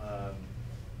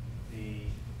 The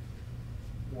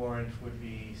warrant would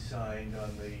be signed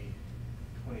on the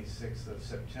 26th of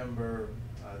September.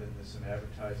 Then there's some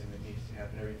advertising that needs to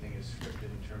happen. Everything is scripted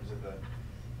in terms of the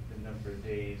number of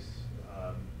days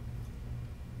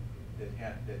that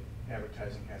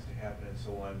advertising has to happen and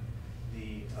so on.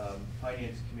 The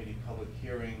Finance Committee public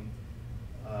hearing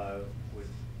would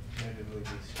tentatively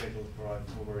be scheduled for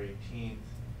October 18th.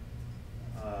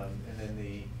 And then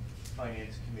the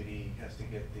Finance Committee has to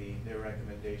get their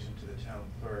recommendation to the town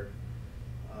clerk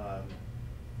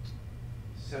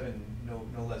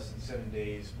no less than 7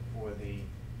 days before the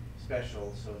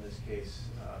special. So in this case,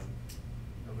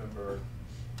 November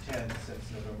 10th,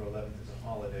 since November 11th is a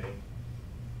holiday.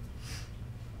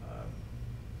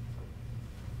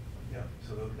 Yeah,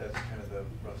 so that's kind of the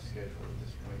rough schedule at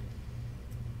this point.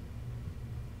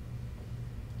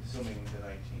 Assuming the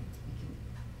 19th.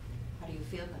 How do you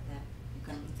feel about that? You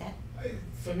gonna meet that?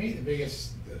 For me, the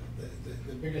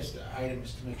biggest item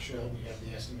is to make sure we have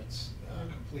the estimates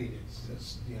completed,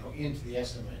 into the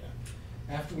estimator.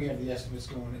 After we have the estimates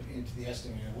going into the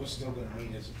estimator, we're still gonna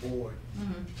meet as a board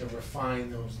to refine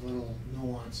those little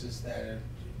nuances that are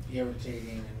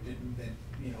irritating and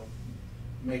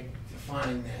that,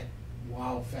 define that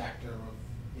wow factor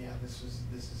of, this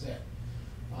is it.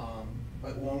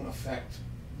 But won't affect,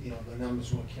 the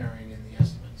numbers we're carrying in the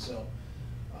estimate. So,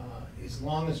 as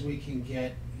long as we can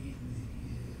get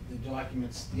the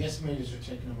documents, the estimators are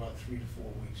taking about 3 to 4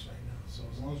 weeks right now. So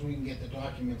as long as we can get the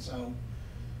documents out,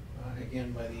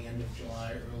 again, by the end of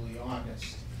July, early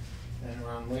August, then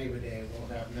around Labor Day,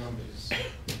 we'll have numbers.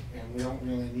 And we don't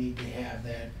really need to have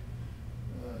that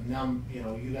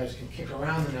you guys can kick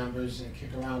around the numbers and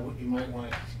kick around what you might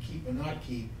want to keep or not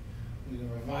keep. We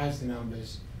can revise the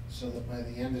numbers so that by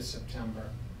the end of September,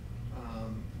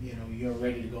 you're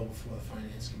ready to go before the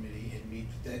Finance Committee and meet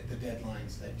the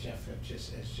deadlines that Jeff has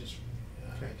just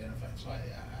identified. So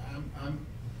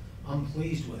I'm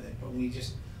pleased with it, but we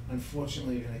just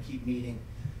unfortunately are going to keep meeting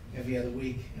every other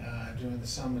week during the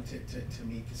summer to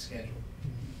meet the schedule.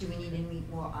 Do we need to meet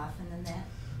more often than that?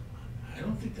 I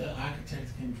don't think the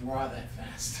architect can draw that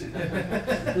fast.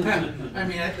 I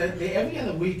mean, every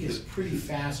other week is pretty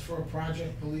fast for a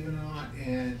project, believe it or not.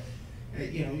 And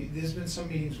there's been some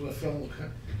meetings where Phil will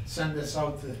send us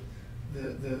out the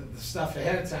stuff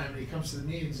ahead of time, and he comes to the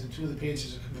meetings and 2 of the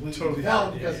pages are completely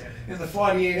developed because in the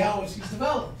 48 hours he's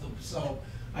developed them. So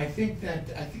I think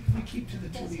if we keep to the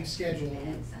 2-week schedule.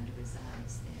 That's under his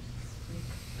eyes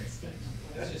there.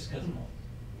 That's just because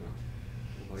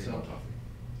So,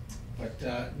 but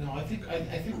no, I think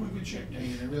we're in good shape,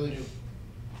 Dane, I really do.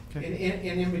 Okay.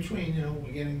 And in between,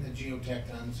 we're getting the geotech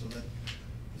done so that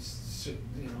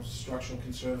structural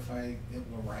can certify that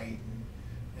we're right,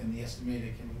 and the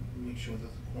estimator can make sure that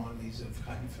the quantities of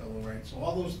cut and fill are right. So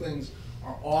all those things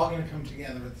are all going to come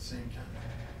together at the same time.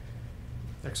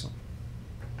 Excellent.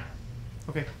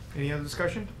 Okay, any other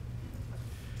discussion?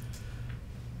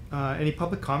 Any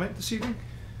public comment this evening?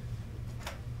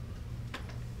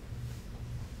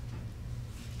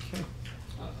 Okay,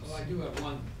 I do have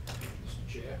one, Mr.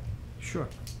 Chair. sure.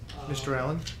 Mr.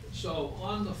 Allen? So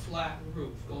on the flat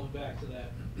roof, going back to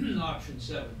that option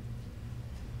 7,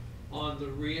 on the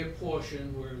rear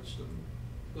portion where it's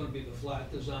gonna be the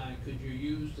flat design, could you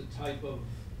use the type of,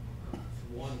 for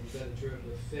one better term,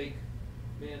 the fake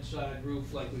mansard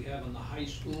roof like we have in the high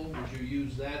school? Would you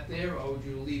use that there, or would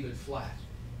you leave it flat?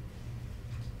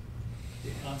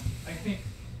 I think,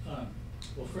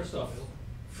 well, first off,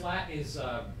 flat is,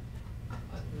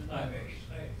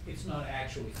 it's not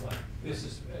actually flat. This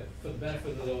is for the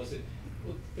benefit of those that,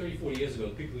 30, 40 years ago,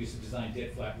 people used to design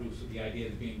dead flat roofs with the idea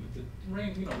of being, with the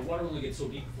rain, the water only gets so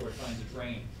deep before it finds a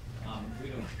drain.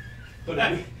 We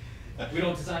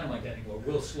don't design them like that anymore.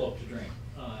 We'll slope to drain,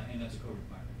 and that's a code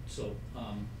requirement. So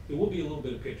there will be a little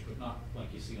bit of pitch, but not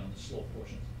like you see on the slope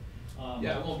portions.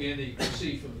 Yeah, it won't be anything you can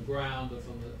see from the ground or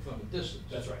from a distance.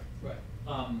 That's right. Right.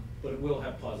 But it will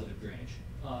have positive drainage.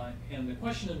 And the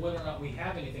question of whether or not we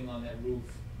have anything on that roof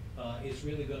is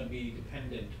really going to be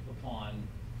dependent upon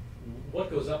what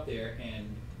goes up there and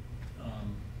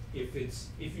if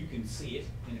you can see it,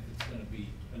 and if it's going to be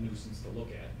a nuisance to look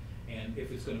at, and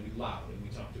if it's going to be loud. And we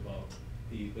talked about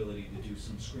the ability to do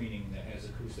some screening that has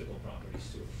acoustical properties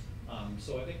to it.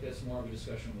 So I think that's more of a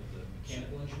discussion with the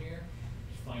mechanical engineer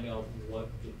to find out what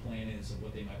the plan is and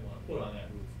what they might want to put on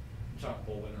that roof. And talk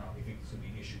about whether or not we think it's going to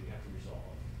be an issue we have to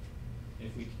resolve.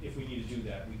 And if we need to do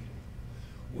that, we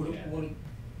can. Would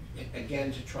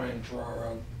again, to try and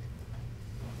draw out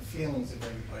the feelings of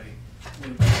everybody,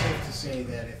 would it be safe to say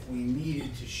that if we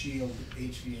needed to shield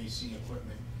HVAC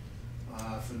equipment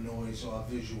for noise or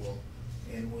visual,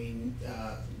 and we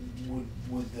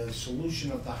would the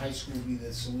solution of the high school be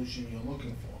the solution you're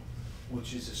looking for,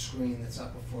 which is a screen that's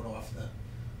up a foot off the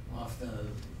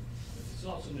It's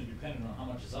also going to depend on how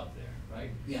much is up there,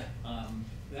 right? Yeah.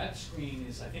 That screen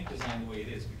is, I think, designed the way it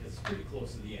is because it's pretty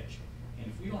close to the edge. And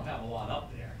if we don't have a lot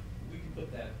up there, we can put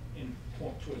that in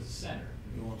towards the center.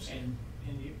 You won't see it.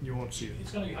 And You won't see it.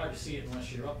 It's going to be hard to see it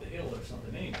unless you're up the hill or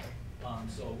something anyway.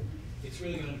 So it's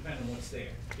really going to depend on what's there.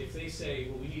 If they say,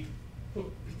 well, we need to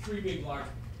put 3 big, large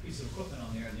pieces of equipment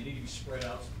on there, and they need to be spread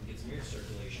out so we can get some air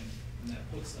circulation, and that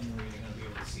puts them where you're going to be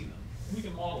able to see them. And we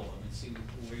can model them and see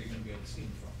where you're going to be able to see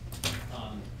them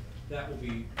from. That will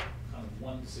be kind of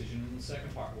one decision, and the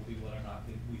second part will be whether or not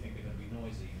we think they're gonna be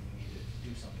noisy and we need to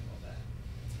do something about that.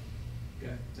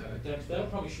 Okay. That'll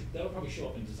probably show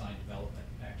up in design development,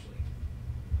 actually.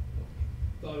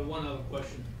 Thought of one other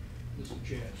question, Mr.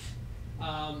 Chair.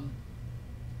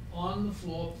 On the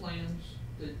floor plans,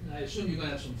 I assume you're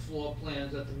gonna have some floor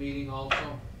plans at the meeting also?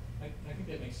 I think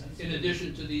that makes sense. In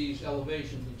addition to these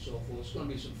elevations and so forth, it's gonna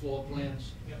be some floor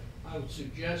plans. Yep. I would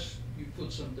suggest you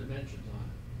put some dimensions on it.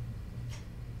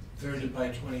 30 by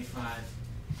 25.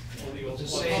 Well, The the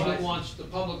same-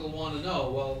 public will wanna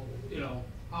know, well, you know,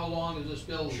 how long is this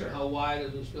building? Sure. How wide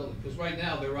is this building? Because right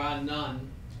now, there are none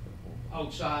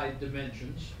outside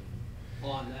dimensions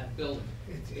on that building.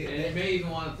 And you may even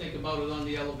wanna think about it on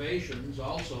the elevations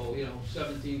also, you know,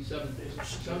 14,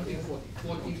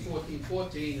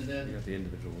 and You then, got the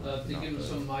individual. to give them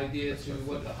some idea to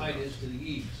what the height is to the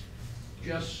eaves.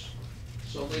 Just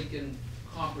so they can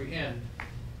comprehend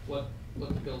what the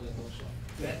building looks like.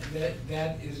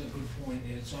 That is a good point,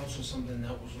 and it's also something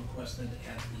that was requested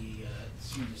at the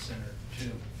senior center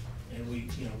too. And we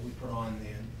put on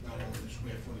there, not only the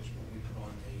square footage, but we put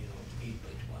on the 8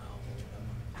 by 12 or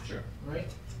whatever. Sure. Right?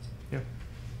 Yeah,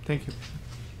 thank you.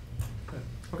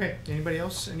 Okay, anybody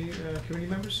else, any committee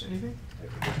members, anything?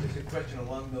 There's a question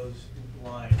along those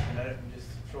lines, and I'm just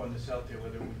throwing this out there,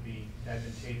 whether it would be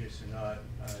advantageous or not,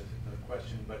 is another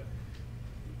question, but,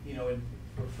 you know,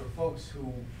 for folks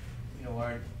who, you know,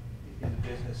 aren't in the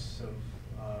business of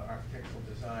architectural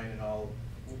design and all,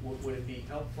 would it be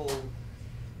helpful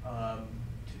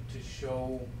to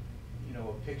show, you know,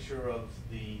 a picture of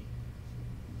the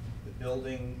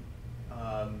building,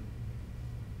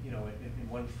 you know, in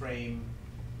one frame,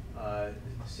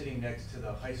 sitting next to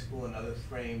the high school, another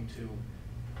frame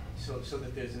so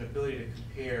that there's an ability to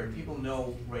compare. People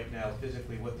know right now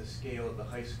physically what the scale of the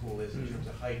high school is in terms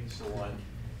of height and so on,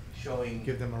 showing.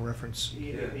 Give them a reference.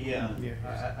 Yeah,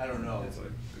 I don't know.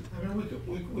 I mean,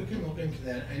 we can look into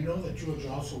that. I know that George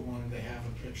also wanted to have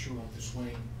a picture of the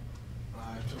swing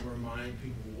to remind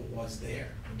people what was there.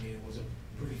 I mean, it was a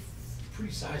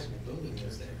pretty sizable building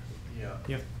was there. Yeah.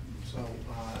 Yeah.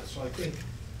 So I think,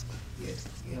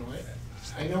 you know,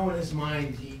 I know in his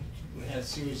mind, he had a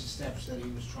series of steps that he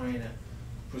was trying to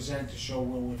present to show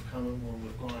where we've come and where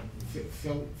we've gone.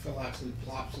 Phil actually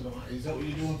plops it on. Is that what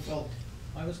you're doing, Phil?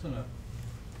 I was gonna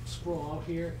scroll out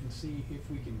here and see if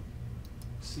we can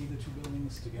see the two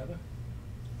buildings together.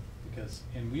 Because,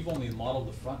 and we've only modeled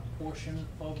the front portion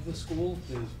of the school,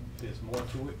 there's more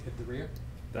to it at the rear.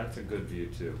 That's a good view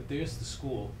too. But there's the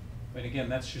school, and again,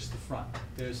 that's just the front.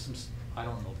 There's some, I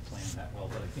don't know the plan that well,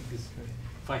 but I think this,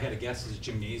 if I had to guess, there's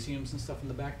gymnasiums and stuff in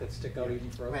the back that stick out even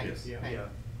further. Right, Yes. right, Yeah.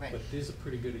 right. But there's a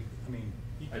pretty good, I mean,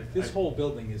 I- this whole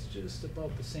building is just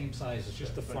about the same size as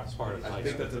just the front part of the I high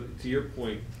think school. that's to your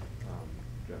point,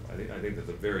 Jeff, I think that's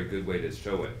a very good way to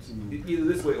show it. Either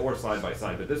this way or side by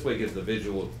side, but this way gives the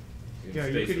visual Yeah,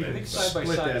 you space could of even I it. think side by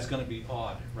Split side that. is gonna be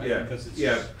odd, right? Yeah, Because it's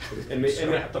yeah. just, And you're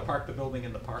gonna ma- have to park the building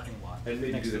in the parking lot. And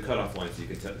maybe next do the to cutoff line so you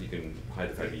can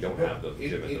hide the fact that you don't have the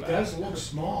gym at the It back. does look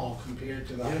small compared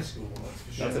to the high school, that's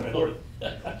for sure. That's important.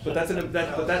 But that's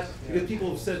because people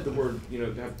have said the word, you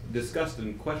know, have discussed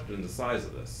and questioned the size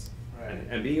of this. Right.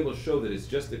 And being able to show that it's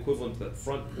just equivalent to that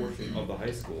front portion of the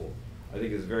high school, I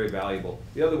think is very valuable.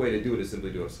 The other way to do it is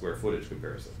simply do a square footage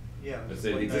comparison. Yeah. And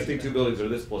say the existing two buildings are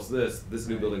this plus this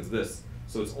new Right. building's this,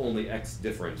 so it's only X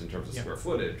difference in terms of Yeah. square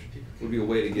footage, would be a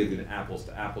way to give you an apples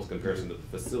to apples comparison to the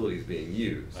facilities being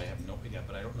used. I have no idea,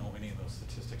 but I don't know any of those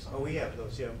statistics on. Oh, we have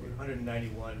those, yeah,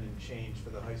 191 and change for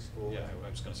the high school. Yeah, I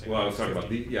was gonna say. Well, I was talking about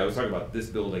I was talking about this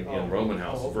building Oh, in Roman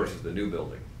House oh, okay. versus the new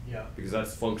building, Yeah. because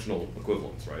that's functional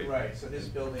equivalence, right? Right, so this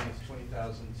building is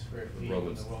 20,000 square The feet.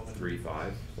 Romans and the Roman.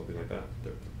 3.5, something like that,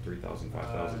 3,000,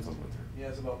 5,000, something like that. Yeah,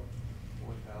 it's about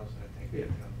 4,000, I think. Yeah, you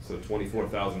know. so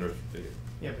 24,000 or,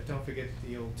 Yeah, but don't forget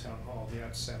the old town hall, the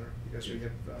arts center, because we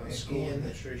have And school the-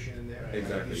 administration in there.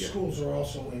 Exactly, The yeah. schools are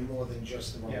also in more than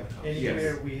just the Yeah, Roman House.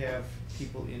 anywhere we have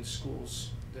people in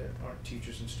schools that aren't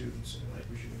teachers and students, and like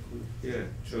we should include.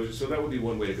 yeah, so that would be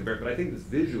one way to compare it, but I think this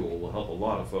visual will help a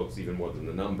lot of folks even more than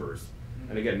the numbers.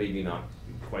 And again, maybe not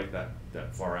quite that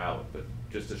far out, but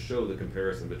just to show the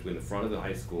comparison between the front of the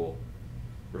high school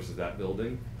versus that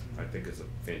building, I think is a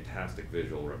fantastic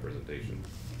visual representation.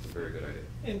 It's a very good idea.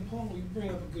 And Paul, you bring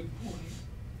up a good point,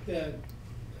 that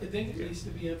I think it Yeah. needs to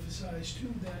be emphasized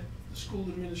too, that the school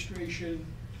administration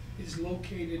is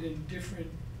located in different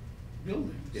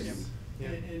buildings. Yes. Yeah.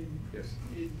 And Yes.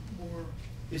 it more,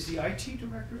 Is the IT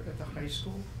director at the high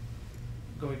school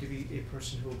going to be a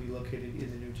person who will be located in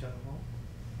the new town hall?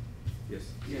 Yes,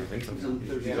 Yeah, I think so. he's on the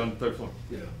third He's floor. on the third floor.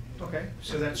 yeah. Okay,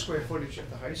 so that square footage at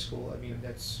the high school, I mean,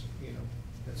 that's, you know,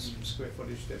 That's some square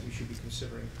footage that we should be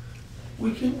considering.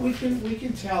 We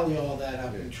can tally all that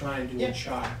up and try and do a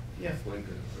chart. Yeah. Explain to,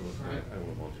 I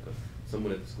don't want to,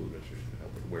 someone at the school administration can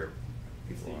help with where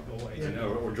people are. Yeah. And,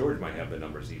 or George might have the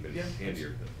numbers even Yeah,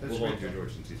 handier. that's We'll great. volunteer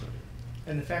George since he's not here.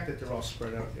 And the fact that they're all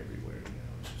spread out everywhere,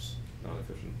 it's just. Not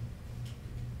efficient.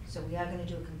 So we are gonna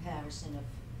do a comparison of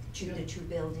the two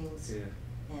buildings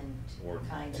and Or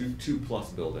kind of, two plus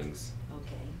buildings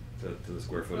okay. to the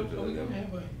square Are footage of we the. gonna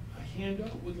have a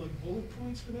handout with like bullet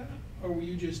points for that? Or were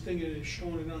you just thinking of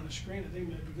showing it on the screen? I think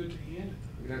it might be good to hand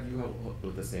it to We them. have you help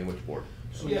with the sandwich board.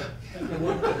 So Yeah.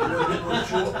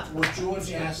 what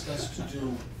George asked us to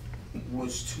do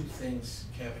was two things,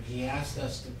 Kevin. He asked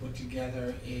us to put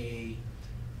together a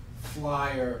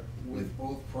flyer with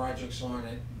both projects on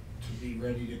it to be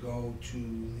ready to go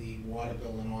to the water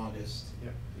bill in August.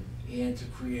 Yep. And to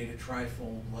create a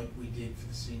trifold like we did for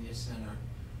the senior center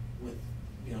with,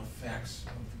 facts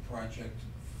of the project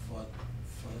for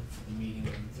the meeting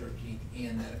on the 13th,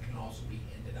 and that it can also be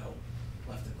handed out,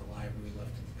 left at the library,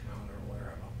 left at the counter, or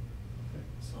wherever. Okay.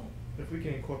 So, If we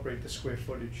can incorporate the square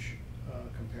footage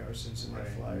comparisons in that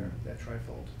Right. flyer, that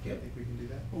trifold, I Yep. think we can do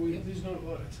that. Well, there's not a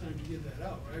lot of time to get that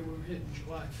out, right? We're hitting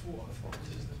July 4th,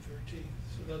 this is the 13th,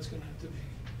 so that's gonna have to be.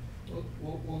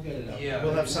 we'll get it out. Yeah.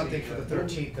 We'll have something for the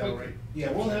 13th though, right?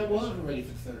 Yeah, we'll have it ready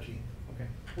for the 13th. Okay.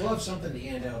 We'll have something to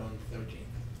hand out on the 13th.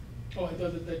 Oh, I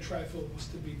thought that trifold was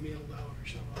to be mailed out or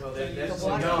something. Well, That that's- is- The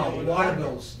water No, bill. water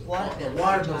bills. Water bill The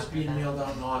water we're bill's talking being about. mailed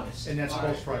out in August. And that's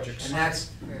both projects. And that's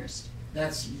First,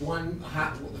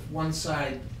 one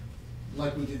side,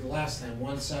 like we did the last time,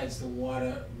 one side's the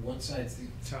water, one side's the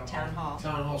town hall.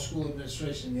 town hall school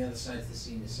administration, the other side's the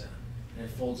senior center. And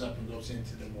it folds up and goes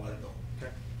into the water bill.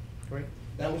 Okay, great.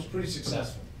 That was pretty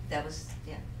successful. That was,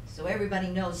 yeah, so everybody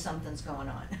knows something's going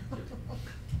on.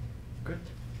 Good.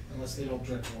 Unless they don't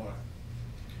drink water.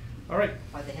 All right.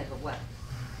 Or they have a what?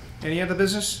 Any other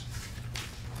business?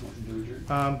 Motion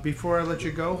to adjourn. Before I let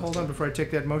you go, hold on, before I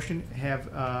take that motion,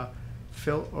 have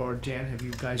Phil or Dan, have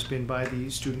you guys been by the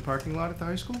student parking lot at the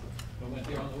high school? We went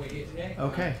there on the way here today.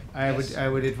 Okay, Yes. I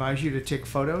would advise you to take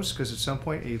photos, because at some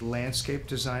point, a landscape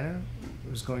designer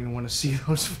is going to want to see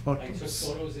those I took photos.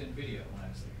 photos and video when I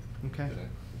was there. Okay.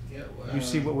 Yeah. You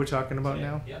see what we're talking about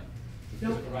now? Yep.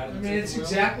 No, Took a ride I on the mean, it's Silver Rail.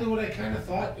 exactly what I kinda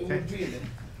thought it would Okay. be.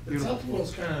 The Beautiful. South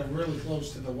Pool's kinda really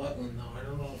close to the wetland though. I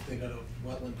don't know if they got a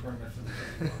wetland permit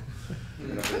for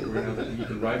the You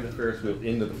can ride the Ferris wheel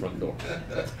into the front door.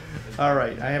 All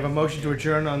right, I have a motion to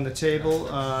adjourn on the table,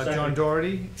 John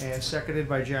Doherty, and seconded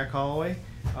by Jack Holloway.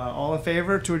 All in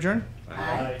favor to adjourn?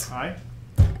 Aye. Aye.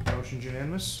 Motion's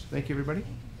unanimous. Thank you, everybody.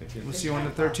 Thank you. We'll see you on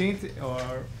the 13th,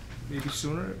 or maybe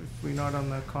sooner if we're not on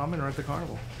the Common or at the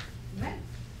Carnival. Right.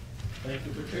 Thank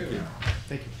you for Thank you.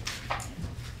 Thank you.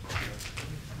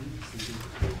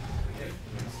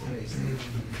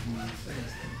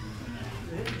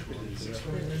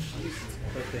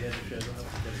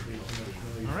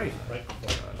 All right.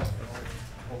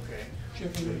 Okay.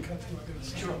 Jeff, I'm gonna cut through, I'm gonna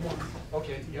say more.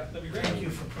 Okay, yeah. That'd be great. Thank you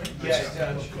for printing.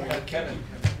 Yeah, Kevin,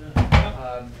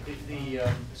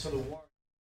 so the warrant